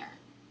am here,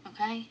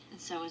 okay? And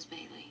so is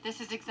Bailey.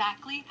 this is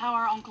exactly how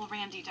our Uncle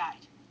Randy died.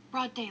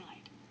 Broad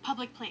daylight,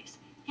 public place,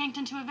 yanked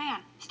into a van.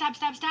 Stab,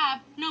 stab, stab.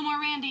 No more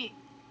Randy.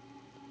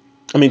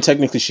 I mean,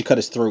 technically, she cut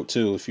his throat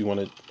too. If you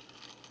wanted.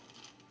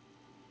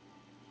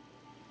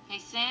 Hey,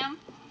 Sam.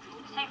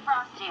 Stay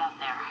frosty out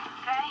there,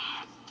 okay?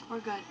 We're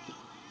good.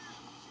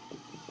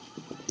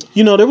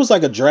 You know, there was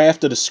like a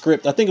draft of the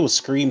script. I think it was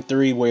Scream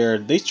 3 where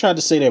they tried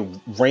to say that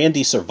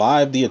Randy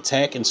survived the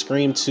attack in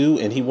Scream 2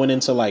 and he went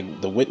into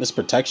like the witness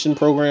protection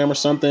program or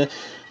something.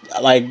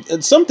 Like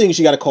some things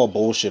you got to call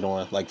bullshit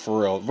on. Like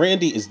for real,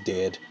 Randy is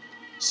dead.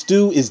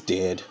 Stu is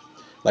dead.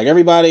 Like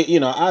everybody, you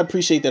know, I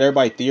appreciate that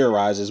everybody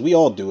theorizes. We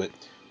all do it.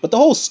 But the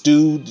whole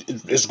Stu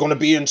is going to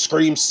be in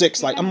Scream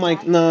 6. Like I'm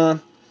like, nah,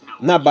 I'm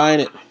not buying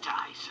it.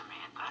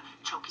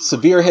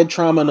 Severe head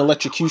trauma and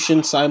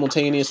electrocution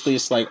simultaneously.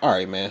 It's like, all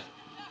right, man.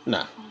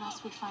 Nah.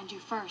 Unless we find you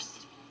first.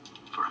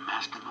 For a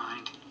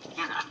mastermind,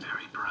 you're not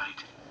very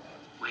bright.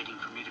 Waiting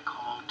for me to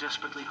call,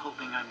 desperately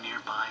hoping I'm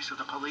nearby so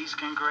the police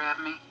can grab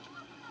me.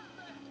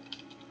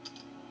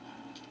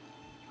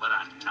 But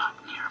I'm not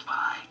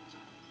nearby.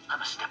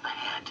 I'm a step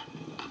ahead.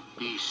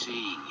 Be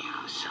seeing you,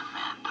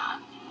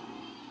 Samantha.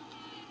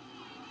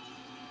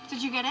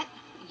 Did you get it?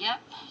 Yep.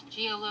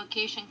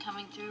 Geolocation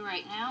coming through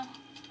right now.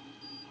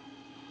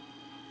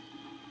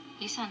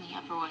 He's on the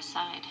Upper West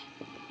Side.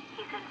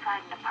 He's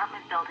inside an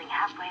apartment building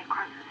halfway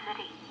across the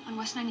city. On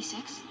West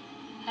 96?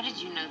 How did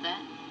you know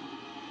that?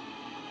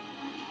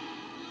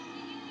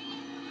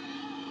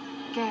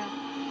 Gail.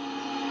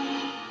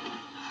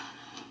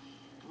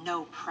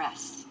 No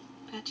press.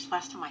 Bitch,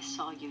 last time I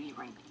saw you, you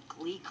were in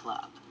Glee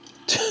Club.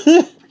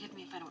 Forgive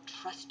me if I don't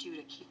trust you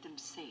to keep them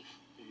safe.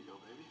 Here you go,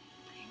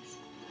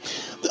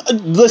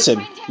 baby. Listen,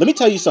 let me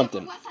tell you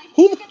something.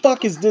 Who the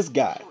fuck is this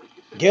guy?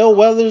 Gail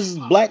Weathers'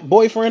 black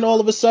boyfriend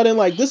all of a sudden?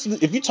 Like this,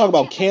 if you talk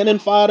about cannon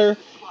fodder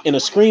in a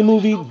Scream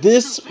movie,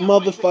 this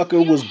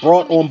motherfucker was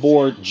brought on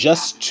board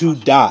just to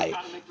die,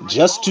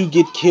 just to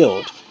get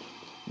killed.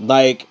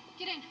 Like,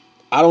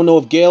 I don't know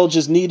if Gail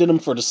just needed him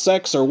for the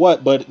sex or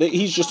what, but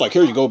he's just like,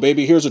 here you go,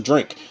 baby, here's a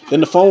drink.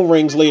 Then the phone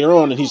rings later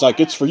on, and he's like,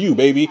 it's for you,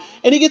 baby,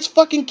 and he gets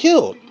fucking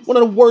killed. One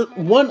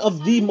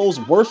of the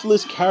most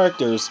worthless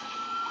characters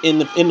in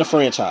the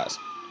franchise.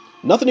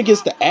 Nothing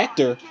against the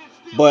actor,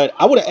 but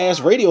I would have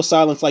asked Radio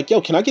Silence, like,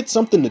 yo, can I get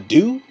something to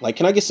do? Like,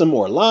 can I get some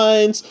more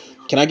lines?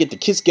 Can I get to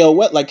kiss Gail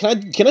wet? Like,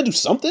 can I do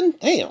something?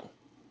 Damn.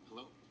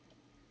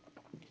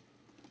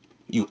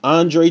 You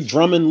Andre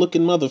Drummond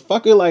looking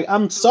motherfucker. Like,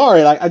 I'm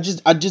sorry. Like, I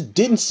just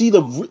didn't see the,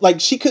 like,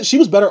 she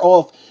was better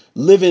off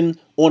living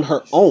on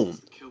her own.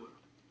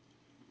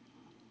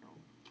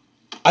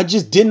 I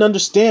just didn't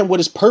understand what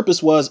his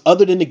purpose was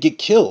other than to get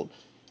killed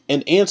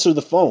and answer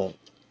the phone.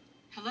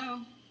 Hello?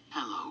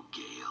 Hello,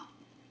 Gail.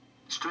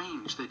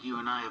 Strange that you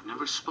and I have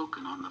never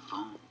spoken on the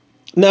phone.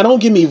 Now,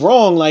 don't get me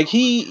wrong. Like,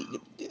 he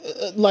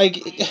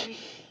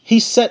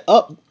set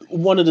up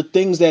one of the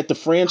things that the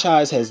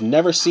franchise has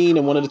never seen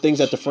and one of the things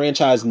that the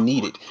franchise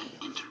needed,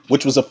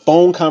 which was a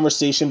phone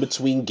conversation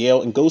between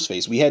Gail and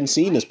Ghostface. We hadn't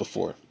seen this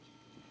before.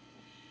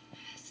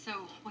 So,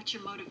 what's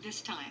your motive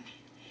this time?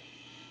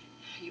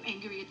 Are you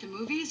angry at the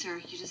movies, or are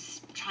you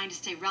just trying to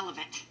stay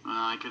relevant? Well,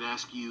 I could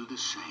ask you the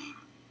same.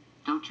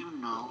 Don't you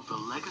know the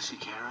legacy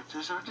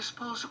characters are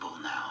disposable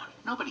now?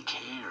 Nobody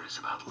cares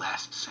about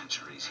last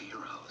century's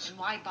heroes. And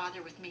why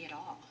bother with me at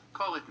all?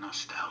 Call it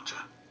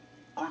nostalgia.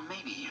 Or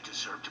maybe you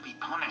deserve to be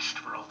punished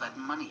for all that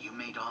money you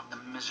made off the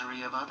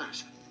misery of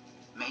others.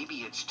 Maybe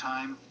it's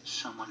time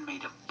someone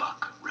made a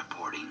buck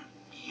reporting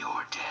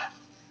your death.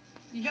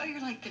 You know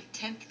you're like the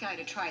 10th guy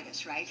to try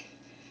this, right?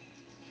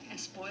 And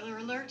spoiler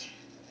alert,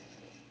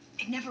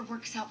 it never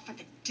works out for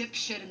the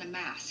dipshit in the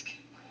mask.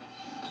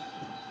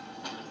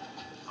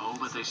 Oh,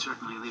 but they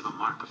certainly leave a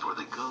mark before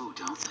they go,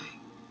 don't they?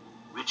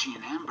 Richie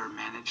and Amber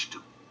managed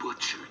to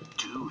butcher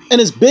Dewey.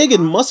 And as big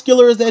and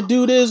muscular as that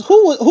dude is,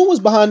 who was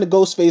behind the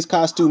Ghostface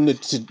costume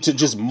to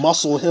just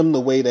muscle him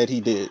the way that he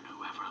did?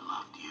 Whoever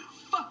loved you.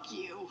 Fuck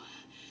you.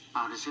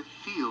 How does it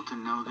feel to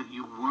know that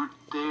you weren't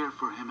there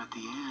for him at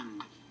the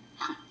end?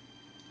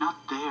 Not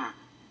there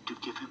to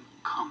give him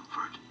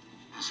comfort.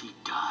 as he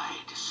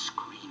died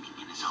screaming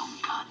in his own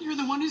gut. You're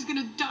the one who's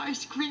gonna die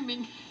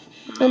screaming.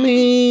 I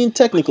mean,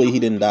 technically he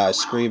didn't die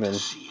screaming.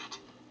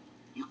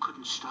 You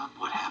couldn't stop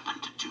what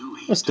happened to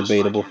Dewey. That's just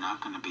debatable. like you're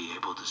not going to be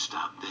able to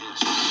stop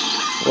this.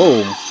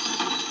 Whoa.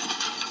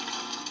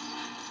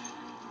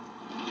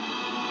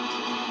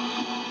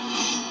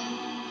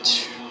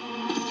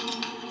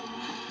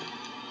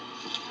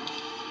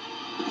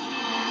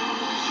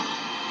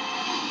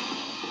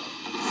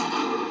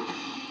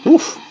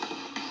 Oof.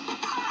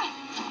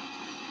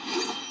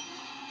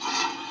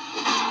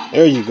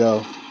 There you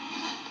go.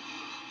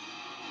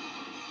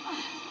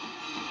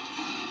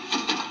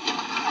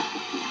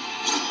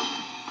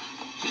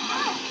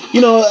 You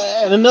know,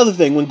 and another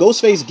thing, when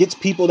Ghostface gets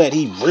people that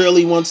he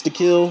really wants to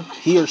kill,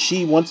 he or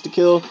she wants to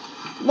kill,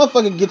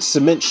 motherfucker gets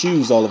cement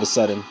shoes all of a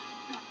sudden.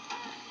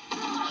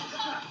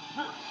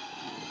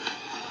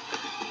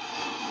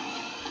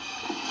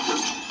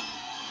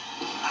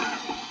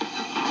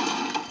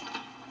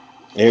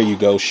 There you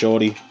go,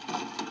 shorty.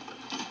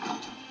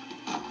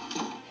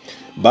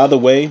 By the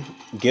way,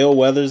 Gail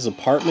Weathers'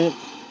 apartment,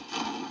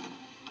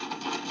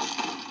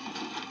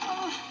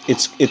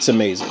 it's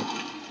amazing.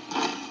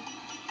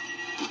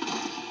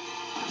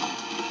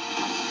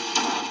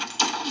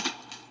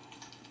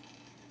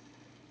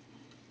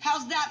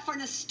 How's that for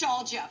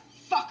nostalgia,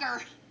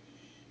 fucker?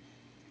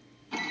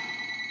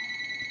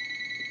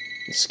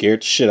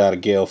 Scared the shit out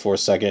of Gail for a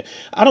second.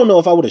 I don't know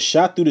if I would have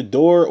shot through the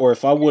door or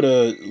if I would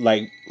have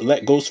like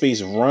let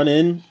Ghostface run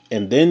in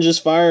and then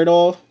just fired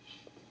off.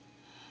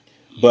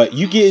 But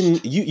you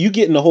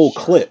getting the whole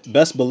clip,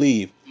 best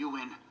believe. You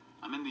win.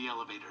 I'm in the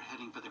elevator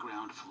heading for the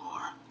ground floor.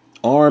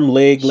 Arm,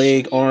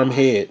 leg, arm,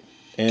 head,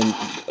 and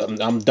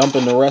I'm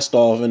dumping the rest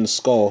off in the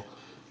skull.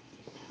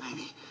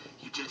 Maybe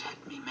you did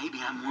hit me. Maybe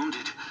I'm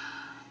wounded.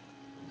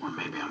 Or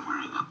maybe I'm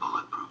wearing a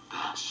bulletproof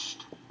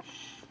vest.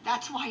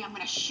 That's why I'm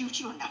gonna shoot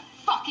you in the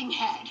fucking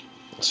head.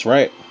 That's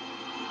right.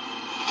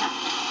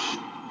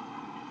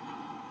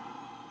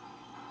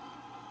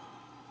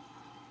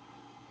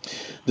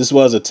 This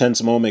was a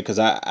tense moment because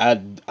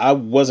I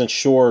wasn't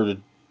sure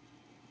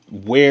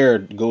where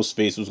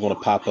Ghostface was going to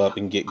pop up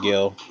and get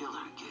Gail.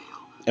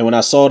 And when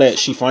I saw that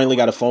she finally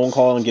got a phone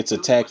call and gets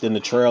attacked in the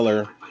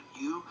trailer,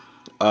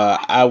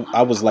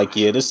 I was like,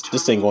 yeah,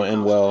 this ain't going to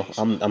end well.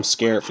 I'm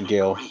scared for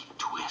Gail.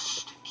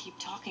 Keep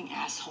talking,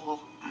 asshole.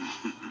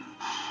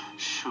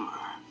 Sure.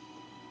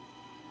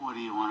 What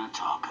do you want to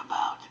talk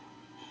about?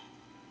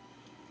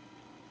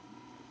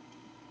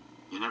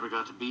 You never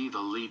got to be the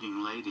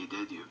leading lady,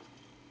 did you?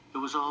 It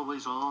was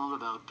always all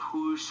about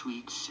poor,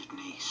 sweet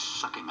Sydney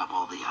sucking up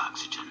all the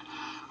oxygen.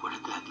 What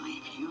did that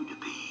leave you to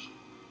be?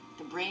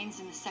 The brains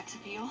and the sex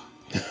appeal?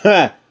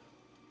 Sorry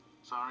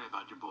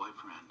about your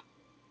boyfriend.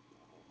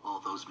 All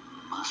those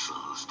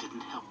muscles didn't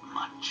help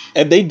much.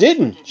 And they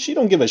didn't. She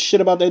don't give a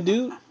shit about that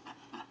dude.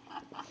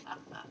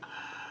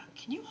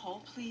 Can you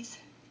hold, please?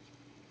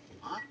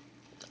 Huh?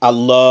 I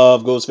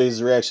love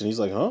Ghostface's reaction. He's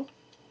like, huh?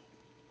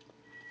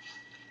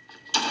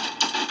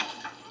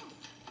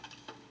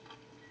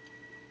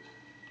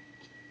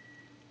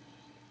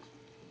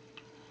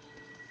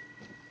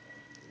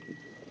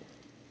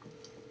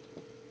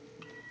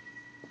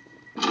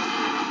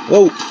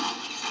 Whoa.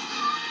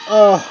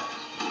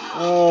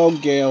 Oh,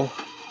 Gail.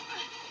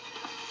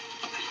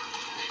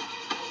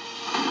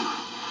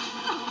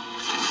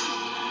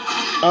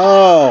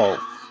 Oh.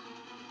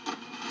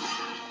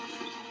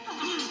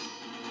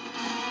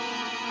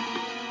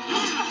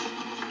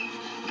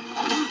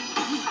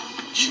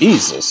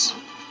 Jesus.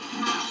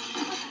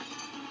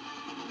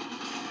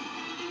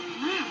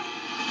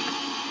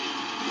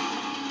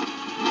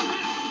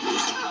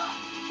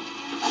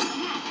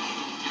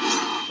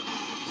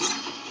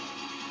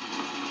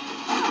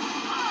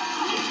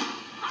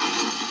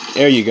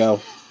 There you go.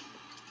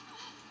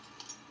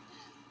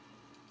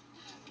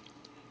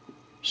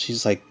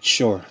 She's like,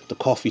 sure, the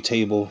coffee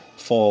table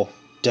fall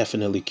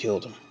definitely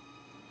killed him.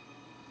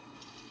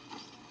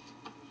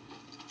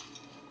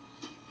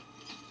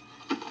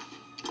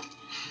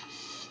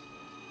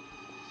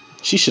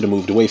 She should have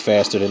moved away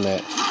faster than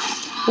that.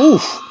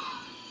 Oof.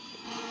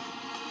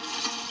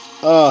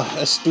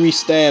 That's 3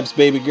 stabs,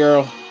 baby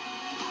girl.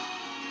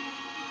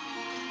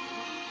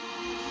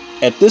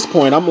 At this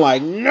point, I'm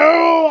like,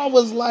 no. I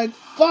was like,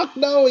 fuck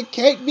no, it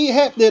can't be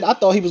happening. I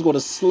thought he was going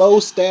to slow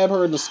stab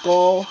her in the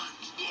skull.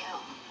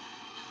 Gail.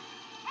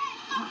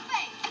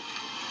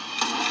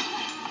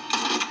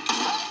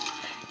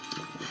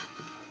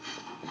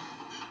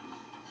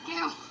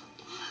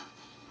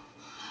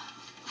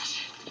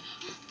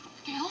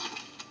 Gail.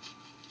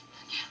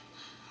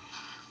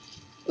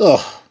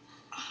 Ugh.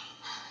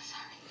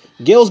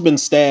 Gail's been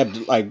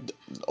stabbed like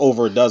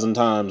over a dozen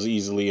times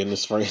easily in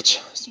this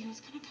franchise. He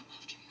was gonna come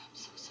after you. I'm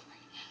so sorry.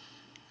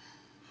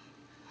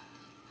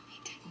 He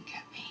didn't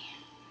get me.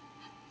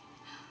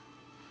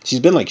 She's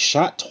been like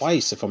shot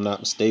twice, if I'm not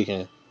mistaken.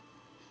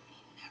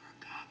 He never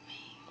got me.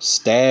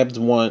 Stabbed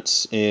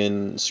once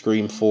in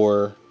Scream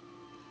 4.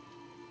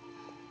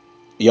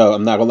 Yo,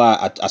 I'm not gonna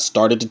lie. I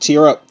started to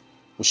tear up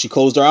when she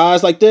closed her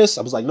eyes like this.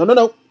 I was like, no.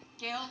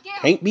 Gail.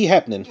 Can't be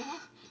happening. Gail.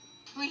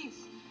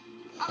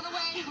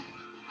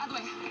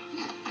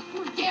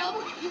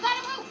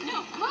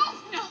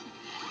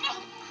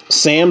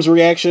 Sam's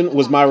reaction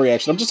was my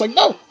reaction. I'm just like,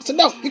 no. I said,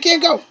 no, you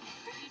can't go.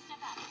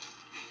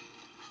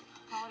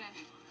 Call it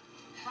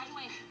in. Right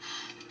away.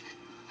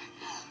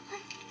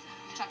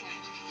 Check in.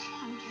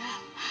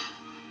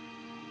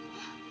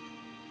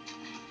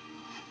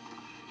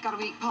 Got a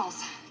weak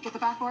pulse. Get the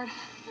backboard.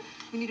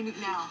 We need to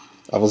move now.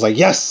 I was like,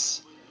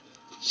 yes,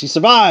 she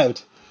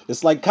survived.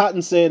 It's like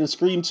Cotton said in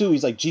Scream 2.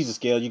 He's like, Jesus,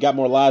 Gail, you got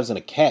more lives than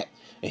a cat.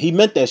 And he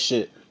meant that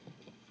shit.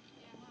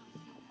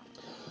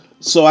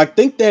 So I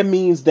think that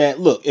means that,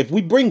 look, if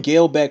we bring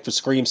Gail back for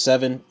Scream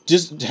 7,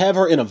 just have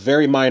her in a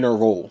very minor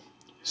role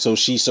so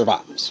she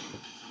survives.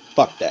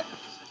 Fuck that.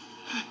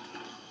 I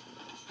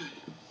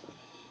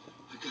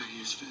got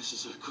here as fast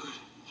as I could.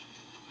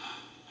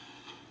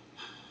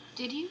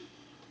 Did you?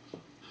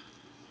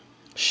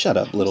 Shut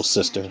up, little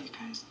sister. You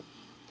guys,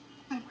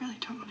 I really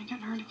don't want to get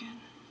hurt again.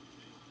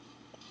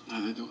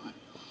 Neither do I.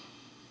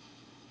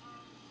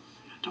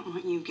 I don't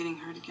want you getting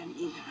hurt again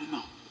either. I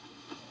know.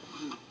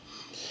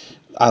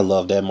 I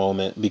love that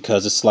moment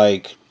because it's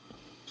like,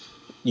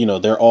 you know,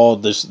 they're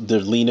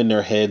leaning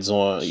their heads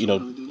on, you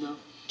know,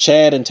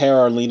 Chad and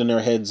Tara are leaning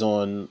their heads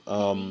on,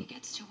 Maybe he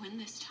gets to win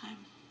this time.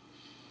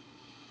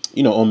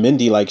 you know, on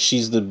Mindy, like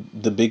she's the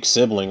big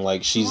sibling,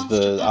 like she's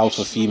the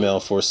alpha female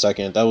for a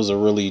second. That was a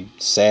really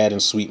sad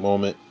and sweet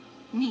moment.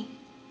 Me.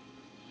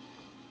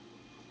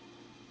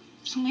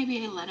 So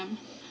maybe I let him.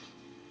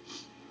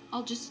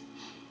 I'll just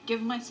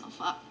give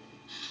myself up.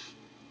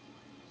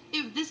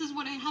 If this is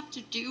what I have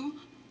to do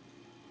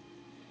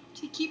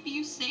to keep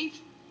you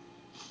safe,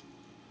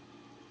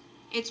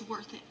 it's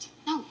worth it.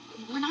 No,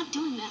 we're not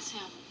doing that,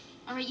 Sam.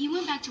 All right, you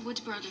went back to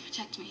Woodsboro to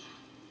protect me.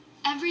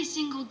 Every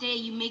single day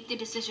you make the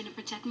decision to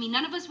protect me.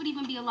 None of us would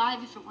even be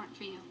alive if it weren't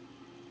for you.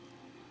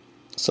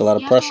 It's a lot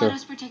of You have to pressure. let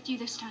us protect you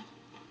this time.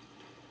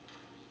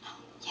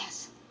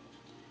 Yes.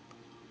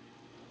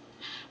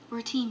 We're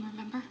a team,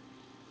 remember?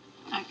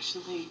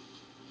 Actually,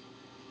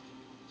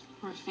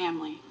 we're a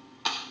family.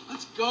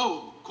 Let's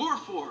go. Core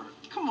 4.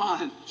 Come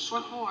on.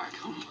 Core 4.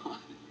 Come on.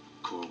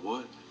 Core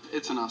what?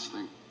 It's an us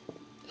thing.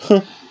 He's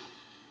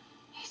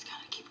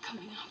gonna keep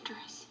coming after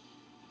us.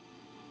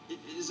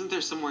 Isn't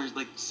there somewhere,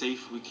 like,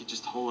 safe we could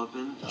just hole up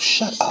in?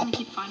 Shut He's up. gonna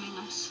keep finding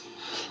us.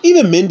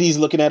 Even Mindy's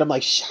looking at him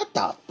like, shut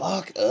the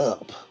fuck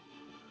up.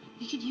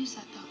 We could use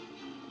that, though.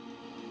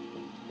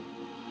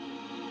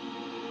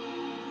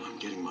 I'm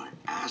getting my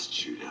ass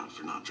chewed out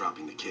for not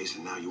dropping the case,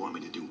 and now you want me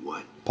to do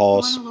what?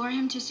 Pause. We want to lure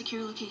him to a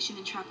secure location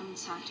and trap him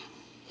inside.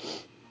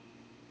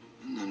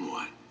 And then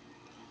what?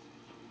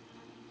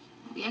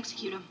 We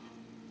execute him.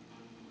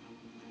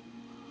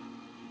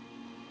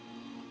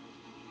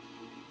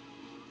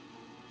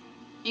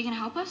 You gonna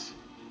help us?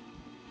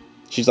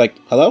 She's like,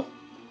 hello?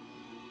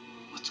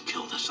 Let's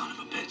kill the son of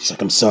a bitch. She's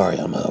like, I'm sorry,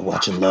 I'm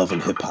watching Love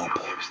and Hip Hop.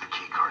 Gave us the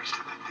key cards to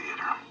the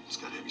theater. It's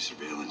got heavy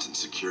surveillance and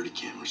security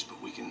cameras,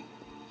 but we can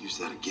use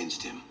that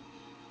against him.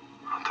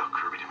 I'll tell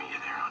Kirby to meet you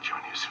there. I'll join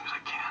you as soon as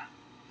I can.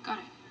 Got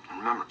it. And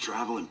remember,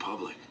 travel in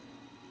public.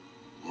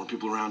 The more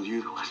people around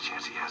you, the less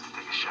chance he has to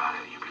take a shot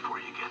at you before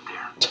you get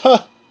there.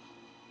 What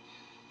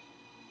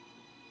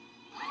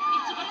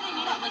are they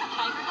made of, like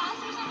tiger balls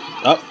or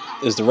something? Oh,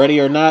 is the Ready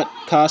or Not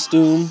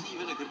costume?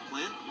 Even a good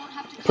plan?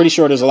 Pretty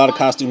sure there's a lot of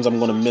costumes I'm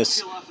gonna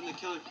miss. Peel off and the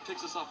killer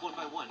picks us off one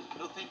by one.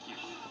 No, thank you.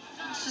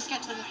 Let's just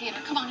get to the theater.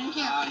 Come on, in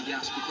here.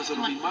 Yes, because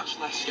it'll be much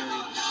less scary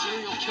at the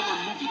serial killer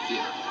movie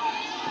theater.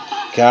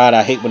 God,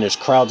 I hate when there's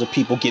crowds of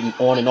people getting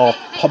on and off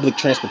public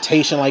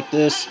transportation like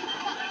this.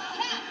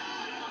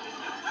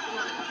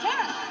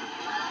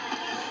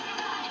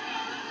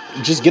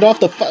 Just get off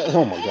the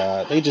oh my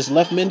God, they just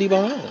left Mindy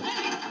behind.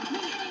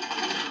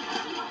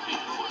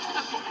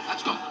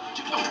 Let's go.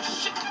 Oh,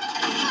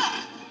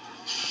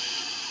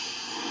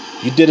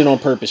 shit. You did it on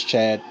purpose,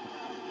 Chad.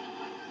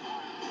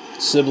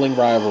 Sibling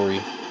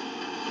rivalry.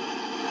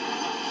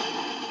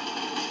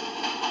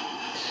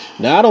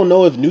 Now, I don't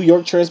know if New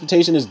York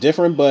transportation is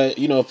different, but,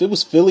 you know, if it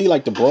was Philly,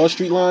 like the Broad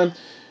Street line,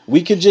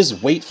 we could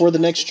just wait for the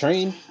next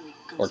train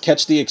or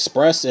catch the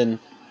express and,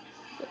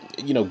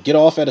 you know, get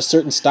off at a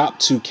certain stop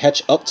to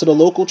catch up to the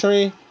local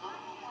train.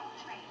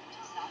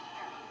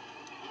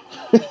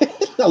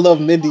 I love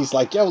Mindy's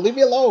like, yo, leave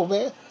me alone,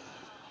 man.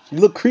 You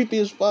look creepy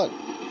as fuck.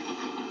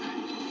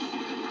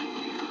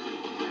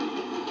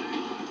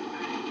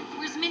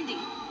 Where's Mindy?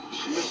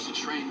 She missed the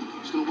train. I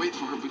was gonna wait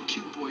for her, but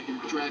Cute Boy here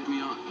dragged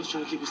me on. I was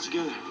trying to keep us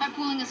together. By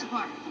pulling us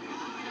apart.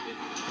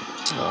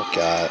 Oh,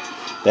 God.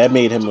 That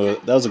made him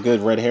that was a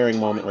good red herring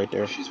moment right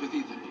there. She's with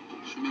Ethan.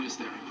 She'll meet us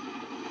there.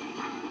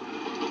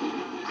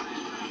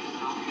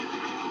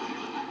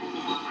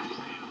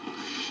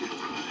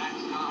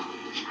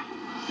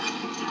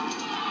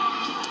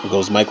 There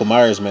goes Michael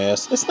Myers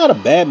mask. It's not a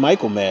bad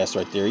Michael mask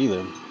right there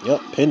either.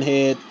 Yep,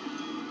 Pinhead.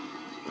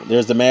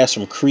 There's the mask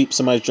from Creep.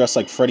 Somebody's dressed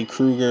like Freddy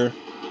Krueger.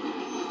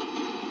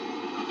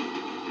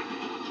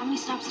 How many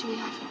stops do we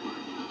have?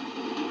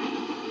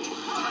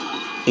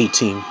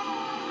 18.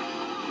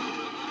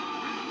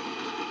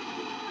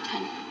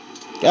 10.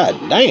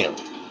 God damn.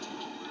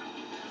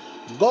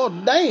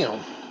 God damn.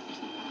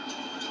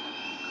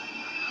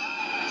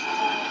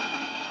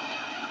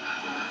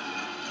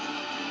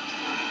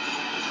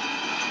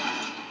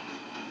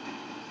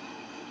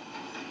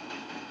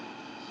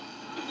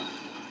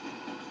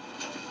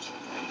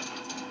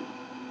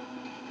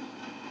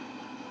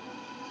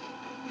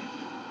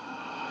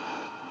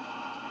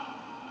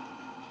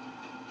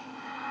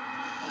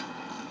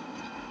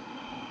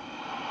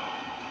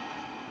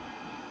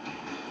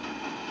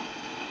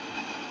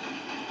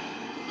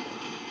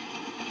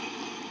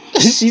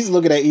 She's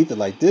looking at Ethan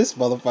like this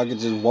motherfucker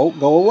just won't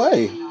go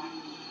away.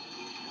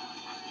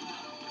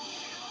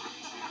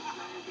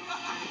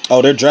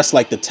 Oh, they're dressed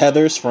like the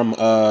Tethers from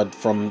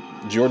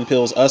Jordan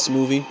Peele's Us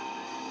movie.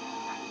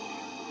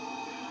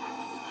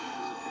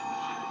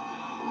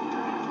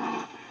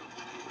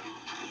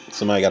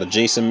 Somebody got a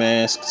Jason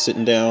mask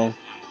sitting down.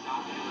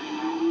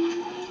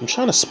 I'm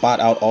trying to spot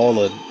out all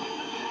of.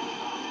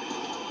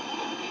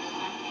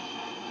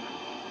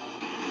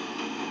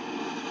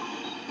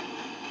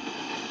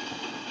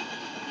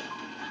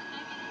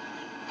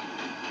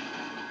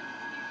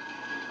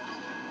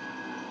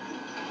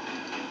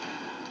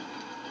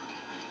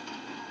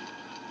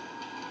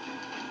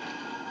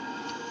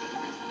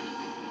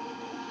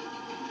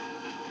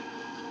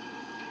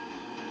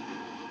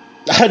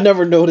 I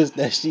never noticed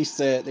that she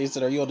said. They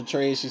said, "Are you on the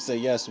train?" She said,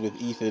 "Yes,"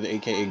 with Ethan,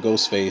 aka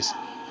Ghostface.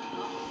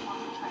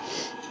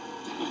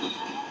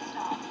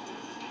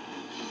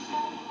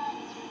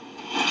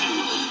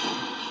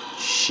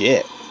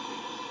 Shit.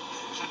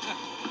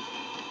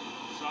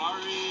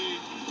 Sorry.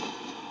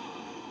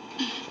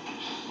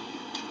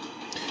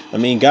 I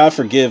mean, God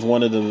forgive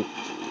one of the.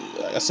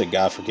 I said,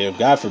 God forgive.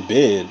 God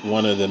forbid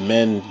one of the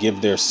men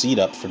give their seat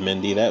up for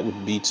Mindy. That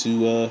would be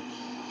too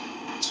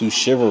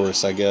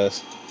chivalrous, I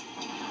guess.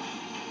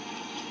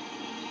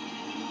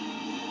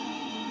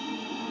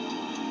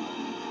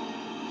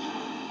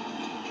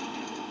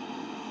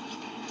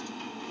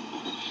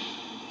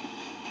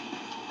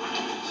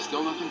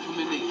 Still nothing from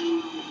Mindy.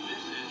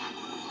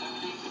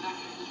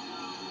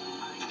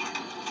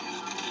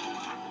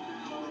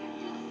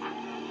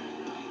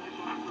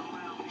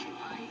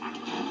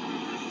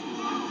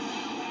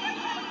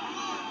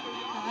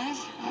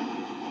 Guys?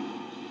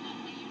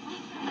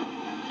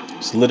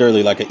 It's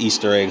literally like an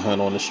Easter egg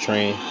hunt on this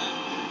train.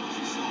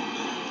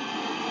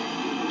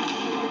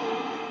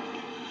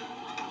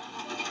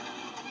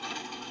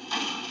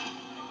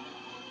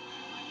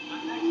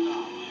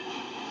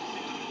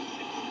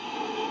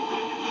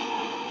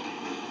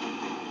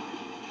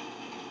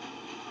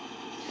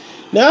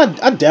 Now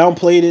I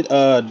downplayed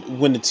it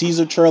when the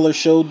teaser trailer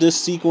showed this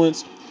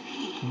sequence,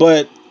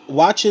 but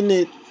watching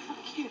it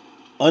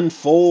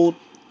unfold,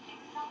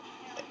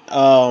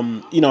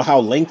 how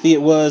lengthy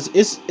it was,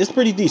 it's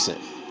pretty decent.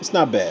 It's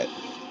not bad.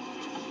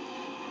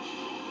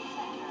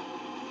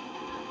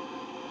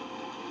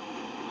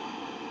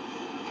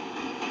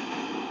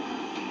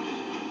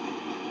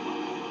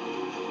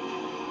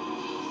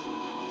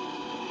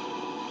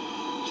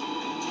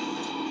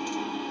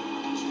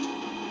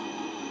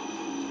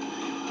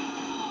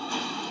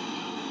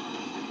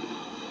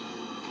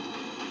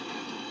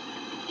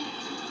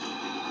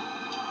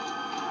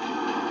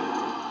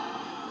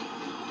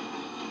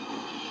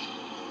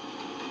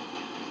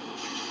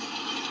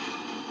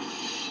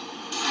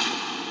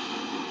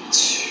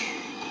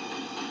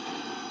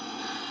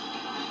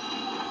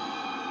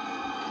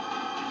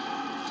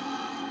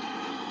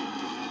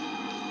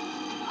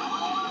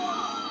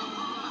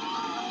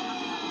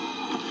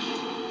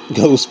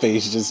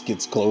 Ghostface just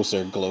gets closer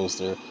and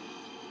closer.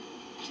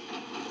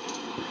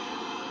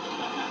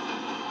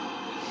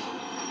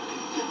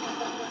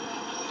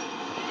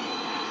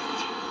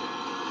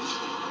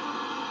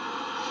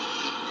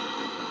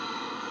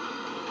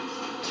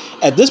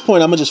 At this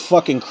point, I'm gonna just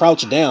fucking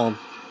crouch down.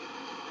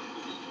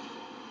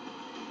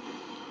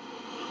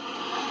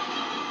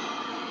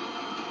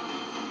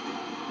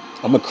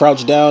 I'm gonna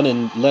crouch down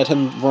and let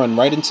him run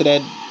right into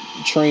that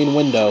train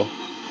window.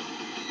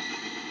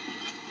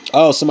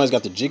 Oh, somebody's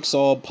got the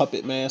jigsaw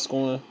puppet mask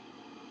on.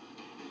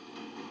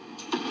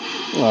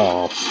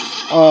 Oh,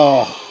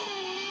 oh,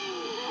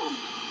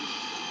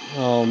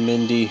 oh,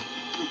 Mindy.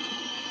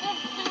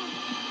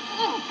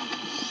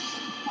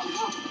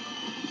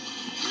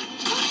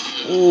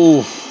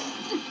 Ooh.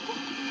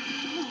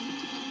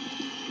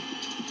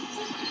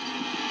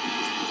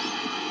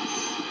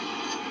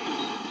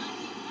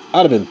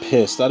 I'd have been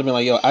pissed. I'd have been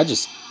like, yo, I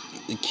just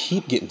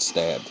keep getting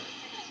stabbed.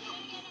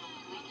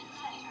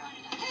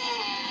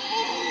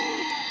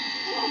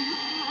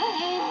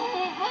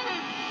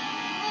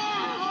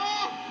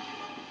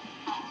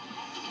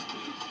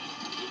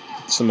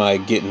 Somebody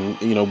getting,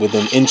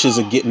 within inches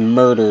of getting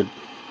murdered,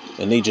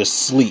 and they just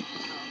sleep.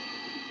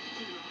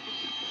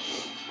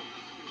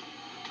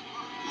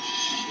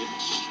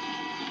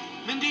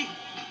 Mindy!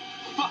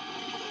 Fuck!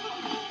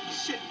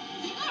 Shit!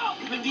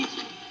 Mindy!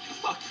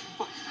 Fuck!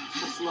 Fuck!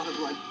 That's a lot of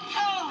blood.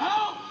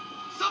 Help!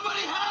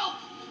 Somebody help!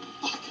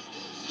 Fuck!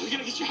 We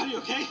gotta get you out of here,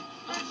 okay?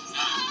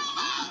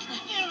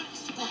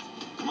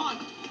 Come on!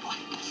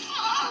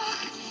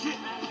 Shit!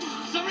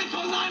 Somebody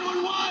call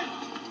 911!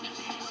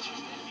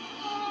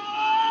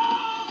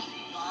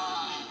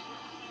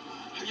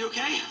 Are you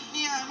okay?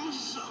 Yeah, I'm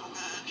so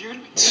good. You're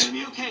gonna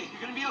be okay.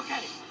 You're gonna be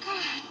okay.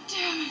 God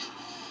damn it.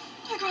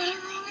 I got it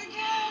wrong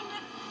again.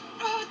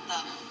 What the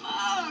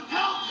fuck?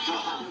 Help!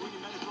 Yeah, we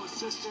need medical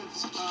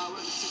assistance. We're at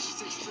the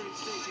 66th Street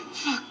station.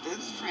 Fuck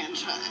this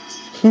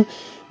franchise.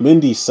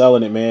 Mindy's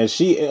selling it, man.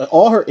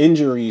 All her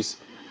injuries,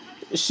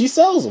 she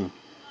sells them.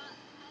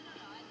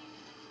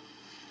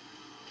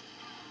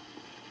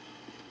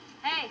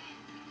 Hey,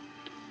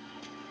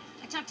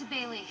 I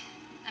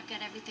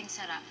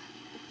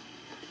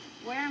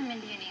Where are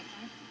Mindy and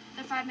Ethan?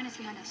 They're 5 minutes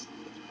behind us.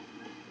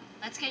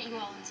 Let's get you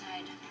all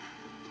inside.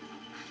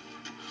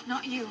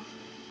 Not you.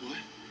 What?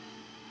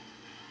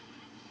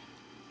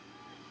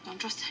 Don't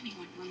trust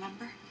anyone,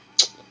 remember?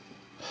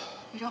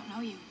 We don't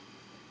know you.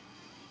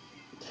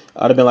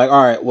 I'd have been like,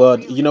 all right, well,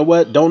 you know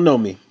what? Don't know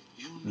me.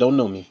 Don't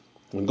know me.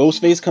 When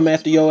Ghostface come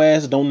after your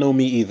ass, don't know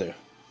me either.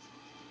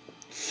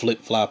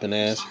 Flip flopping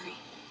ass. Sorry.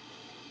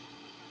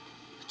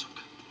 It's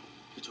okay.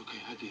 It's okay.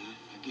 I get it.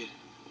 I get it.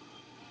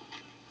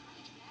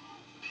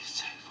 Be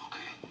safe, okay?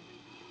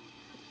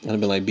 I'd have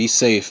been like, be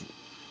safe.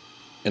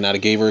 And I'd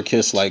have gave her a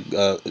kiss, like,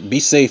 be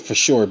safe for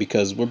sure,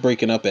 because we're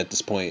breaking up at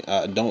this point.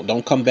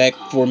 Don't come back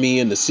for me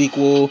in the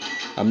sequel.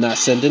 I'm not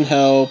sending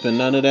help and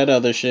none of that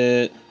other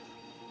shit.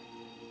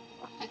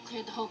 I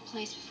cleared the whole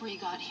place before you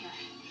got here.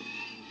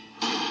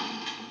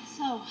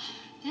 So,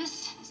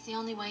 this is the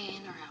only way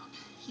in or out.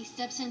 He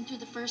steps in through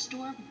the first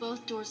door,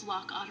 both doors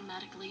lock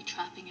automatically,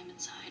 trapping him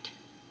inside.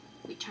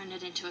 We turn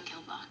it into a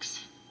kill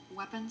box.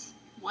 Weapons?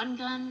 One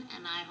gun,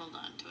 and I hold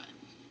on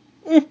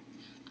to it.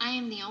 I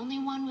am the only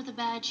one with a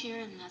badge here,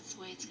 and that's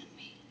the way it's gonna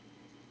be.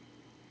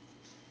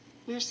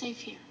 We're safe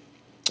here.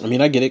 I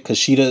mean, I get it, because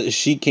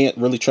she can't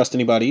really trust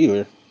anybody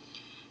either.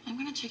 I'm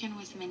gonna check in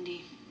with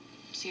Mindy,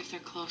 see if they're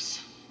close.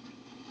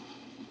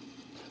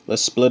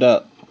 Let's split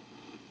up.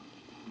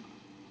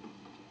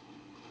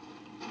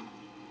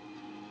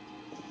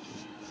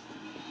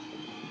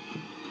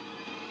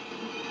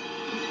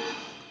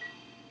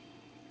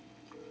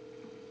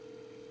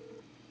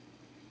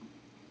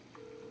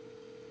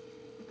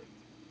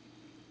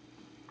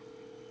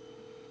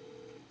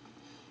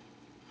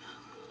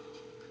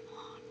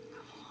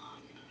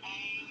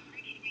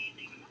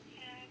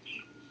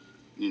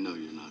 You know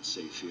you're not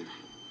safe here.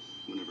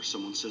 Whenever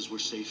someone says we're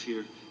safe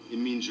here, it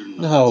means you're not.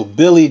 No,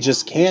 Billy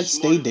just can't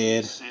stay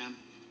dead. Sam,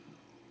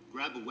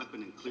 grab a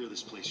weapon and clear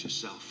this place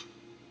yourself.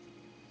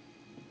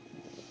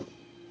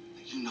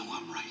 You know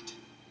I'm right.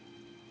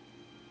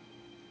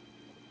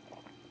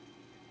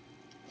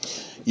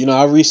 You know,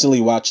 I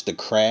recently watched The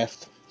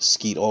Craft.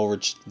 Skeet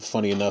Ulrich,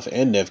 funny enough,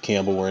 and Nev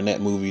Campbell were in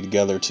that movie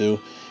together too.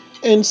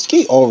 And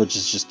Skeet Ulrich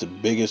is just the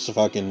biggest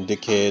fucking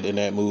dickhead in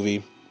that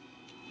movie.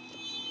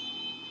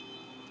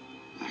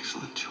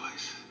 Excellent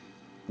choice.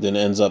 Then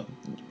ends up,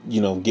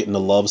 getting the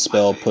love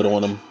spell put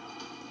on him.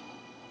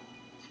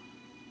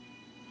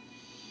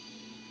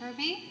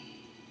 Herbie?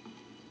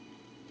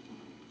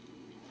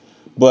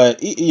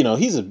 But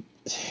he's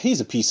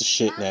a piece of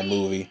shit in that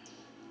movie,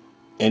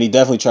 and he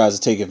definitely tries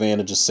to take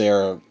advantage of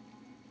Sarah.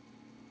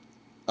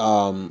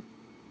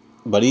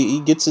 But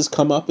he gets his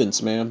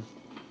comeuppance, man.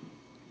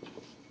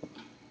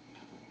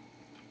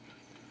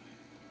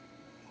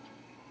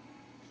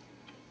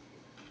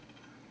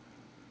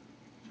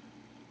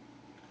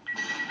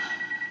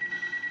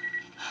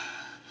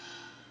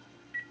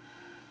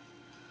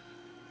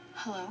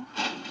 Hello?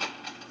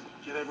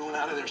 Get everyone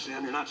out of there,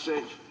 Sam. You're not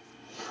safe.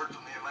 Heard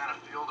from the Atlanta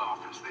field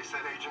office. They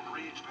said Agent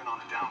Reed's been on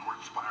a downward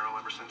spiral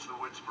ever since the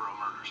Woodsboro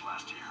murders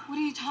last year. What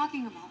are you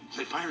talking about?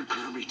 They fired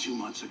Kirby 2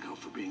 months ago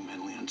for being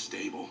mentally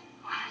unstable.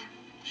 What?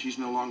 She's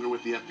no longer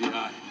with the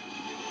FBI.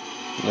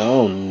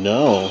 Oh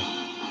no.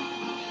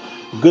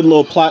 Good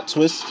little plot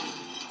twist.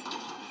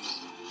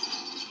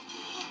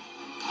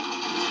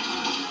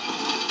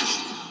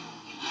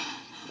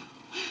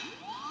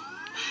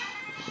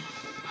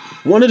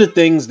 One of the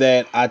things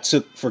that I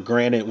took for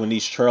granted when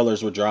these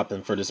trailers were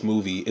dropping for this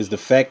movie is the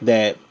fact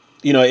that,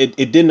 it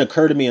didn't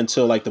occur to me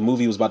until like the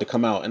movie was about to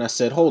come out. And I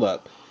said, hold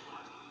up.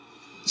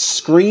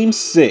 Scream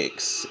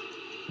 6,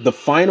 the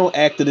final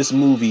act of this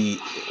movie,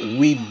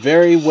 we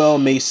very well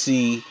may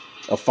see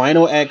a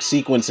final act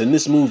sequence in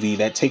this movie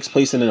that takes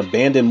place in an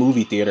abandoned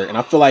movie theater. And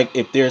I feel like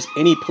if there's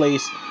any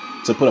place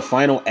to put a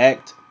final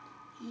act,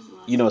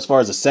 as far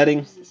as a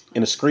setting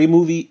in a Scream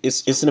movie,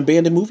 it's an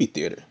abandoned movie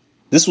theater.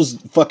 This was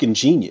fucking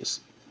genius.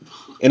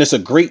 And it's a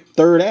great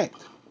third act.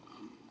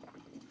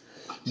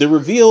 The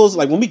reveals,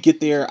 like when we get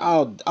there,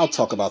 I'll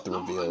talk about the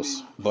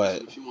reveals.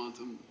 But If you want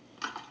them,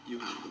 you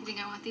have them. You think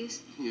I want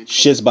these?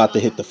 shit's about to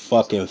hit the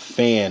fucking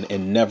fan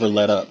and never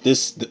let up.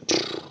 This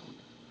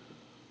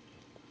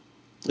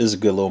is a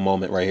good little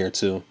moment right here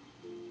too.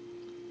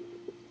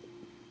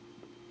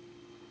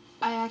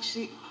 I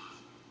actually...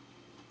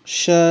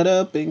 Shut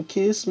up and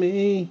kiss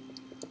me.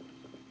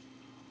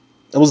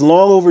 It was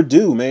long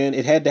overdue, man.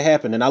 It had to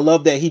happen. And I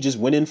love that he just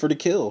went in for the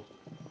kill.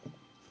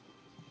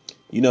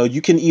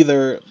 You can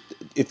either,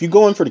 if you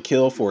go in for the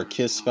kill for a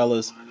kiss,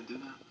 fellas,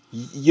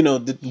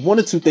 one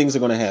of two things are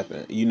going to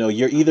happen.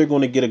 You're either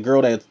going to get a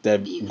girl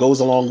that goes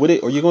along with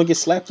it, or you're going to get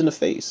slapped in the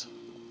face.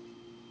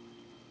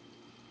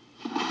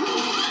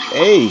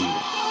 Hey.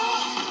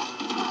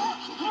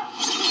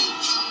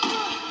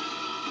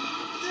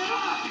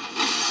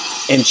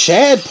 And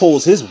Chad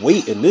pulls his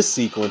weight in this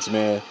sequence,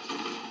 man.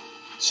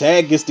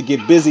 Chad gets to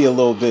get busy a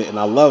little bit, and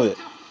I love it.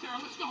 Sarah,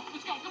 let's go.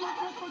 Let's go. Come on,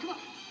 come on.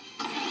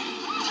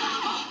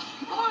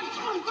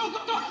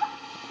 Come on.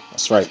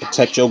 That's right.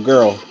 Protect your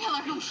girl.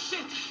 Killer. Oh,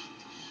 shit.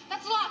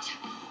 That's locked.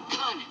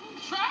 Come on.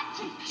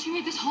 Trapped? She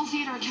made this whole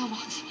theater a kill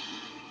box.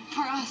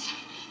 For us.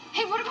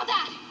 Hey, what about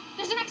that?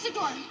 There's an exit the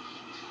door.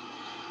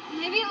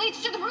 Maybe it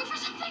leads to the roof or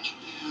something.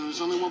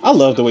 There's only one I place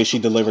love to the go. way she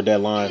delivered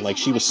that line. Like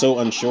she was so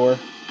unsure.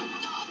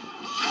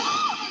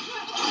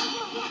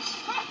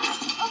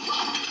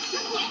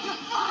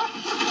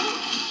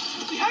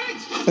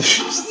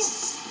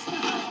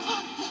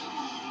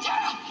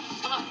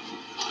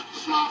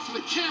 Smile for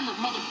the camera,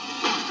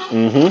 motherfucker.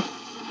 Mm-hmm.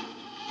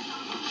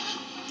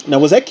 Now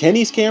was that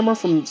Kenny's camera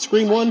from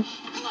Scream 1?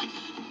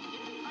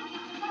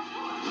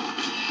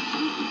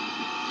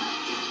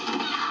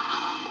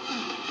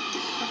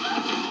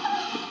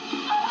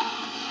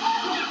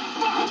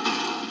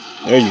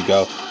 There you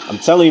go. I'm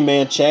telling you,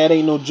 man, Chad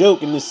ain't no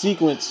joke in this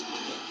sequence.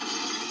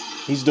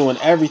 He's doing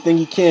everything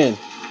he can.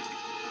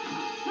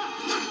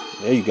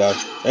 There you go.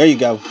 There you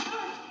go.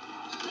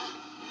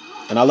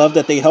 And I love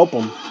that they help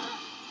him.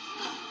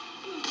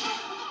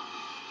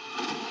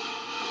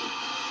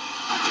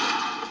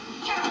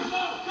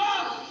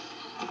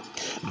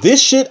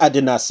 This shit I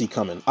did not see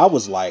coming. I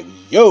was like,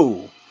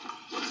 yo.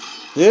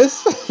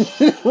 This?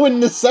 When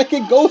the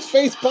second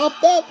Ghostface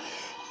popped up,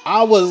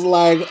 I was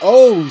like,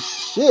 oh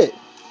shit.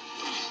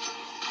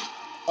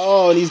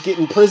 Oh, and he's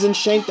getting prison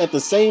shanked at the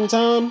same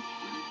time.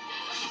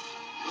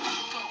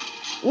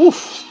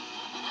 Oof.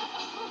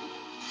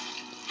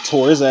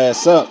 Tore his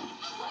ass up.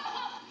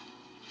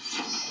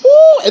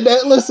 Woo! And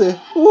that, listen,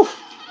 oof.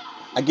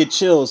 I get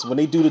chills when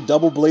they do the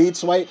double blade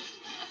swipe.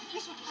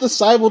 The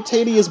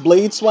simultaneous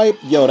blade swipe.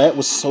 Yo, that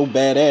was so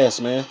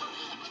badass, man.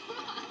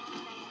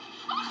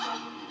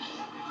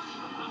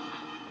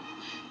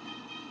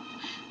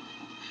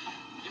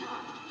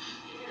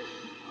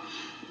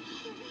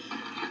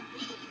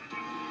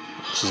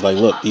 She's like,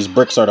 look, these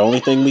bricks are the only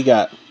thing we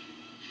got.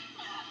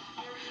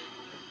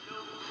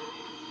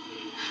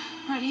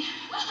 Ready?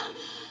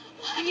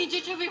 I need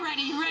you to be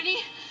ready. You ready?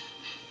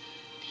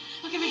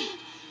 Look at me.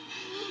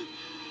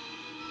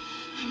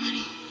 I'm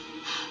ready.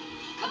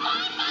 Come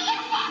on,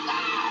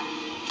 motherfucker!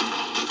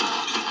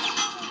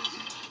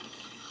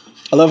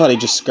 I love how they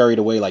just scurried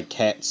away like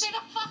cats. Stay the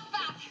fuck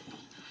back.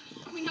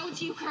 We know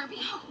it's you, Kirby.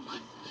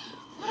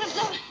 What if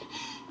they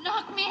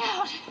knock me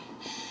out?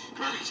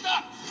 Kirby,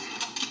 stop!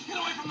 Get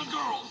away from the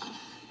girls!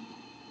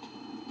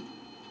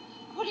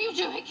 What are you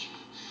doing?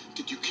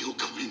 Did you kill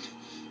Quinn?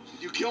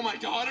 Did you kill my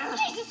daughter?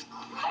 Jesus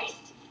Christ!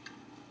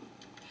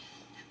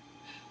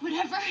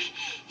 Whatever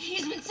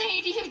he's been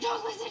saying to you,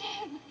 don't listen to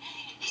him.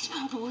 He's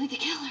probably the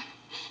killer.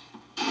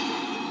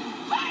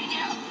 Find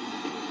him!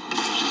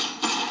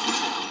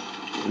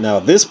 Now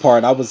this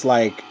part, I was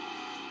like,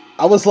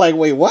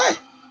 wait, what?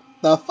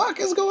 The fuck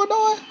is going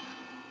on?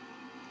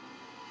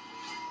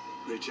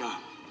 Great job.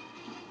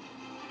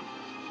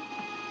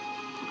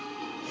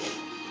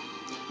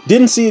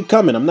 Didn't see it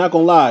coming. I'm not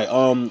gonna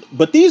lie.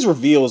 But these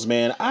reveals,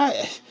 man,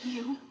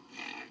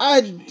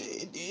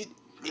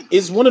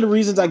 it's one of the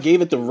reasons I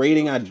gave it the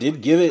rating I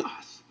did give it.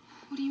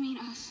 What do you mean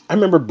us? I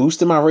remember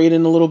boosting my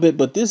rating a little bit,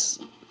 but this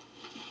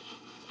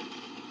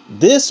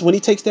when he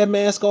takes that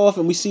mask off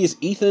and we see it's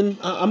Ethan,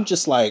 I'm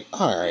just like,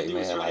 all right,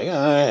 man, like,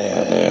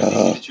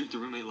 The truth, the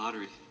roommate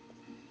lottery.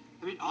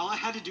 I mean, all I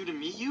had to do to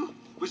meet you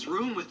was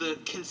room with a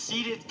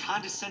conceited,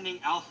 condescending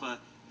alpha,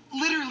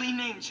 literally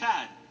named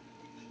Chad.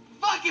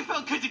 Fuck, it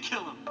felt good to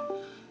kill him.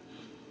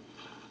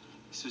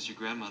 This was your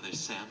grandmother,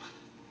 Sam.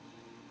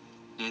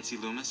 Nancy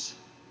Loomis.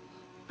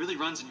 Really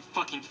runs in your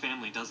fucking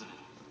family, doesn't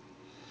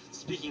it?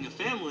 Speaking of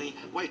family,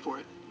 wait for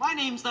it. My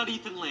name's not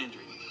Ethan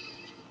Landry.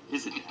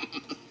 Is it,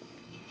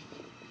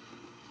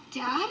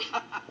 Dad?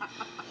 Dad?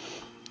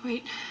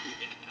 Wait.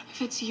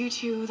 If it's you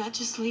two, that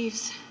just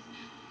leaves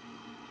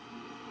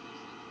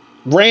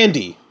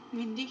Randy.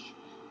 Mindy.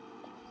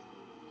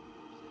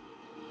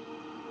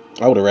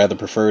 I would have rather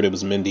preferred it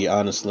was Mindy,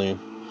 honestly.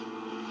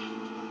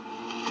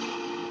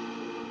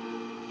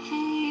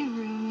 Hey,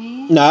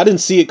 roomie. No, I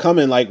didn't see it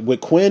coming. Like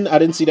with Quinn, I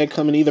didn't see that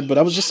coming either. But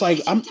I was just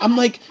like, I'm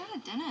like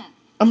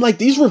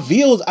these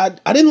reveals. I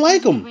didn't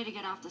like them. Way to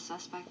get off the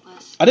suspect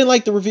list. I didn't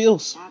like the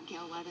reveals. Stab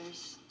Gail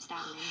Weathers, stab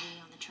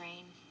Mindy on the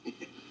train,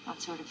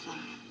 that sort of thing.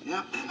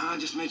 Yep, and I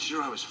just made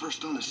sure I was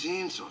first on the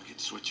scene so I could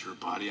switch her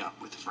body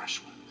up with a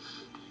fresh one.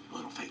 A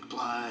little fake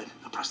blood,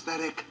 a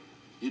prosthetic.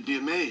 You'd be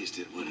amazed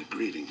at what a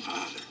grieving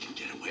father can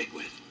get away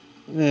with.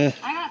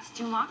 I got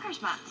Stu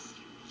Macher's mask.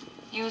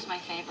 He was my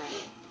favorite.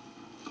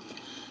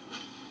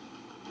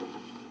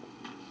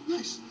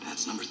 Nice.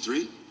 That's number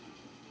 3.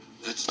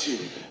 That's 2.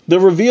 The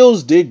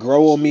reveals did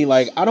grow on me.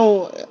 Like I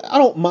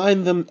don't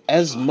mind them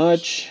as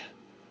much.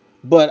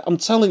 But I'm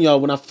telling y'all,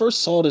 when I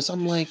first saw this,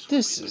 I'm like,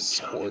 this is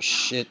horse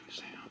shit.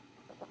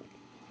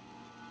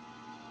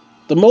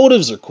 The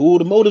motives are cool.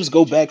 The motives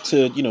go back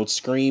to,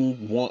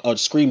 Scream 1,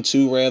 Scream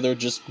 2 rather,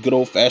 just good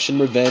old fashioned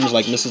revenge,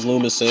 like Mrs.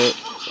 Loomis said.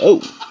 Oh.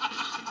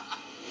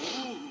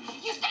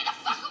 You stay the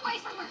fuck away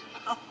from her!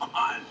 Come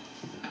on.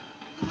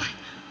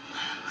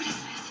 What is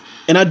this?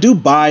 And I do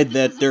buy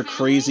that they're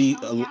crazy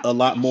a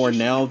lot more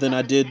now than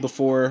I did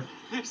before.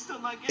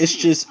 It's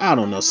just, I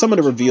don't know. Some of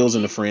the reveals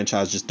in the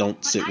franchise just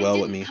don't sit well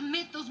with me. I didn't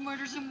commit those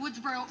murders in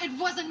Woodsboro. It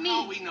wasn't me.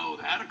 Oh, we know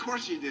that. Of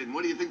course you did.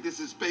 What do you think this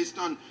is based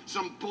on?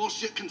 Some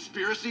bullshit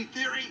conspiracy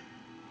theory?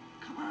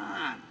 Come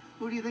on.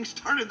 Who do you think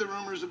started the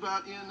rumors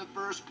about you in the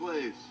first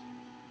place?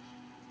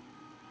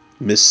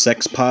 Miss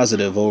Sex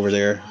Positive over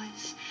there.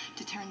 Was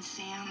to turn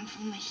Sam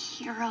from the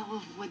hero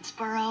of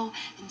Woodsboro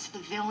into the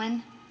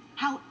villain.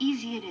 How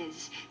easy it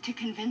is to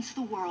convince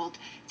the world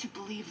to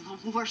believe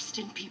the worst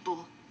in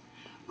people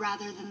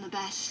rather than the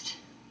best.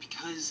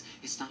 Because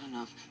it's not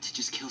enough to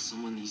just kill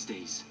someone these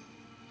days.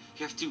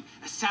 You have to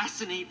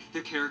assassinate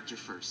their character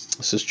first.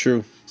 This is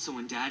true. So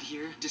when Dad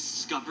here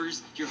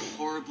discovers your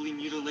horribly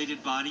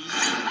mutilated body,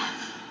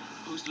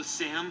 posed with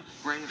Sam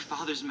wearing her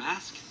father's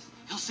mask,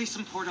 he'll say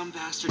some poor dumb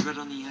bastard read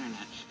on the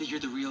internet that you're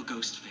the real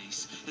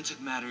Ghostface and took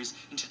matters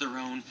into their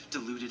own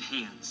deluded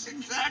hands.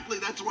 Exactly,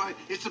 that's why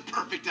it's a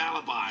perfect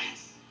alibi.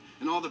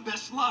 And all the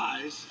best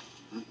lies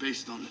are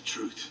based on the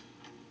truth.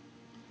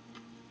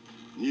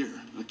 You're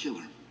a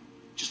killer,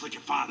 just like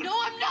your father. No,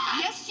 I'm not.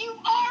 Yes, you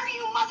are,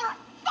 you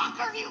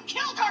motherfucker. You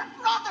killed our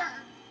brother.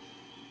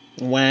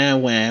 Wah,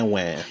 wah,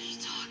 wah. What are you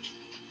talking?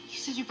 You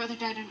said your brother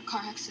died in a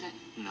car accident.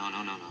 No,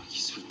 you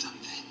sweet dumb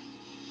thing.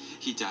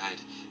 He died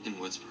in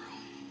Woodsboro.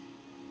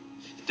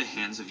 At the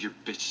hands of your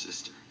bitch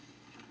sister.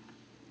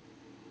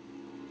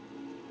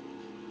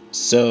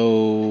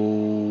 So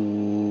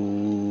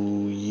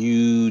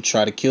you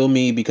try to kill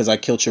me because I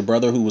killed your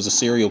brother who was a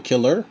serial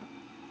killer?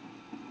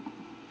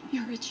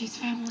 You're Richie's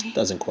family.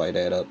 Doesn't quite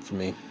add up for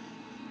me.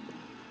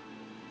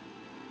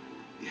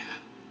 Yeah.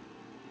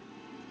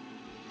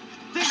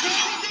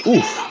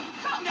 Oof.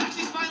 Now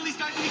she's finally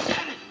starting to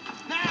get it.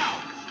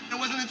 Now! It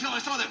wasn't until I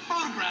saw that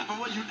photograph of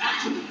what you'd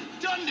actually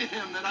done to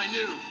him that I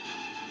knew.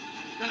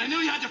 That I knew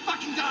you had to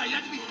fucking die. You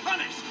had to be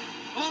punished.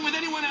 Along with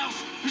anyone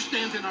else who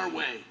stands in our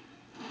way.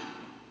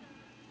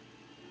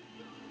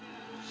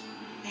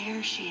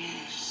 There she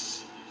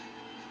is.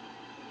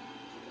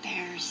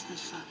 There's the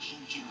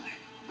fucking killer.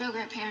 Real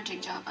great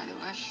parenting job, by the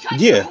way.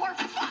 Yeah.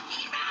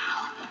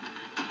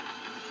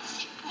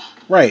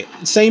 Right.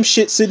 Same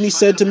shit Sydney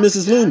said to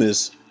Mrs.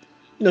 Loomis.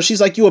 You know,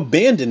 she's like, you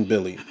abandoned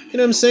Billy. You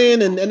know what I'm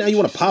saying? And now you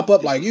want to pop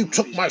up like, you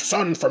took my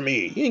son from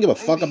me. You didn't give a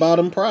fuck about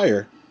him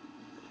prior.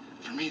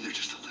 For me, they're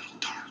just a little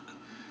dark.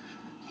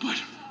 But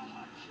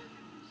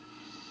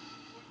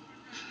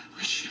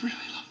Richie really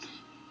loved them.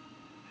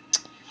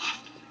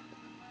 Loved them.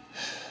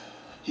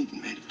 He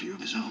even made a few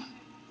of his own.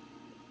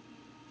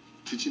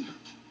 Did you know?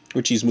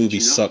 Richie's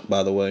movies suck,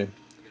 by the way.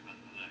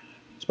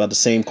 It's about the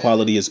same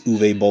quality as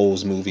Uwe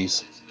Boll's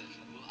movies.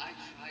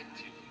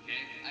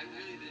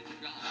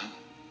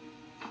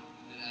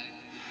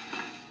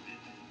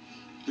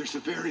 There's a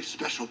very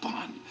special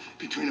bond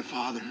between a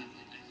father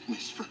and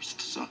his first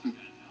son.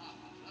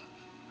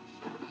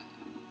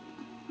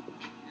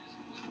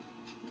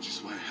 Which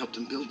is why I helped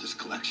him build this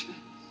collection.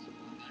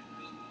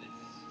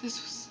 This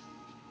was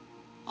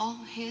all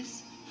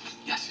his?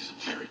 Yes, he's a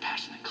very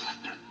passionate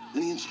collector.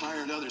 And he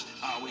inspired others.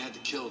 We had to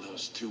kill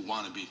those two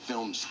wannabe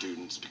film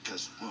students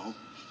because, well,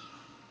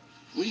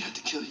 we had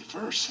to kill you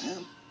first,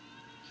 Sam.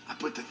 I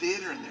put the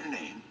theater in their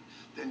name.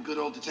 Then good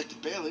old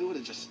Detective Bailey would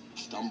have just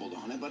stumbled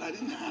on it, but I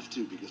didn't have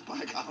to because,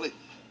 by golly,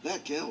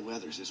 that Gail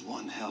Weathers is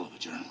one hell of a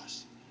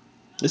journalist.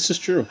 This is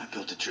true. I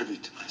built a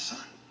tribute to my son.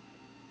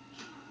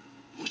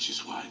 Which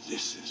is why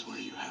this is where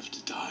you have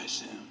to die,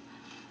 Sam.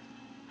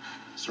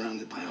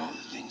 Surrounded by all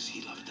the things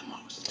he loved the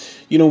most.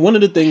 You know, one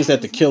of the things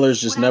that the killers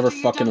just never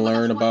fucking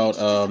learn about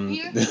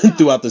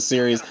throughout the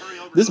series,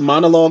 this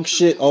monologue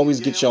shit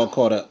always gets y'all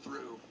caught up.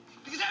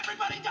 Because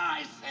everybody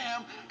dies,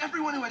 Sam.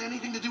 Everyone who had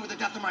anything to do with the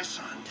death of my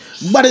son.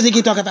 What does he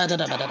keep talking about?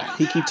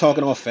 He keep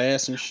talking all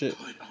fast and shit.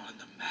 Put on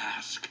the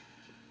mask.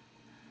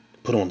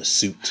 Put on the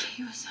suit.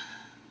 He was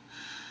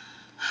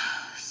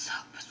so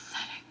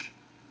pathetic.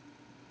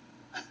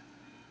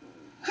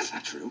 That's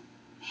not true.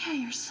 Yeah,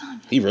 your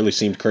son. He really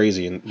seemed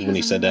crazy when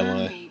he said that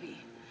line. Baby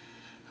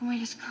who made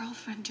his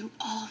girlfriend do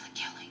all the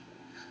killing.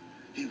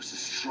 He was a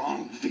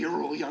strong,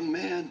 virile young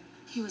man.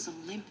 He was a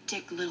limp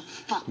dick little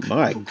fuck.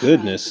 My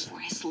goodness.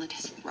 Before I slit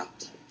his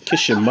throat.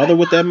 Kiss your mother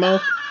with that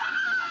mouth?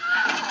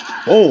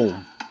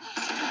 Boom.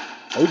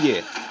 Oh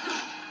yeah.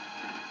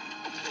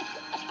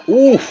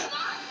 Ooh.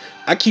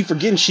 I keep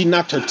forgetting she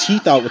knocked her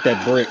teeth out with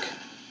that brick.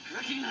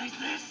 Recognize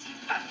this?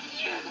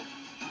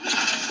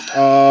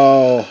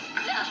 Oh.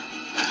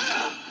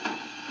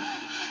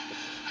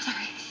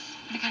 Sorry,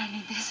 I kinda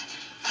need this.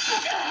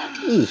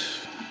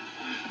 Oof.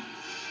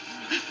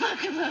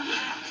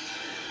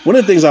 One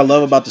of the things I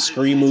love about the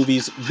Scream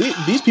movies,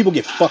 these people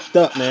get fucked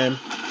up, man.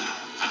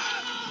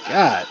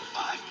 God.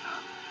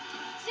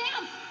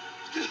 Sam!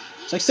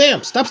 It's like,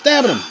 Sam, stop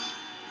stabbing him.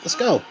 Let's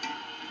go.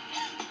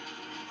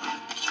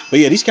 But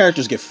yeah, these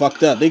characters get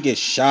fucked up. They get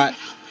shot.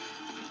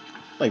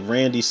 Like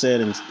Randy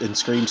said in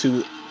Scream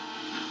 2,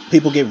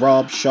 people get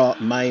robbed, shot,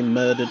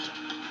 murdered.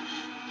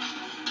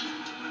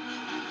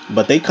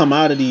 But they come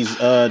out of these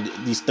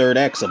third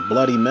acts a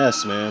bloody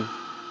mess, man.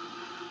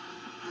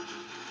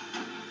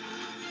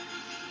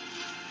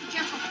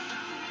 Careful.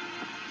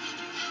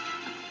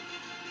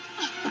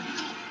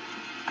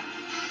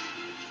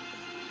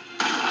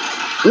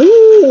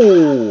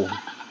 Ooh.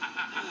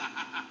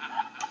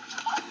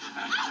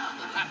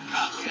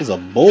 This is a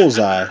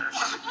bullseye. I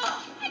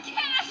can't.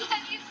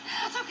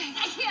 It's okay.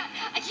 I can't.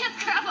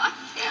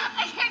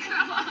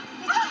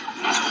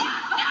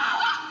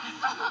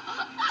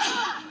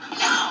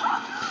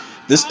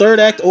 This third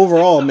act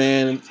overall,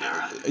 man,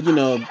 you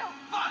know,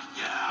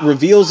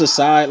 reveals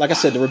aside, like I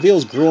said, the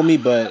reveals grew on me,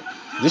 but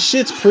this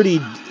shit's pretty.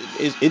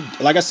 It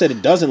like I said,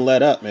 it doesn't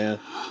let up, man.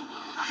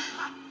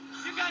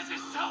 You guys are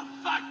so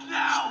fucked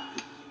now.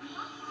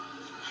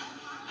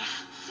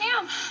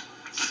 Sam.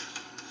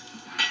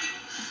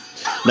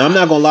 Now I'm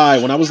not gonna lie,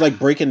 when I was like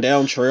breaking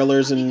down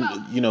trailers and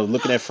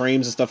looking at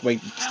frames and stuff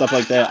like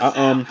that,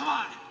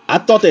 I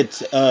thought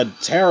that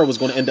Tara was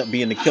gonna end up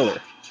being the killer.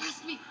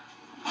 Trust me.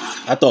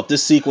 I thought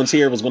this sequence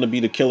here was gonna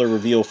be the killer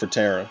reveal for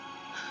Tara. You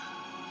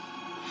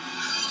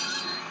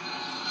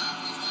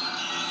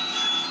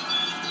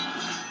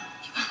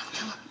have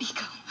to let me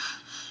go.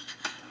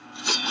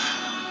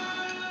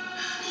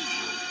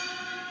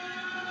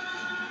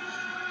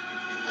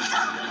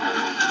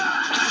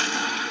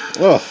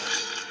 Ugh.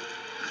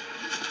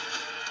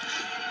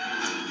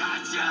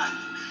 Gotcha.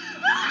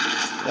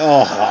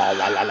 Oh,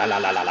 la la la la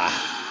la la la.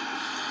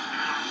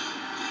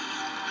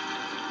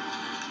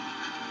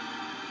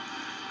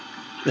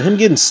 Him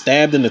getting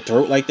stabbed in the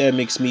throat like that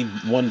makes me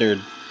wonder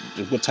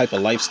what type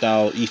of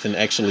lifestyle Ethan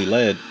actually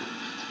led.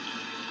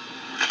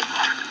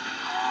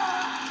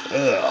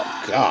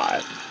 Oh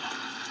God.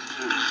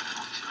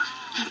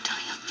 Until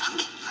you're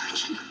fucking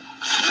virgin.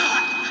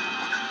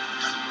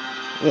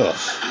 Ugh.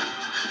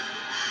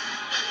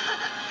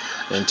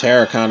 And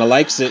Tara kind of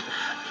likes it.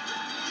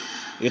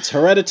 It's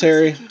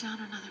hereditary. Looks like you're down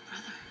another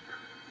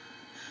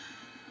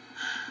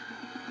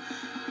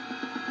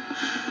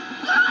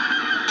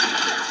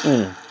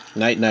brother.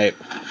 Night night.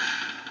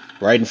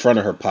 Right in front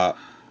of her, Pop.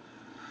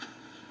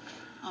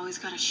 Always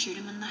gotta shoot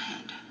him in the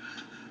head.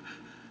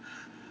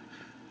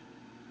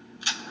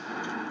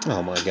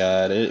 Oh my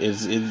God.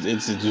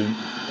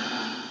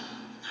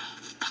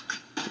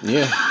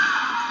 Yeah.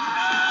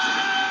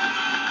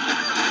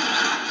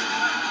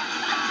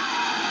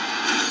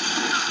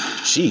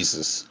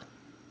 Jesus.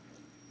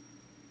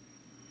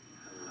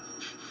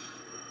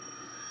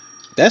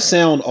 That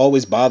sound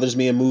always bothers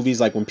me in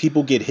movies, like when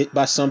people get hit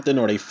by something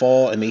or they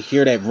fall and they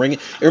hear that ringing.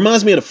 It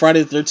reminds me of the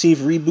Friday the 13th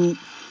reboot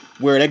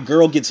where that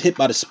girl gets hit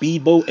by the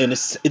speedboat and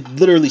it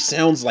literally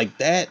sounds like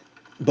that,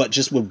 but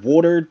just with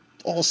water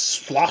all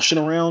sloshing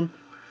around.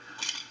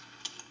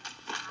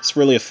 It's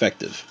really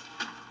effective.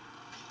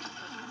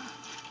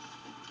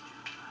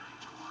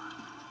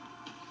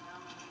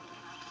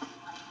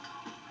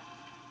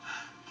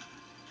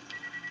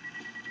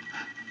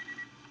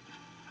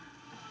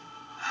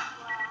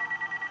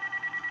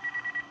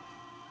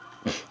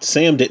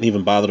 Sam didn't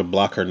even bother to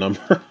block her number.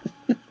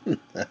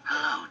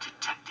 Hello,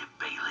 Detective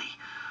Bailey.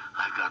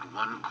 I've got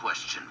one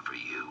question for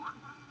you.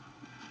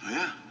 Oh,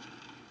 yeah?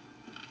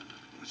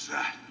 What's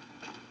that?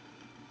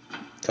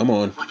 Come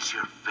on. What's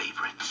your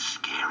favorite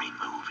scary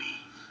movie?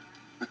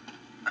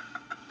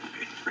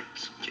 Favorite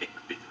scary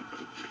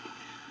movie?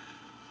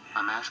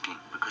 I'm asking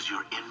because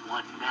you're in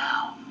one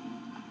now.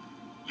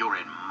 You're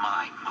in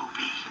my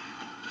movie.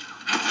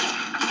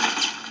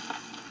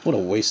 What a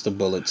waste of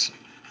bullets.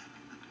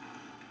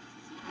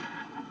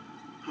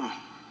 Oh.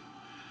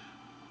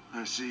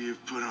 I see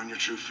you've put on your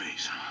true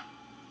face, huh?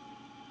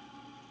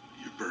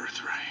 Your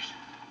birthright.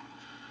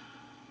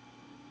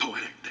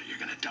 Poetic that you're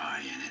gonna die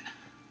in it.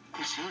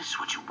 This is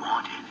what you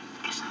wanted,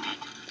 isn't it?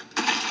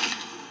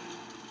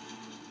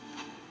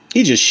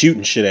 He just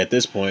shooting shit at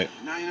this point.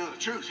 Now you know the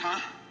truth, huh?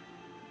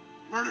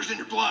 Murder's in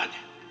your blood.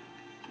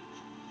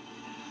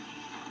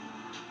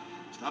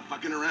 Stop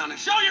fucking around and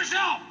show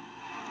yourself!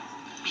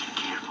 Be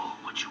careful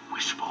what you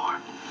wish for. All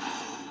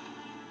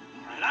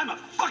right, I'm a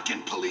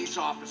fucking police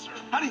officer.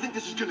 How do you think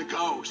this is gonna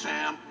go,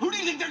 Sam? Who do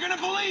you think they're gonna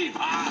believe,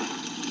 huh?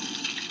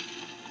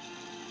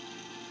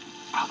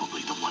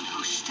 Probably the one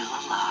who's still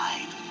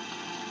alive.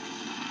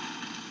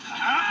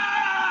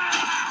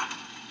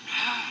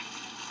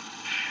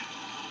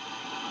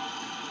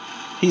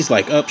 He's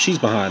like, up, she's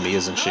behind me,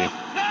 isn't she?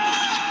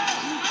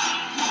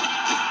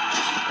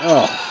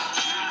 Oh.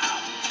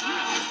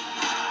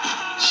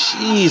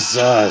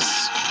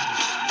 Jesus.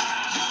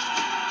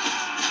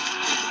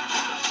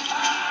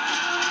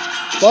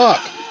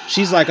 Fuck.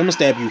 She's like, I'm gonna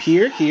stab you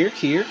here, here,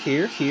 here,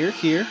 here, here,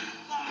 here.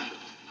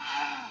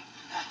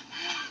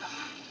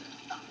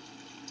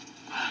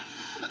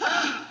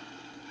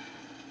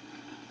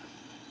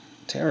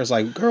 Tara's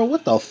like, girl,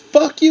 what the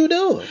fuck you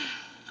doing?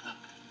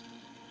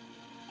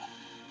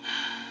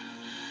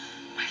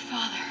 My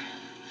father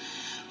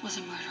was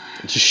a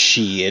murderer.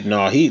 Shit,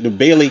 no, the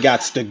Bailey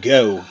gots to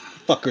go.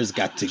 Fucker's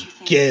got to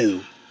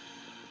go.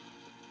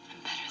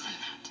 I'm better than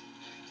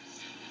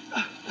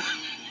that.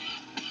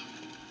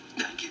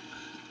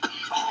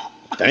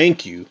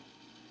 Thank you.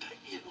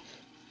 Thank you.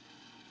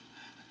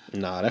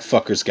 Nah, that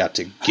fucker's got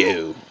to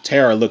go.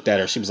 Tara looked at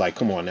her. She was like,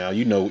 "Come on now,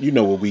 you know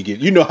what we get.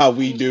 You know how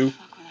we do."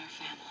 Fuck with our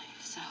family,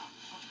 so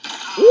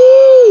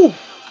Woo!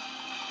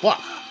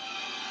 Fuck.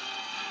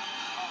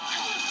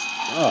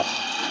 Oh.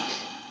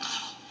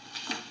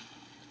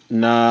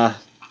 Nah,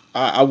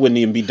 I wouldn't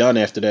even be done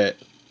after that.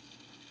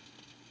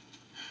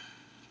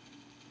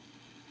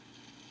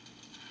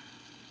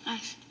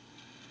 nice.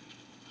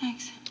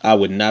 Thanks. I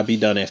would not be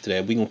done after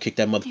that. We gonna kick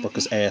that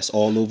motherfucker's ass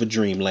all over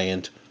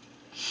Dreamland.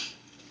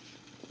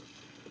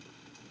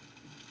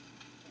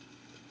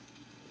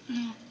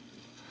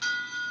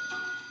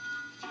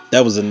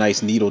 That was a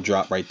nice needle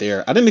drop right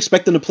there. I didn't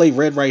expect them to play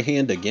Red Right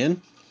Hand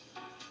again.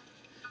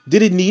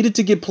 Did it needed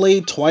to get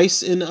played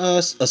twice in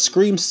a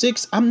Scream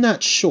 6? I'm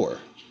not sure.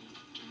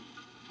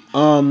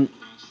 Um,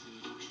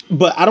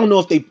 but I don't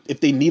know if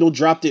they needle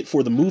dropped it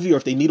for the movie or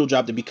if they needle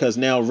dropped it because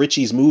now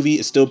Richie's movie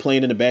is still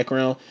playing in the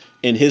background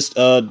and his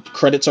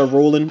credits are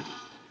rolling.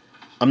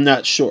 I'm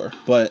not sure,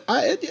 but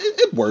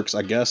it works,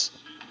 I guess.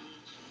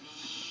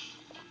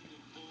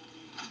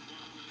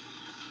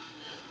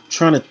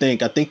 Trying to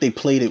think. I think they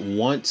played it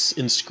once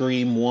in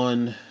Scream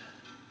 1.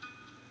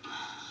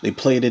 They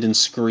played it in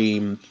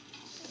Scream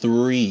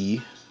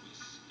 3.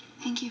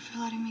 Thank you for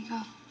letting me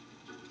go.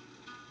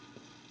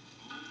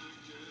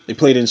 They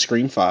played it in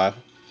Scream 5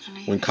 I know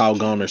you when gotta Kyle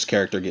kill me. Gallner's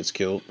character gets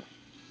killed.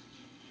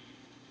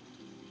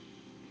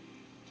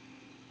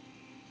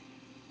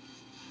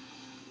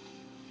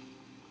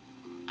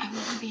 I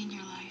want to be in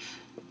your life,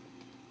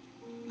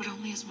 but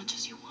only as much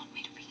as you want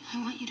me to be.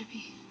 I want you to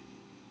be.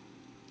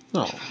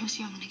 No. I promise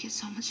you I'm gonna get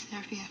so much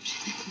therapy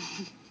after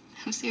this.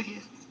 I'm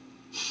serious.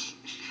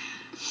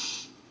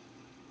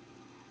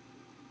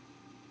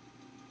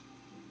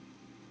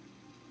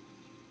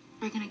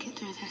 We're gonna get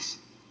through this.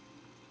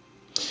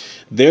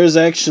 There's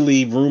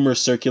actually rumors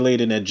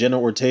circulating that Jenna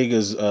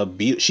Ortega's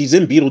she's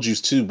in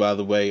Beetlejuice too, by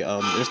the way.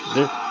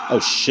 Oh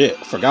shit,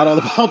 forgot all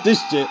about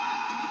this shit.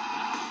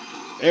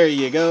 There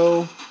you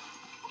go.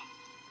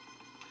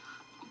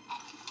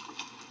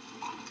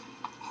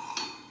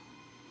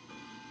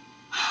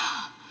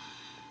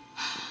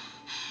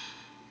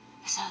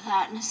 I saw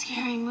that in a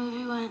scary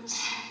movie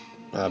once.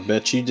 I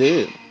bet you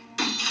did.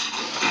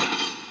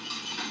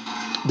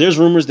 There's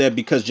rumors that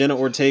because Jenna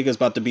Ortega is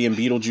about to be in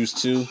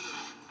Beetlejuice 2,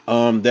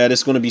 that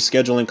it's going to be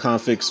scheduling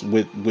conflicts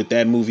with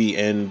that movie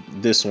and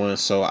this one.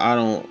 So I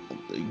don't,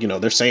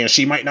 they're saying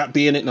she might not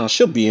be in it. No,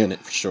 she'll be in it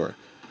for sure.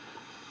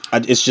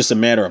 It's just a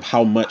matter of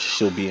how much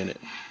she'll be in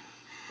it.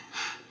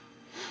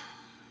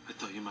 I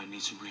thought you might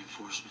need some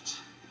reinforcements.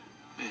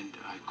 And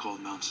I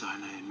called Mount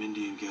Sinai, and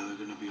Mindy and Gail are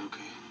gonna be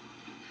okay.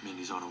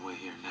 Mindy's on her way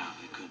here now.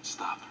 They couldn't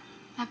stop her.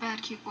 Not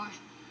bad, cute boy.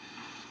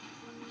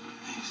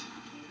 Thanks.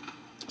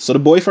 So the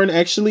boyfriend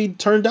actually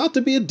turned out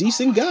to be a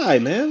decent guy,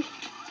 man.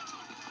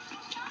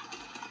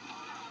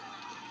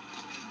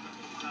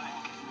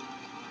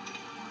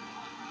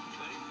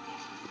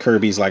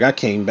 Kirby's like, I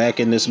came back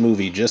in this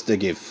movie just to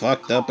get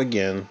fucked up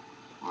again.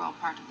 We're all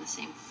part of the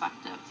same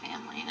fucked up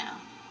family now.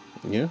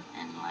 Yeah.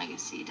 And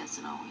legacy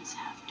doesn't always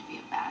have to be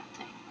a bad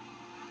thing.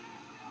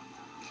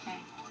 Okay?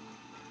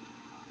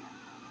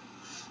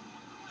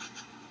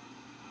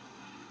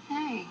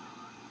 Hey.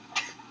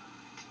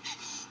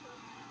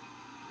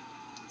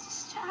 It's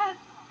just Chad.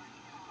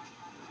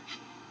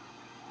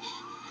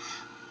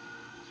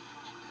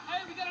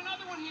 Hey, we got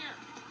another one here.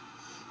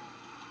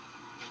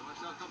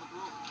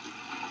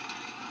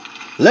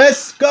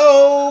 Let's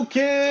go,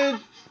 kid.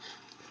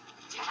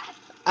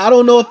 I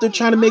don't know if they're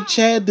trying to make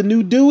Chad the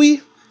new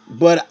Dewey,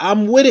 but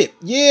I'm with it.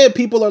 Yeah,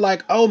 people are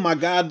like, oh my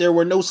God, there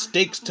were no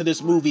stakes to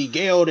this movie.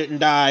 Gail didn't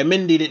die.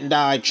 Mindy didn't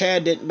die.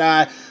 Chad didn't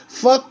die.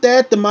 Fuck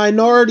that. The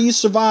minorities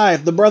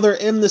survived. The brother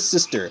and the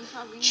sister.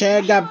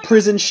 Chad got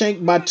prison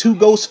shanked by two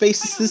Ghostface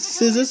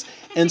scissors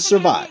and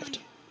survived.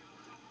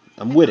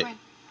 I'm with it.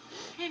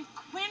 And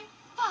Quinn,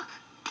 fuck.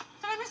 Did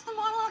I miss the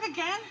monologue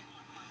again?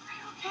 Are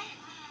you okay?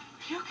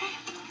 Are you okay?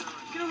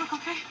 You don't look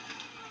okay.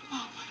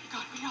 Oh my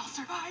God, we all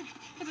survived.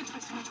 It's a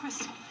twist on a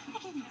twist. They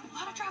gave me a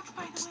lot of drugs,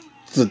 by the way.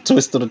 It's a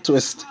twist on a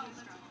twist.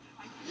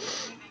 I can't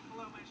see anything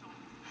below my shoulder.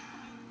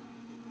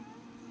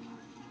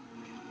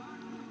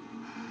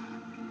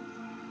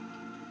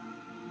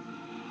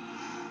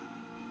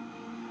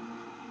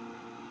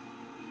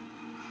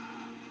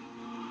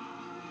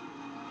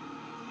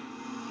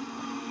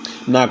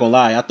 Not gonna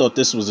lie, I thought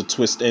this was a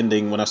twist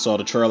ending when I saw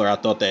the trailer. I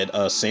thought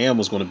that Sam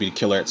was going to be the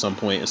killer at some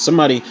point. And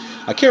somebody,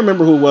 I can't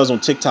remember who it was on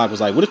TikTok,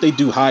 was like, "What if they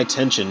do high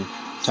tension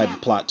type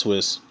of plot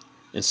twist,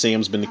 and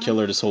Sam's been the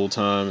killer this whole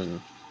time?"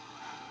 And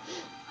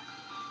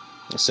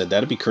I said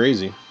that'd be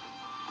crazy.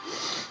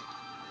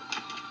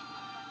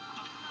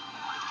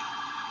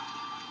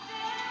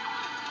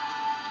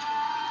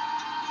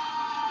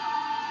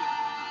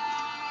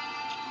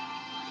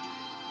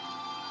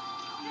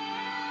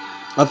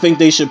 I think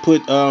they should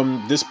put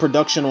this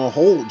production on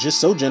hold just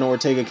so Jenna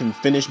Ortega can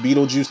finish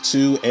Beetlejuice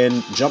 2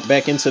 and jump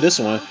back into this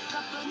one.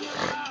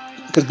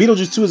 Because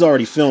Beetlejuice 2 is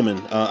already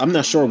filming. I'm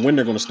not sure when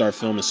they're going to start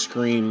filming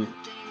Scream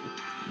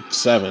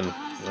 7.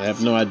 I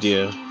have no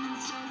idea.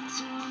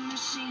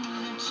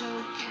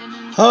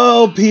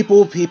 Oh,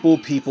 people.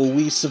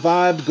 We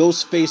survived.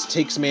 Ghostface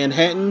takes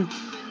Manhattan,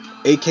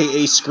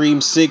 aka Scream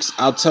 6.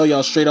 I'll tell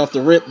y'all straight off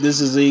the rip, this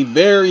is a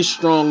very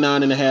strong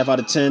 9.5 out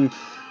of 10.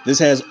 This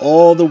has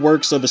all the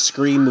works of a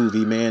Scream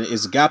movie, man.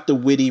 It's got the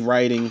witty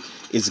writing,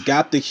 it's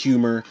got the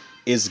humor,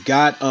 it's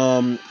got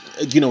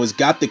it's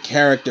got the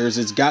characters,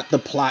 it's got the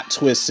plot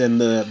twists and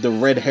the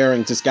red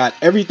herrings, it's got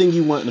everything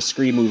you want in a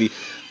Scream movie.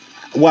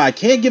 Why I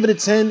can't give it a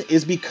 10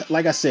 is because,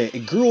 like I said,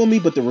 it grew on me,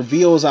 but the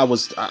reveals I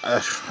was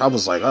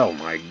like, oh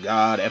my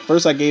god. At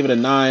first I gave it a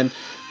 9,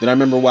 then I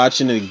remember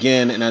watching it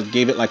again and I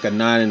gave it like a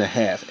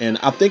 9.5, and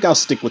I think I'll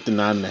stick with the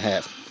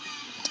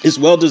 9.5. It's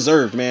well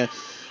deserved, man.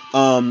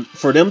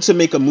 For them to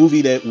make a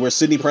movie that where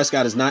Sidney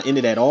Prescott is not in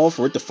it at all,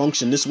 for it to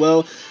function this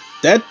well,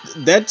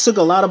 that took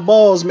a lot of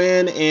balls,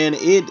 man, and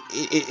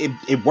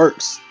it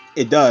works.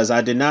 It does.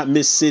 I did not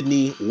miss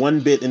Sydney one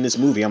bit in this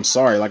movie. I'm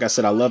sorry. Like I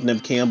said, I love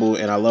Nev Campbell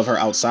and I love her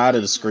outside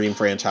of the Scream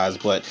franchise,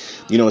 but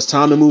it's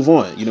time to move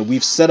on.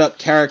 We've set up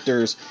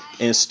characters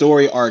and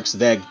story arcs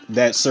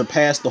that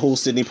surpass the whole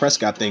Sidney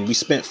Prescott thing. We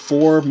spent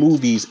 4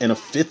 movies and a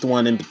fifth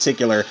one in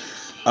particular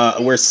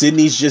where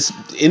Sydney's just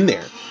in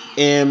there,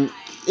 and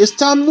it's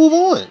time to move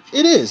on.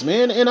 It is,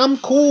 man, and I'm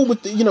cool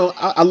with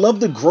I love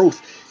the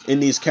growth in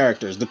these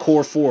characters, the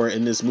core 4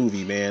 in this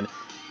movie, man,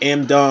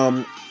 and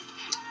there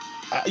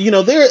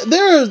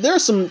are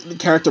some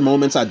character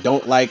moments I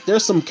don't like.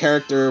 There's some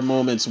character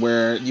moments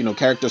where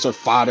characters are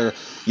fodder.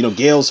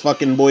 Gail's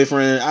fucking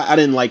boyfriend. I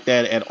didn't like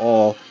that at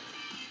all.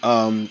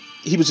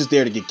 He was just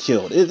there to get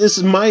killed.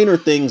 It's minor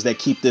things that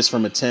keep this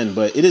from a 10,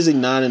 but it is a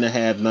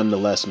 9.5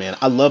 nonetheless, man.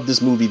 I love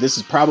this movie. This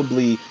is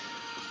probably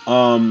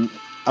I'm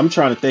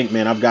trying to think,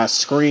 man. I've got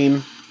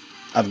Scream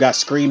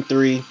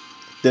 3,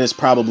 then it's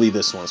probably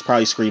this one. It's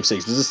probably Scream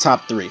 6. This is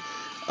top 3.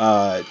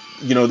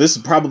 This is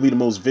probably the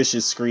most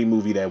vicious Scream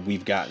movie that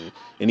we've gotten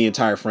in the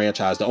entire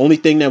franchise. The only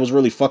thing that was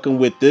really fucking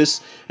with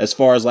this, as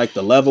far as like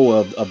the level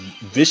of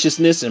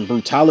viciousness and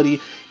brutality,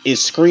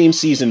 is Scream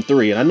Season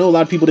 3. And I know a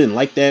lot of people didn't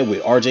like that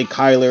with RJ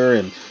Kyler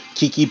and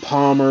Kiki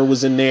Palmer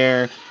was in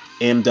there.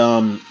 And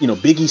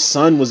Biggie's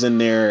son was in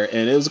there,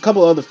 and there was a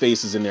couple other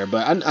faces in there.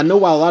 But I know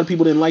why a lot of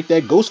people didn't like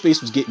that.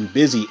 Ghostface was getting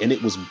busy, and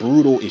it was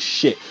brutal as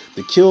shit.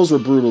 The kills were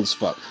brutal as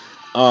fuck.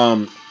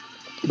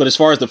 But as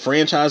far as the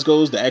franchise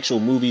goes, the actual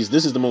movies,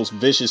 this is the most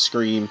vicious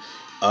Scream.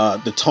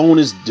 The tone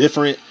is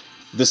different.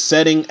 The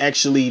setting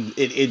actually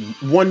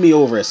it won me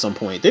over at some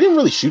point. They didn't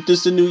really shoot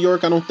this in New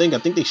York, I don't think. I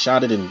think they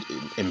shot it in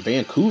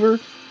Vancouver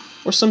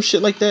or some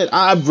shit like that.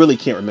 I really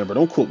can't remember.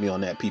 Don't quote me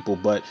on that, people.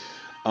 But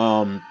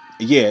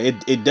yeah,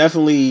 it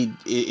definitely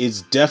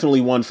it's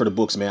definitely one for the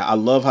books, man. I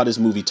love how this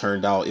movie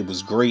turned out. It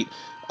was great.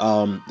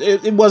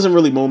 It wasn't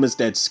really moments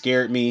that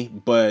scared me,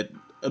 but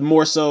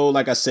more so,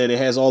 like I said, it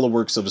has all the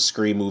works of a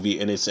Scream movie,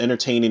 and it's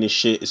entertaining as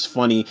shit. It's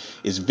funny.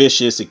 It's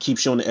vicious. It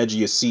keeps you on the edge of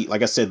your seat.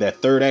 Like I said, that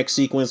third act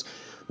sequence,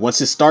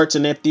 once it starts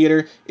in that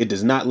theater, it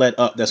does not let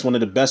up. That's one of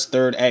the best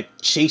third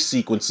act chase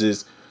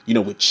sequences.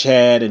 With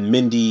Chad and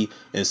Mindy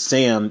and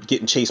Sam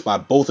getting chased by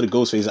both of the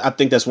Ghostfaces. I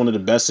think that's one of the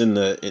best in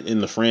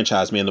the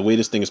franchise, man. The way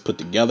this thing is put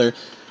together.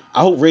 I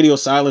hope Radio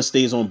Silence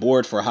stays on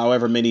board for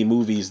however many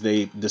movies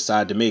they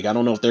decide to make. I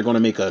don't know if they're going to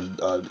make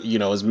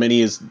as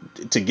many as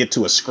to get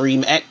to a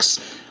Scream X.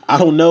 I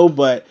don't know,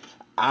 but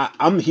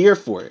I'm here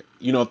for it.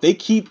 If they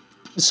keep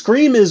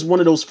Scream is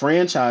one of those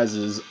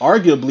franchises,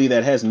 arguably,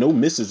 that has no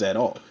misses at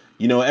all.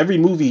 Every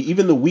movie,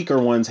 even the weaker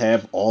ones,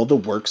 have all the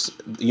works,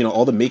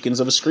 all the makings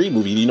of a Scream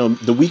movie.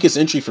 The weakest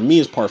entry for me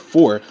is part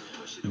 4,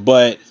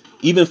 but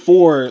even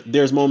 4,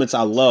 there's moments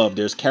I love.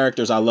 There's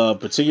characters I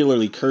love,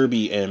 particularly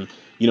Kirby and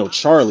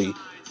Charlie.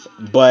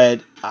 But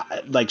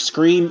like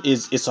Scream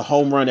it's a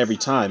home run every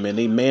time, and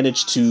they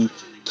manage to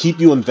keep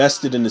you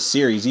invested in the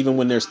series, even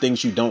when there's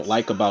things you don't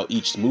like about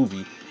each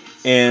movie.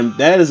 And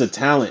that is a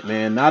talent,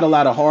 man. Not a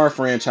lot of horror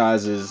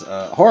franchises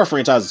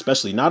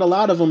especially, not a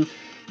lot of them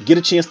get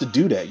a chance to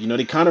do that.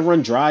 They kind of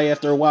run dry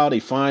after a while.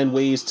 They find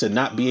ways to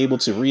not be able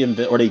to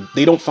reinvent, or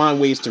they don't find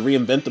ways to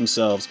reinvent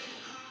themselves.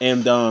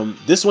 And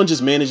this one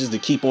just manages to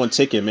keep on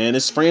ticking, man.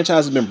 This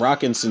franchise has been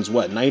rocking since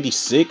what,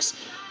 96?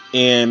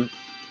 And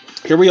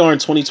here we are in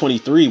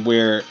 2023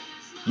 where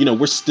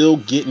we're still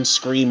getting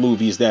Scream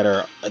movies that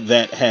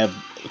have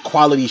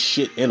quality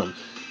shit in them.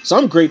 So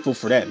I'm grateful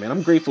for that, man.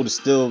 I'm grateful to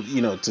still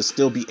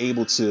be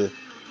able to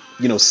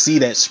see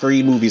that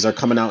Scream movies are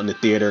coming out in the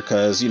theater,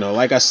 because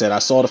like I said, I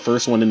saw the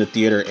first one in the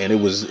theater, and it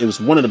was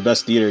one of the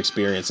best theater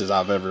experiences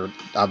I've ever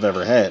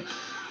had.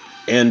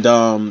 And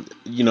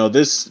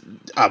this,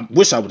 I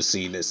wish I would have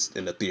seen this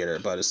in the theater,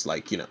 but it's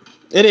like, it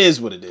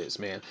is what it is,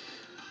 man.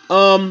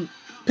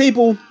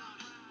 People,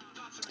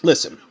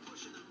 listen,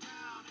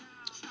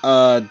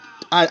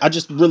 I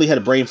just really had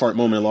a brain fart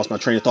moment and lost my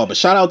train of thought. But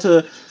shout out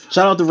to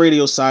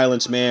Radio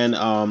Silence, man.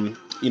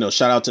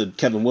 Shout out to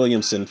Kevin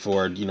Williamson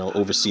for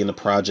overseeing the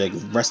project.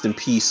 Rest in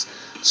peace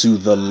to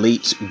the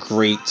late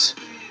great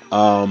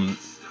Wes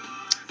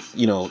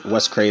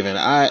Craven.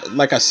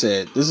 Like I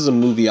said, this is a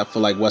movie I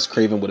feel like Wes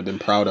Craven would have been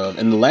proud of,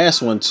 and the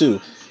last one too.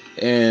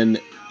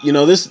 And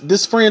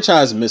this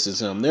franchise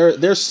misses him.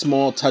 There's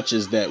small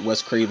touches that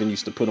Wes Craven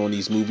used to put on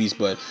these movies,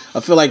 but I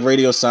feel like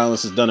Radio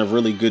Silence has done a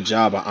really good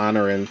job of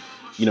honoring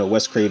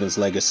Wes Craven's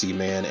legacy,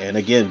 man. And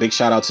again, big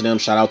shout out to them.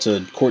 Shout out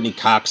to Courtney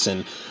Cox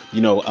and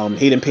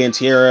Hayden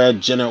Panettiere,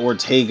 Jenna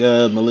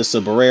Ortega,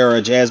 Melissa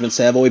Barrera, Jasmine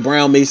Savoy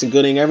Brown, Mason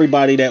Gooding,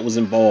 everybody that was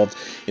involved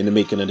in the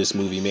making of this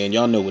movie, man.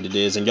 Y'all know what it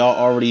is, and y'all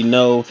already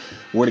know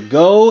where to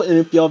go. And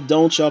if y'all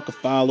don't, y'all can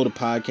follow the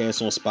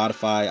podcast on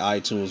Spotify,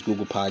 iTunes,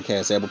 Google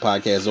Podcasts, Apple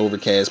Podcasts,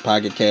 Overcast,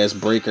 Pocket Cast,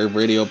 Breaker,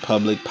 Radio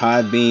Public,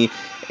 Podbean,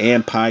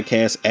 and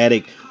Podcast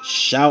Addict.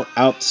 Shout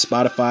out to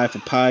Spotify for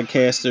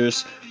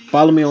podcasters.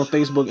 Follow me on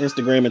Facebook,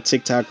 Instagram, and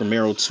TikTok,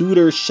 Romero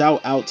Tudor.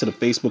 Shout out to the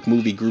Facebook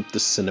movie group, The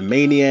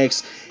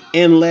Cinemaniacs.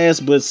 And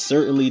last but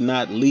certainly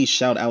not least,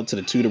 shout out to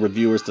the Tudor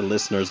reviewers, the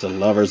listeners, the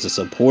lovers, the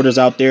supporters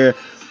out there.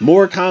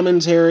 More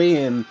commentary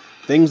and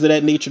things of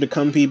that nature to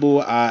come,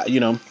 people.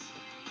 Trying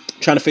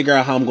to figure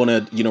out how I'm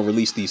going to,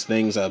 release these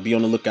things. Be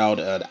on the lookout.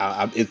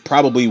 It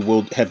probably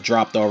will have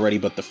dropped already,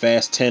 but the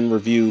Fast 10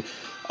 review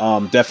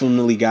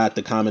definitely got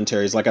the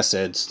commentaries. Like I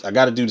said, I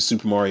got to do the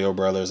Super Mario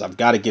Brothers. I've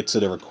got to get to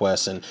the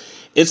requests, and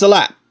it's a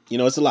lot.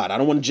 It's a lot. I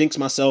don't want to jinx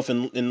myself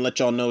and let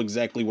y'all know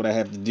exactly what I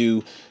have to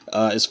do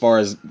as far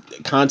as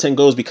content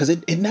goes, because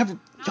it never,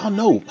 y'all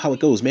know how it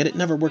goes, man. It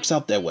never works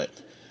out that way.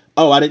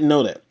 Oh, I didn't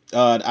know that.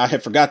 I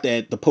had forgot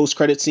that the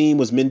post-credit scene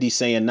was Mindy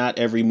saying not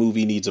every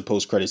movie needs a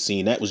post-credit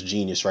scene. That was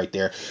genius right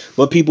there.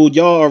 But people,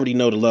 y'all already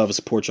know the love and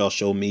support y'all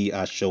show me.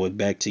 I show it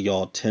back to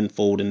y'all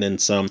tenfold and then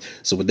some.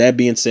 So with that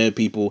being said,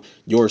 people,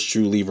 yours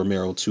truly,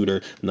 Romero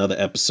Tudor. Another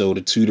episode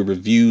of Tudor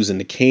Reviews in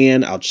the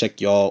can. I'll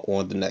check y'all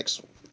on the next one.